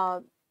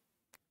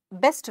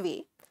best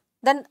way.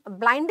 Then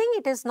blinding,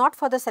 it is not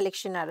for the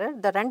selection error.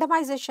 The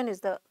randomization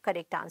is the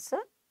correct answer.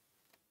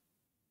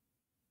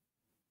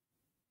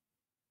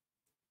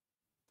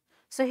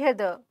 So here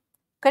the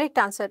correct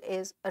answer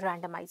is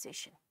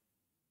randomization.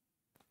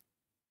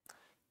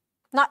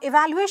 Now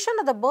evaluation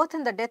of the birth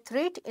and the death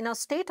rate in a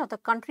state of the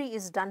country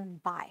is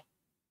done by.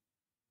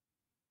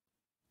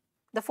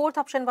 The fourth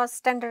option was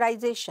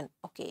standardization.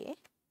 Okay.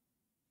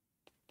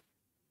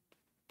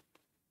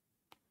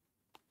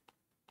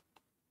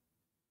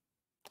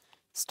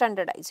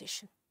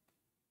 Standardization.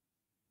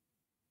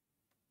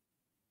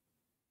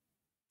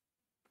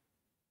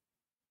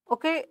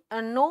 Okay,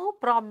 no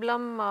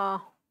problem,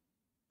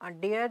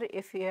 dear,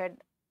 if you had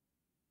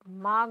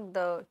marked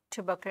the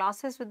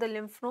tuberculosis with the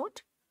lymph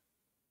node,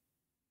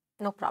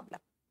 no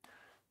problem.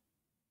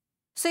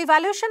 So,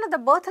 evaluation of the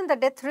birth and the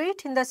death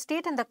rate in the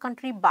state and the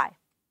country by.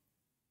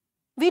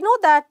 We know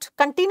that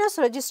continuous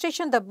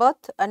registration of the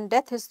birth and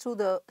death is through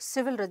the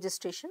civil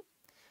registration.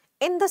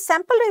 In the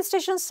sample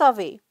registration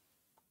survey,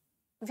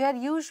 we are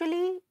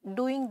usually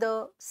doing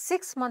the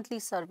 6-monthly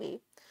survey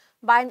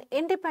by an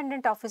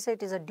independent officer.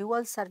 It is a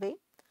dual survey.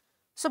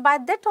 So, by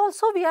that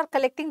also we are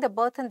collecting the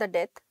birth and the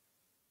death.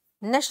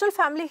 National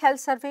Family Health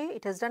Survey,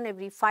 it is done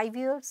every 5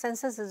 years,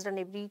 census is done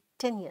every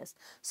 10 years.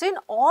 So, in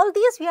all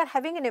these we are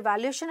having an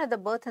evaluation of the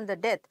birth and the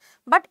death,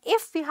 but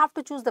if we have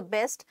to choose the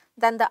best,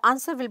 then the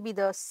answer will be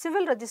the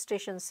civil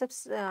registration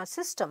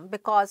system,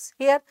 because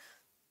here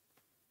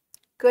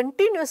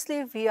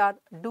continuously we are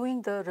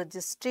doing the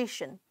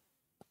registration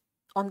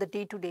on the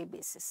day-to-day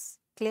basis.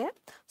 Clear?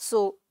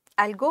 So,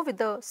 I will go with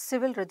the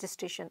civil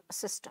registration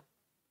system.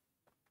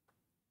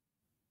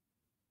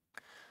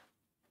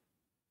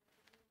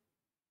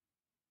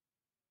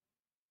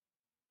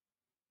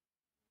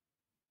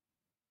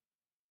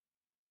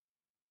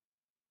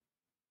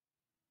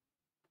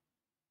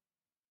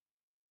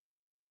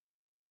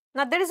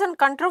 Now, there is a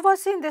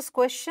controversy in this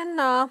question,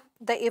 the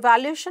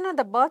evaluation of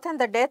the birth and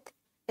the death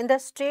in the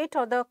state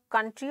or the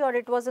country, or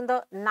it was in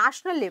the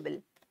national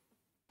level.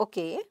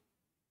 Okay.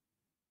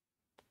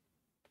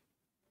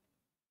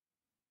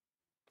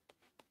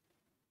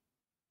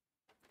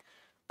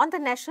 On the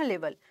national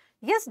level.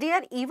 Yes,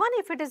 dear, even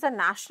if it is a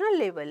national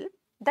level,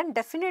 then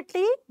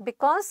definitely,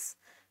 because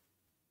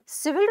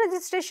civil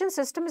registration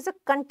system is a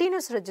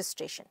continuous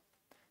registration.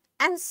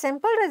 And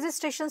simple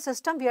registration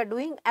system we are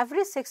doing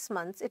every 6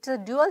 months. It is a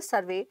dual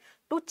survey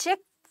to check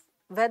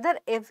whether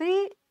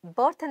every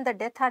birth and the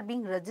death are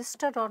being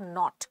registered or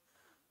not.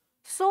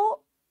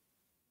 So,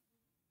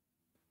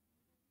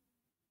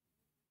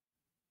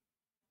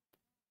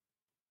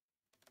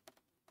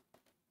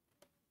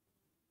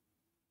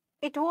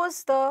 it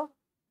was the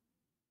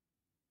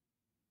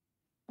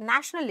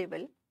national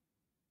level.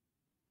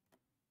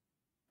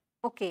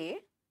 Okay.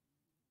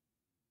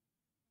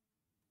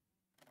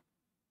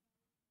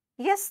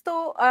 Yes,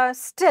 so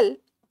still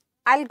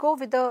I will go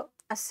with a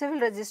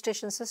civil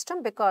registration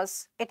system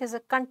because it is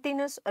a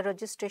continuous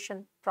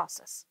registration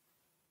process.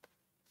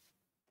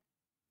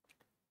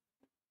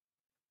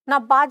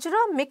 Now,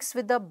 bajra mixed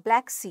with the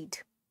black seed,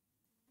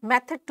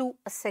 method to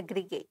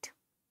segregate.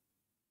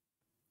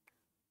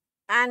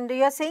 And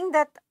you are saying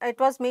that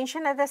it was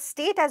mentioned as a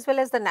state as well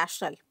as the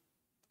national.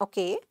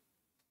 Okay.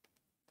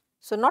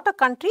 So, not a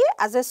country,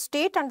 as a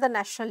state and the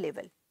national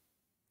level.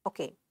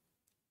 Okay.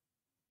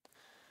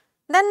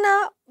 Then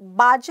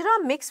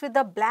bajra mixed with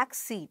the black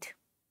seed.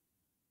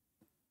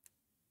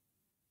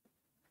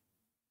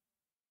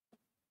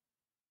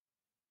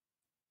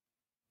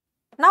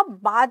 Now,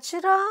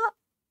 bajra,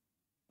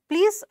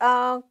 please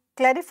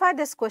clarify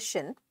this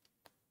question,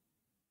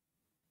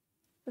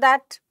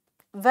 that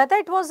whether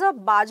it was a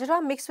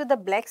bajra mixed with the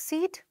black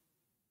seed,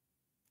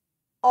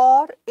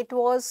 or it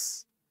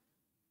was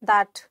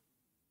that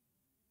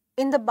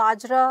in the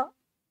bajra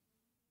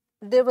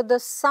there were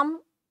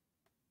some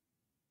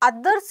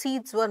other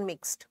seeds were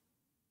mixed.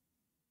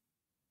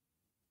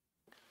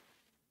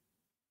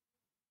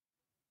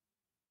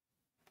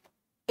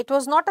 It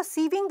was not a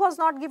sieving was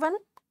not given.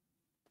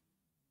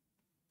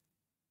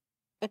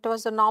 It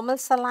was a normal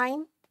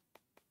saline.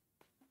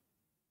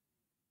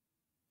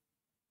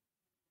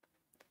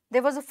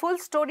 There was a full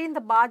story in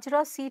the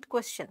bajra seed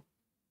question.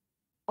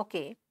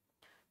 Okay.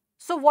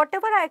 So,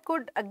 whatever I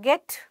could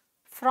get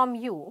from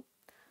you,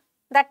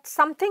 that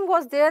something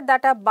was there,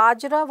 that a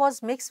bajra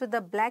was mixed with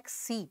the black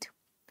seed,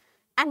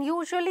 and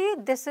usually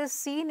this is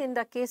seen in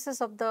the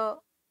cases of the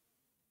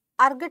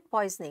ergot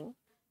poisoning,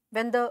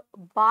 when the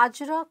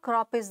bajra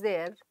crop is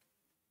there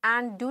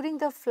and during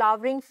the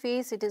flowering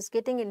phase it is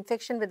getting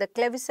infection with the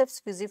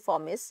Claviceps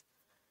fusiformis.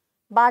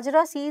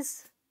 Bajra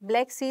seeds,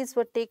 black seeds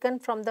were taken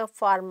from the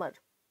farmer.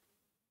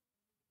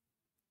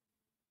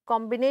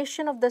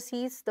 Combination of the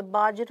seeds, the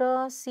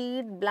bajra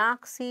seed,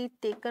 black seed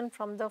taken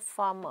from the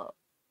farmer.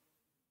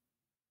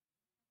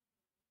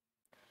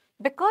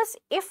 Because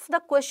if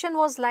the question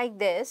was like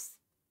this,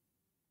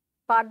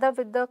 further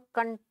with the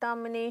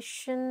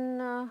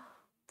contamination,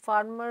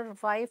 farmer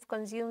wife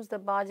consumes the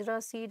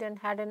bajra seed and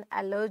had an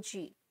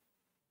allergy,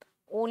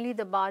 only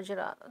the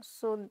bajra.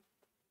 So,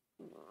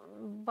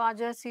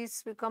 bajra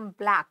seeds become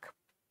black.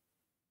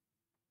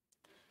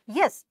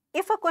 Yes,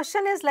 if a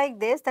question is like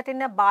this, that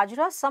in a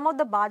bajra, some of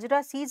the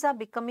bajra seeds are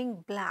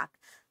becoming black,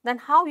 then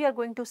how we are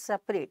going to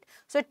separate?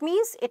 So, it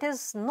means it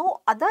is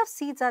no other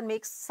seeds are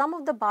mixed, some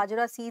of the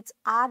bajra seeds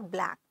are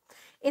black.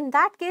 In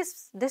that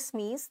case, this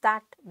means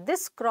that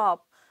this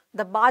crop,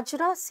 the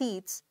bajra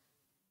seeds,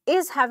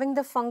 is having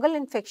the fungal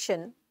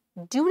infection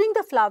during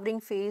the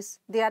flowering phase,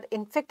 they are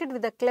infected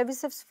with the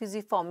Claviceps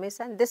fusiformis,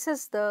 and this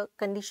is the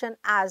condition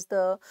as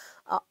the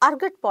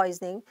ergot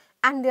poisoning,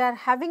 and they are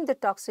having the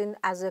toxin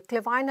as a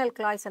clavine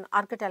alkaloids and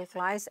ergot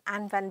alkaloids,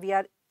 and when we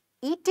are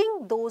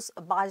eating those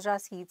bajra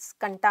seeds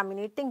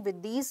contaminating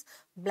with these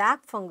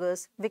black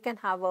fungus, we can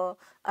have a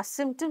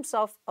symptoms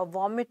of a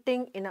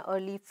vomiting in an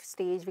early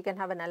stage, we can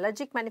have an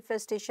allergic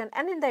manifestation,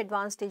 and in the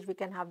advanced stage we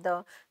can have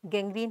the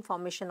gangrene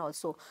formation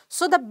also.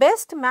 So, the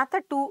best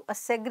method to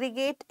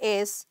segregate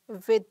is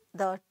with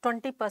the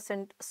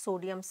 20%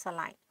 sodium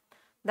saline.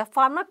 The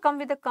farmer come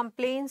with the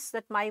complaints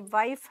that my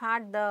wife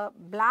had the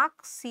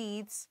black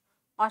seeds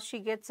or she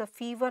gets a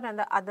fever and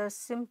the other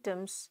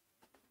symptoms.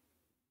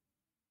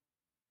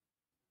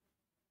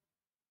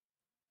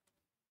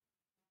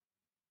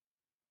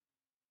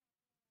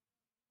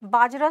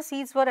 Bajra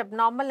seeds were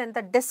abnormal and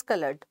the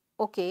discolored.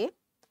 Okay.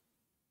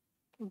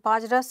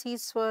 Bajra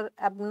seeds were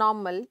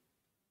abnormal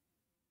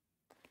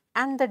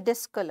and the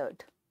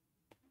discolored.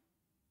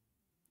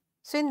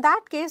 So, in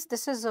that case,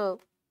 this is a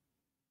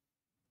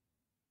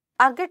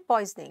ergot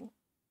poisoning,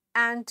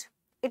 and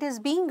it is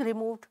being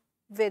removed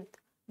with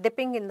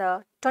dipping in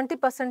the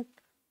 20%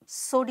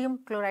 sodium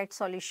chloride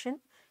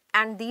solution,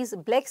 and these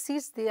black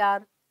seeds, they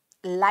are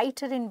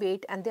lighter in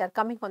weight and they are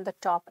coming on the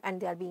top and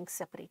they are being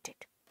separated.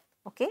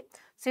 Okay.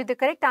 So, the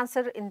correct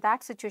answer in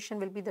that situation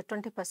will be the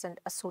 20%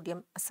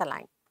 sodium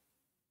saline.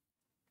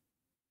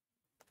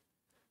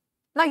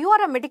 Now, you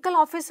are a medical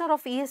officer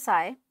of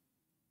ESI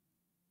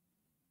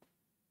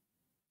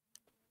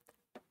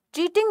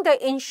treating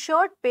the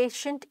insured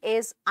patient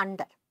is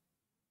under.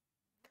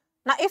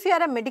 Now, if you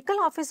are a medical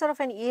officer of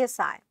an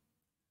ESI,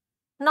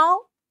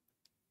 now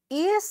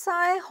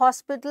ESI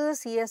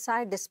hospitals,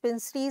 ESI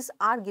dispensaries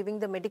are giving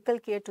the medical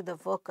care to the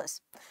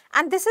workers,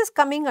 and this is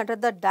coming under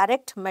the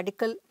direct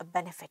medical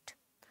benefit.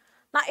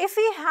 Now, if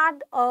we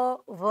had a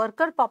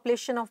worker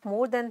population of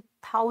more than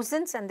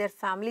thousands and their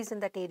families in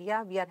that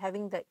area, we are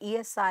having the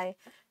ESI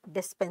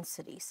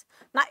dispensaries.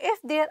 Now,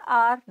 if there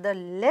are the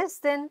less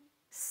than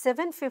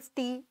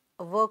 750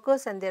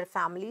 workers and their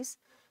families,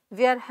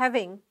 we are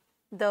having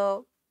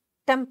the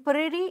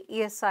temporary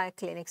ESI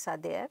clinics are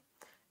there,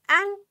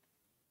 and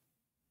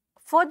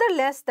further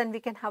less, then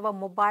we can have a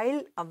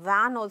mobile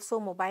van also,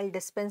 mobile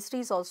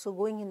dispensaries also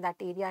going in that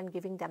area and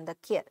giving them the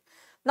care.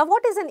 Now,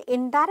 what is an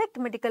indirect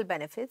medical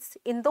benefits?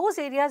 In those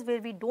areas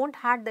where we don't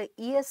have the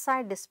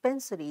ESI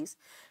dispensaries,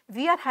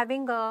 we are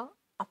having a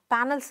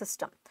panel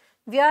system.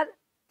 We are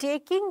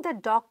taking the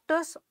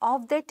doctors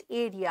of that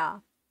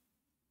area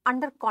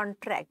under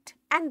contract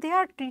and they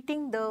are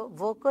treating the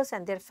workers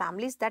and their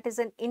families. That is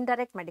an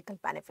indirect medical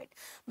benefit.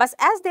 But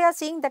as they are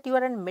saying that you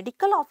are a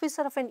medical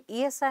officer of an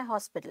ESI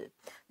hospital,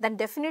 then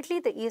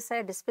definitely the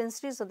ESI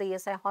dispensaries or the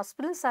ESI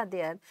hospitals are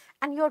there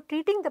and you are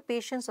treating the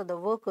patients or the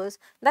workers,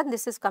 then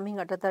this is coming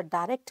under the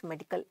direct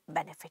medical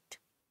benefit.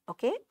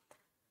 Okay.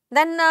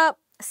 Then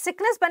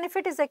sickness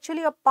benefit is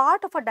actually a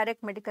part of a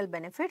direct medical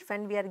benefit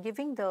when we are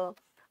giving the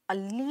a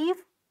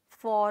leave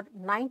for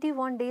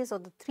 91 days or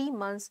the 3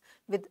 months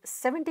with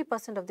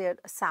 70% of their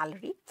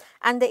salary,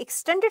 and the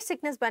extended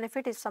sickness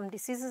benefit if some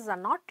diseases are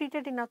not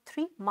treated in a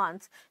 3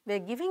 months, we are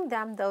giving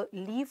them the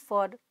leave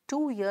for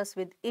 2 years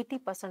with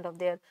 80% of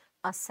their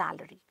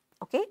salary.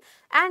 Okay.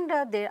 And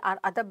there are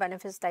other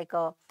benefits like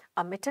a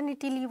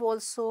maternity leave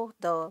also,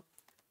 the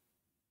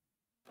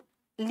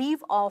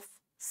leave of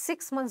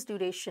 6 months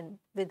duration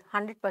with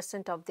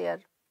 100% of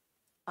their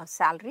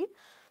salary,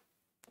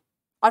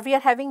 or we are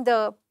having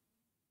the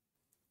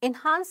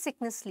enhanced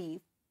sickness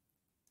leave,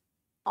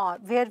 or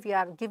where we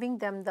are giving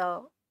them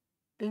the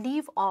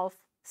leave of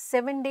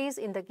 7 days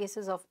in the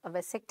cases of a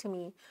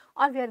vasectomy,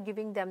 or we are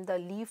giving them the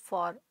leave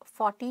for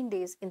 14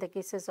 days in the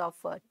cases of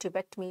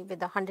tubectomy with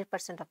the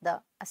 100% of the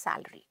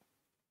salary.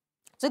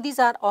 So, these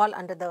are all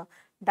under the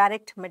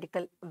direct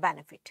medical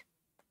benefit.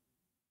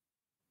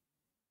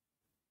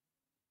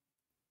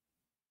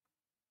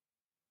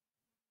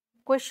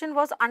 Question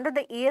was, under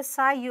the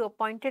ESI you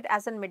appointed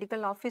as a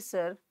medical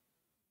officer,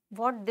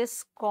 what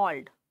this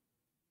called?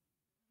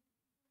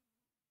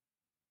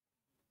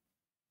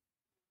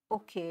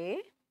 Okay.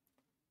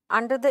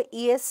 Under the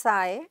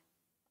ESI,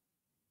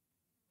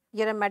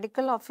 you are a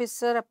medical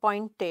officer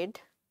appointed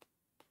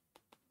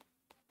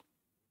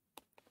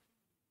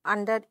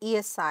under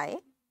ESI.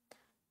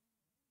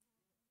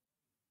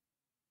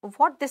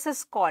 What this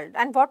is called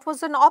and what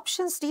was an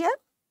options, dear?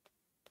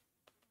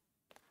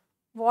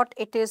 What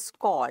it is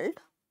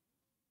called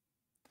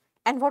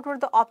and what were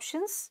the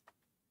options?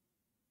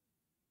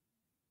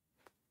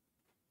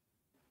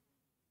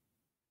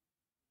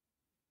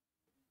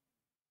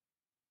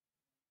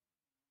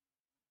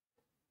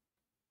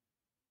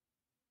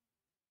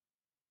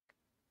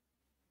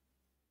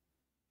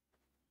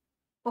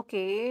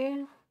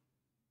 Okay.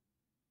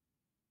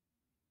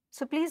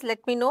 So, please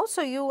let me know.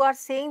 So, you are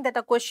saying that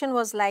a question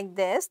was like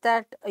this,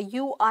 that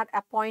you are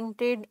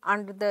appointed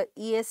under the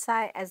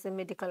ESI as a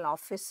medical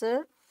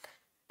officer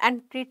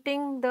and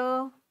treating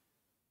the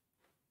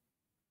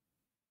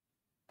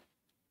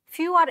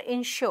few are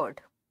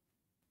insured.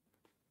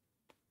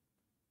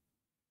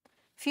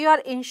 Few are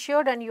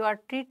insured and you are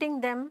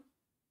treating them,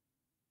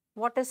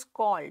 what is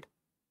called?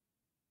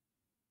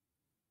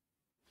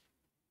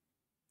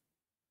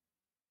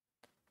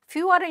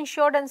 Few are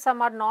insured and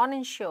some are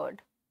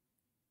non-insured.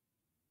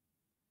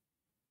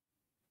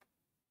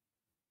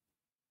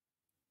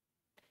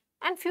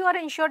 And few are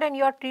insured and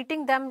you are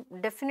treating them,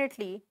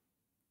 definitely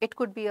it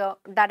could be a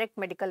direct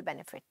medical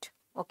benefit.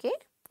 Okay,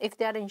 if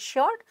they are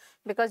insured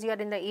because you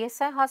are in the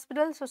ESI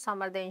hospital, so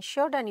some are the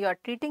insured and you are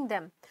treating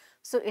them,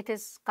 so it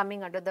is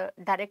coming under the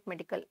direct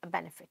medical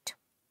benefit.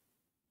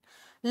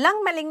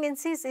 Lung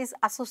malignancies is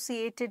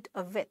associated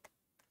with,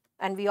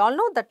 and we all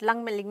know that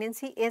lung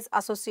malignancy is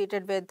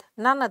associated with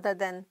none other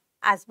than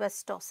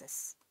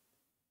asbestosis.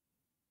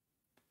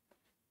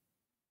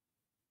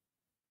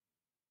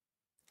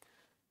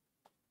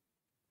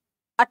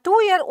 A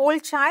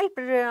 2-year-old child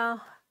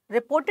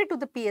reported to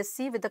the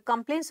PSC with the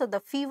complaints of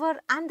the fever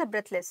and the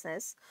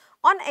breathlessness.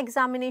 On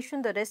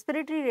examination, the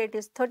respiratory rate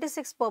is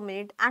 36 per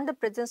minute and the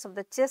presence of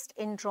the chest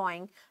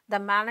indrawing. The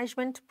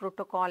management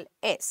protocol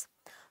is.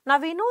 Now,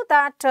 we know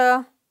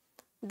that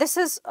this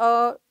is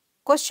a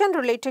question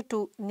related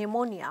to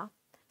pneumonia,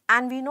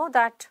 and we know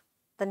that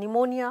the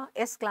pneumonia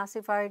is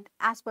classified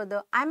as per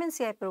the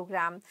IMNCI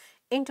program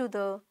into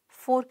the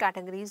 4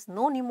 categories: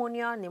 no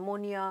pneumonia,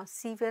 pneumonia,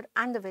 severe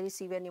and the very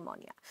severe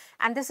pneumonia.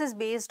 And this is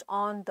based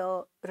on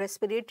the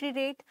respiratory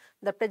rate,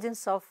 the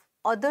presence of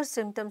other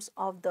symptoms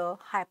of the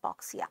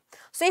hypoxia.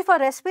 So, if a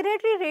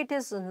respiratory rate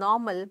is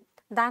normal,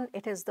 then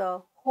it is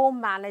the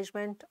home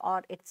management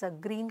or it's a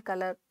green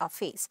color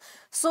phase.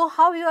 So,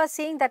 how you are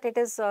saying that it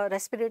is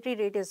respiratory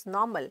rate is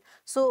normal?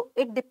 So,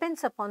 it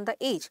depends upon the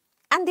age.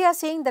 And they are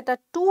saying that a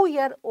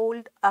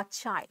 2-year-old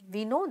child,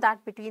 we know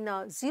that between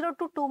 0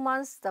 to 2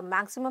 months, the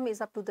maximum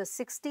is up to the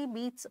 60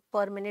 beats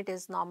per minute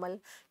is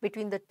normal.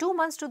 Between the 2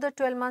 months to the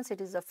 12 months,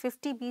 it is a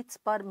 50 beats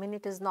per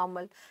minute is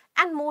normal.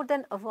 And more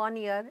than 1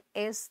 year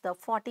is the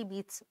 40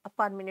 beats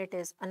per minute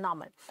is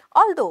normal.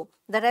 Although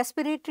the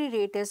respiratory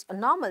rate is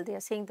normal, they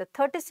are saying the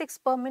 36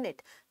 per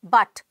minute,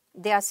 but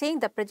they are saying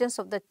the presence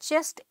of the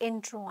chest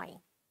indrawing.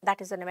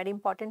 That is a very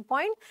important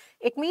point.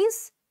 It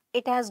means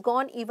it has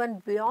gone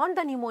even beyond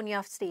the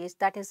pneumonia stage,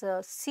 that is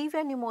a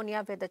severe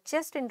pneumonia where the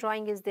chest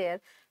indrawing is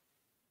there.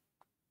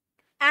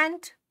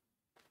 And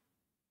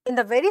in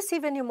the very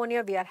severe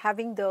pneumonia, we are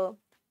having the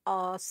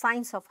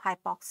signs of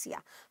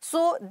hypoxia.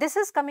 So, this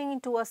is coming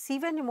into a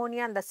severe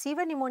pneumonia, and the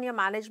severe pneumonia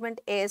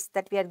management is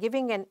that we are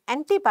giving an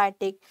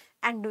antibiotic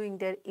and doing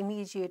their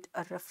immediate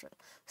referral.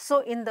 So,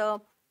 in the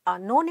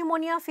no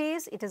pneumonia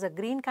phase, it is a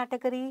green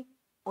category,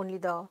 only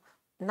the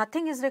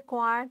nothing is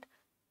required.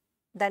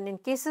 Then in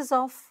cases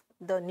of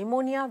the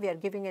pneumonia, we are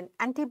giving an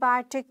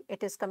antibiotic,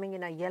 it is coming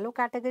in a yellow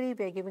category,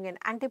 we are giving an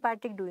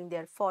antibiotic, doing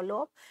their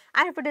follow-up.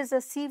 And if it is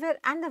a severe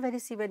and the very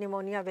severe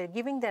pneumonia, we are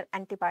giving their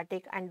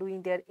antibiotic and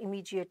doing their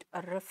immediate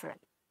referral.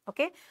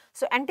 Okay.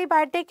 So,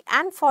 antibiotic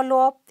and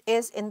follow-up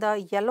is in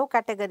the yellow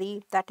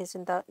category, that is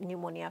in the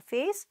pneumonia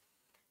phase.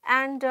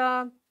 And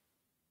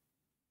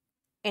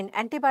in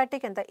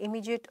antibiotic and the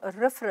immediate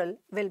referral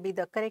will be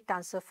the correct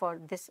answer for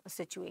this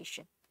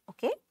situation.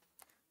 Okay.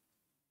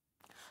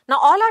 Now,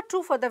 all are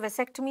true for the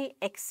vasectomy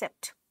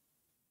except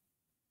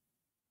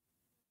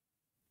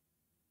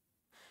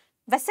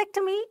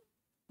vasectomy.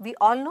 We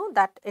all know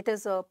that it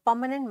is a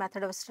permanent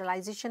method of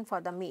sterilization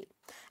for the male.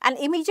 And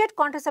immediate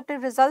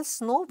contraceptive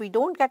results, no, we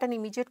don't get an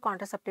immediate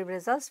contraceptive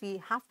results.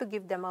 We have to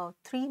give them a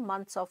 3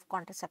 months of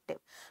contraceptive.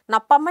 Now,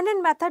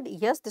 permanent method,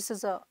 yes, this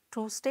is a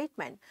true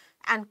statement.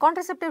 And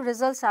contraceptive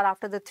results are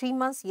after the 3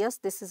 months, yes,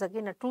 this is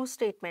again a true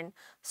statement.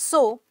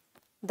 So,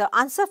 the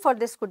answer for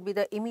this could be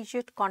the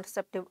immediate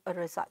contraceptive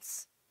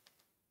results.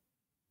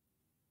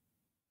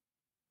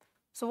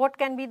 So, what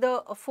can be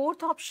the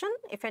fourth option?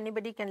 If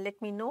anybody can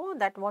let me know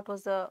that what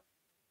was the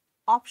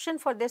option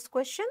for this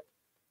question.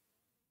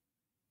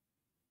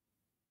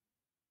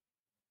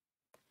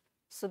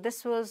 So,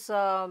 this was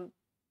the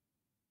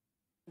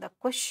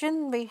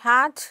question we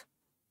had,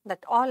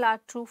 that all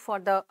are true for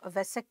the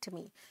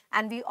vasectomy.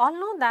 And we all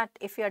know that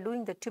if we are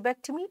doing the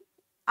tubectomy,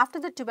 after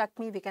the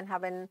tubectomy we can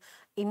have an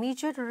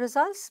immediate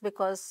results,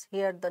 because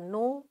here the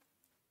no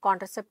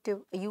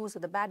contraceptive use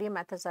of the barrier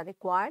methods are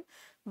required.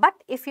 But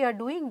if you are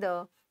doing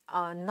the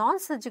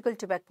non-surgical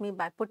tubectomy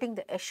by putting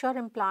the Assure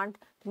implant,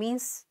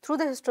 means through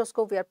the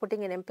hysteroscope we are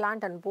putting an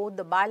implant on both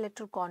the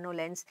bilateral corneal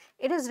ends,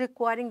 it is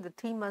requiring the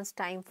 3 months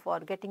time for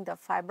getting the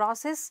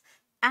fibrosis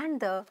and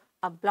the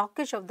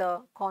blockage of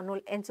the corneal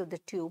ends of the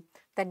tube,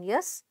 then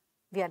yes,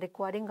 we are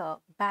requiring a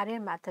barrier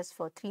methods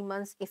for 3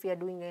 months if we are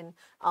doing in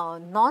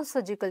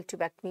non-surgical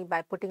tubectomy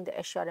by putting the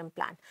Assure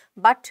implant.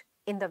 But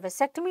in the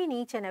vasectomy, in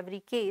each and every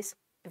case,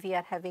 we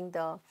are having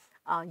the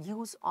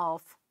use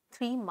of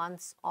 3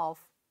 months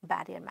of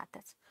barrier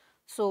methods.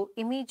 So,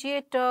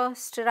 immediate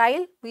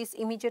sterile with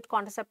immediate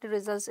contraceptive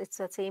results, it's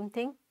the same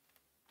thing.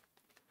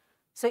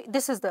 So,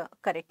 this is the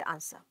correct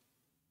answer.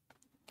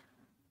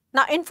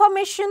 Now,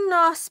 information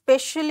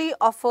specially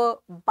of a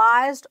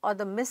biased or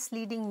the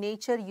misleading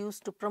nature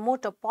used to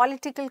promote a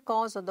political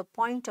cause or the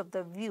point of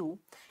the view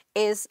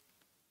is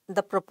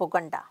the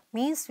propaganda.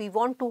 Means we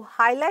want to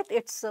highlight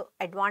its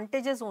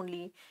advantages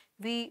only.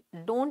 We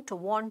don't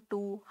want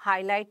to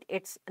highlight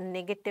its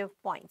negative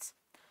points.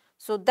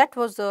 So that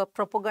was the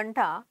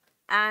propaganda,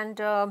 and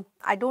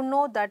I don't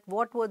know that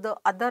what were the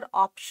other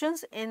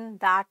options in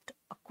that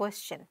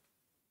question.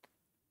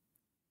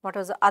 What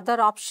was the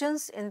other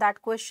options in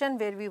that question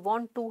where we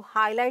want to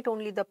highlight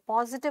only the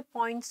positive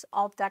points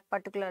of that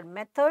particular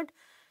method,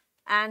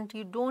 and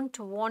you don't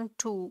want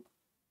to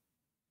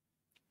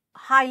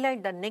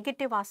highlight the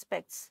negative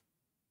aspects.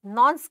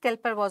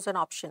 Non-scalpel was an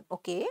option.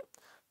 Okay,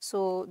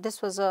 so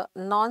this was a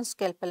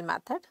non-scalpel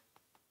method.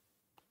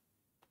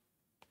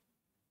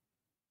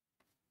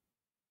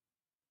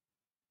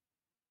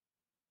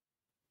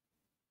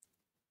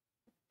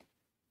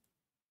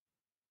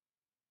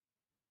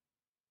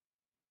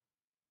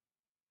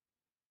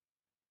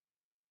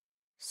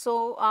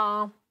 So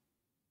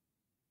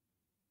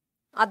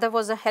other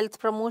was a health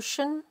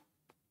promotion.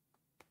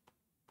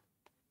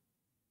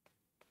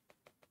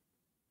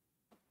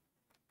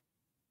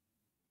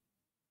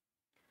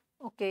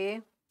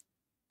 Okay,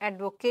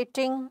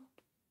 advocating.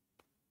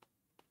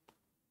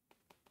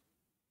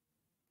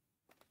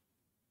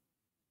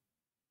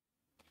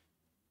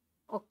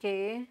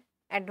 Okay,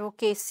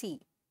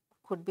 advocacy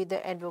could be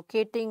the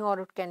advocating,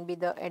 or it can be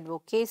the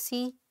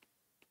advocacy.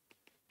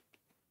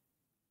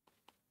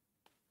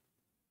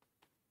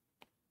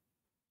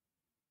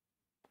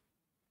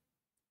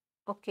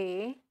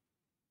 Okay,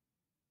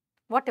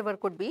 whatever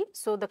could be.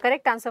 So the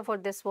correct answer for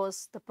this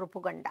was the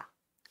propaganda.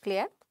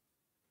 Clear?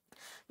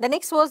 The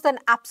next was the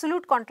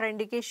absolute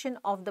contraindication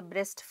of the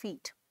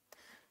breastfeed.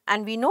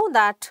 And we know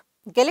that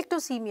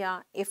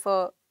galactosemia, if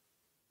a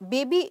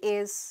baby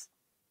is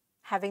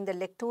having the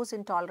lactose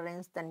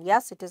intolerance, then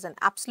yes, it is an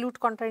absolute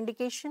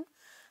contraindication.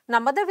 Now,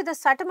 mother with a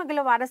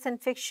cytomegalovirus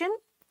infection,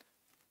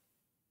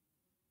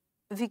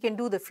 we can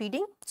do the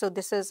feeding. So,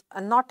 this is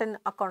not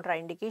a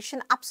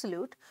contraindication,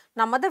 absolute.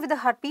 Now, mother with a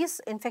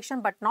herpes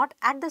infection but not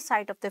at the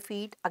site of the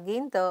feed,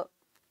 again the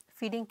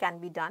feeding can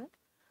be done.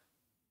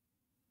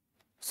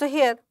 So,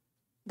 here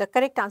the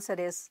correct answer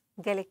is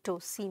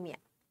galactosemia.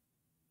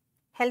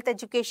 Health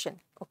education,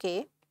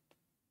 okay.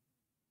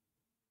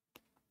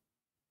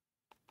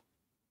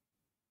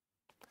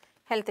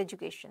 Health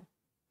education.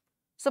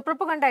 So,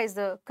 propaganda is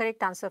the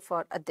correct answer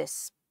for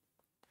this.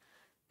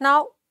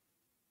 Now,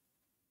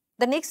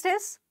 the next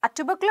is a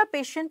tubercular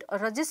patient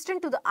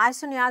resistant to the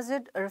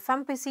isoniazid,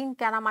 rifampicin,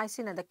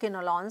 kanamycin and the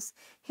quinolones.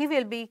 He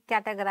will be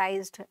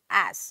categorized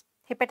as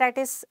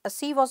hepatitis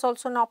C was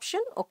also an option.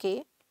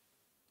 Okay,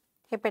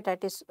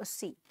 hepatitis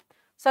C.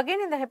 So,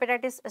 again in the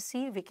hepatitis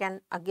C we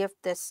can give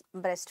this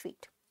breastfeed.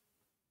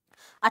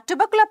 A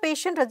tubercular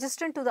patient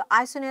resistant to the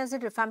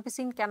isoniazid,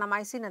 rifampicin,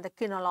 kanamycin and the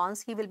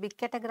quinolones, he will be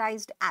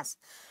categorized as.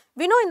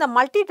 We know in the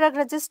multi-drug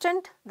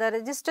resistant, the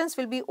resistance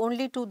will be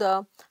only to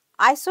the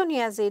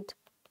isoniazid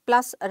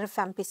plus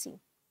rifampicin.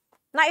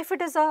 Now, if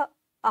it is a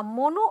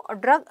mono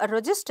drug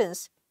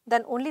resistance,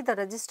 then only the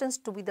resistance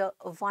to be the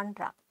one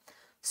drug.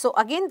 So,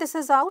 again this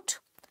is out.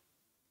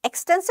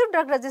 Extensive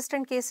drug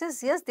resistant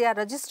cases, yes, they are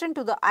resistant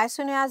to the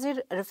isoniazid,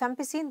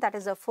 rifampicin, that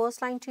is the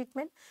first line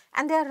treatment,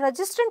 and they are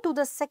resistant to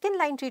the second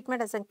line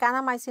treatment as in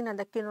kanamycin and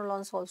the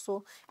quinolones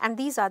also, and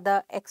these are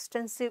the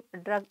extensive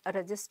drug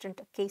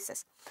resistant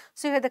cases.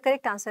 So, here the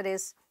correct answer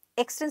is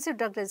extensive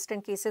drug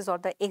resistant cases or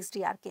the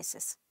XDR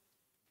cases.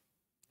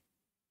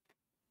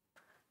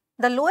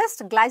 The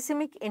lowest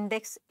glycemic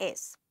index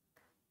is.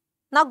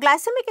 Now,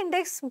 glycemic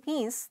index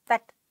means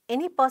that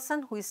any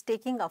person who is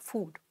taking a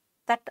food,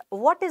 that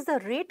what is the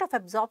rate of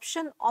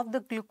absorption of the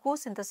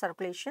glucose in the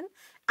circulation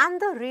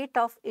and the rate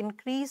of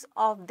increase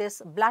of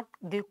this blood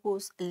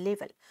glucose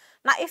level.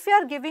 Now, if you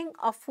are giving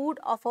a food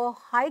of a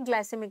high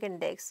glycemic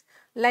index,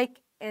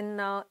 like in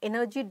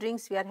energy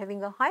drinks we are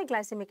having a high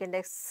glycemic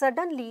index,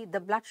 suddenly the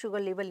blood sugar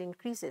level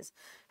increases,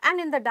 and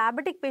in the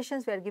diabetic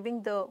patients we are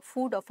giving the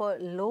food of a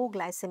low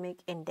glycemic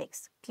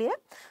index. Clear?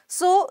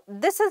 So,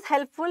 this is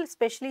helpful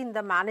especially in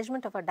the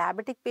management of a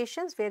diabetic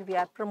patients where we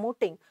are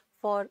promoting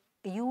for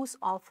use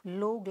of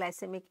low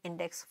glycemic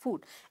index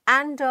food,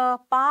 and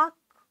PARC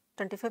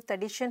 25th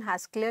edition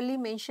has clearly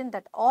mentioned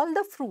that all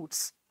the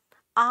fruits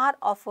are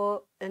of a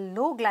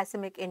low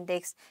glycemic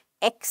index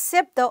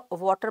except the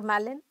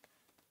watermelon,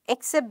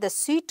 except the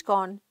sweet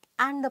corn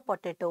and the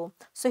potato.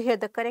 So, here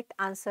the correct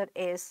answer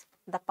is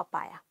the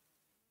papaya.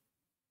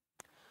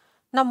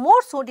 Now,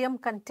 more sodium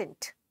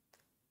content.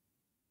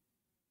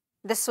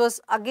 This was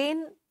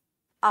again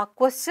a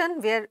question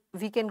where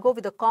we can go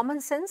with the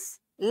common sense,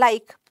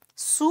 like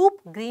soup,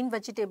 green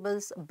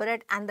vegetables,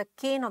 bread and the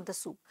cane of the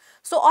soup.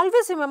 So,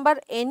 always remember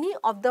any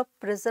of the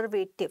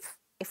preservative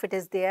if it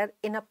is there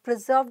in a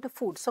preserved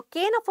food. So,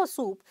 cane of a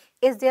soup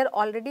is there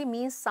already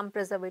means some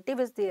preservative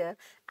is there,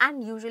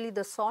 and usually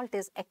the salt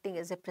is acting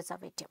as a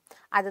preservative.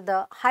 Either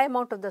the high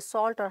amount of the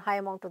salt or high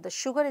amount of the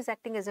sugar is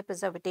acting as a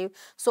preservative.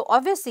 So,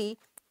 obviously,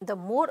 the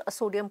more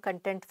sodium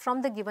content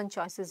from the given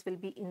choices will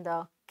be in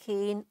the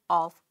cane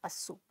of a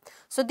soup.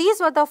 So, these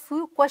were the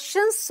few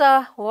questions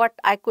what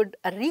I could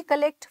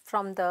recollect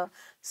from the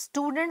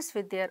students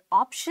with their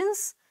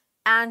options,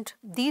 and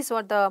these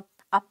were the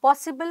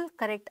possible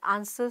correct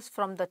answers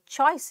from the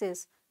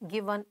choices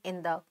given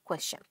in the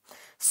question.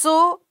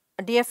 So,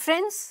 dear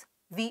friends,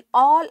 we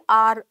all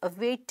are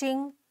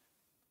waiting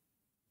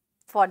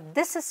for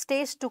this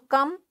stage to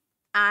come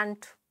and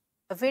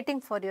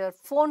waiting for your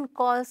phone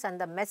calls and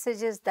the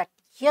messages that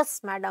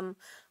yes madam,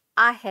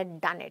 I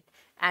had done it.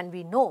 And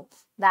we know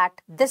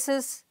that this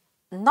is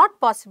not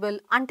possible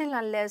until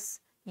unless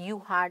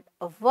you had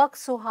worked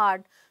so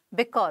hard,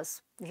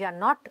 because you are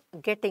not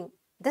getting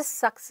this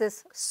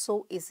success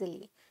so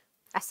easily.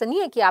 ऐसा नहीं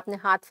है कि आपने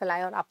हाथ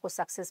फैलाया और आपको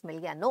success मिल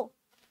गया. No,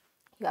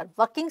 you are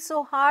working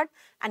so hard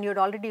and you had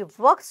already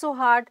worked so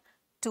hard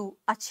to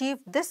achieve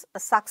this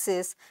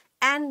success,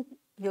 and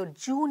your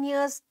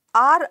juniors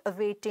are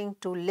waiting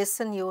to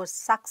listen your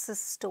success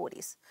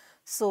stories.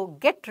 So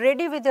get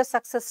ready with your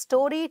success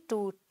story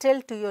to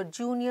tell to your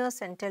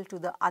juniors and tell to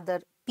the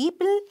other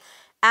people.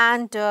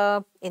 And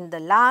in the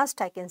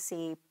last, I can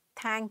say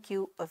thank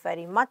you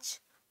very much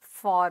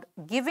for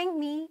giving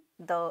me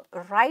the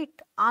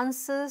right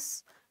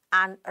answers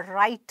and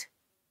right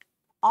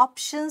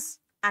options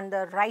and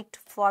the right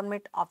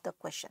format of the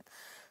question.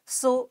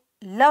 So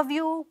love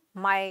you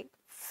my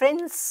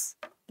friends,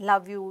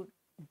 love you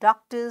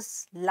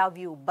doctors, love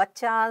you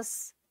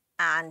bachas,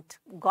 and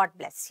God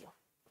bless you.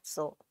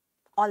 So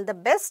all the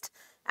best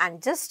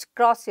and just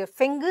cross your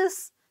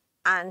fingers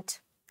and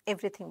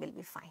everything will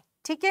be fine.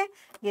 ठीक है,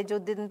 ये जो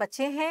दिन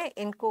बचे हैं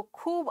इनको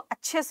खूब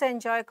अच्छे से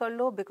enjoy कर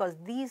लो, because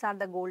these are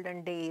the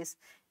golden days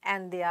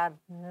and they are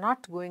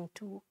not going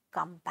to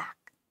come back.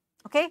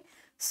 Okay,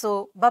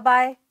 so bye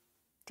bye,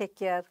 take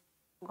care,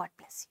 God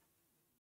bless you.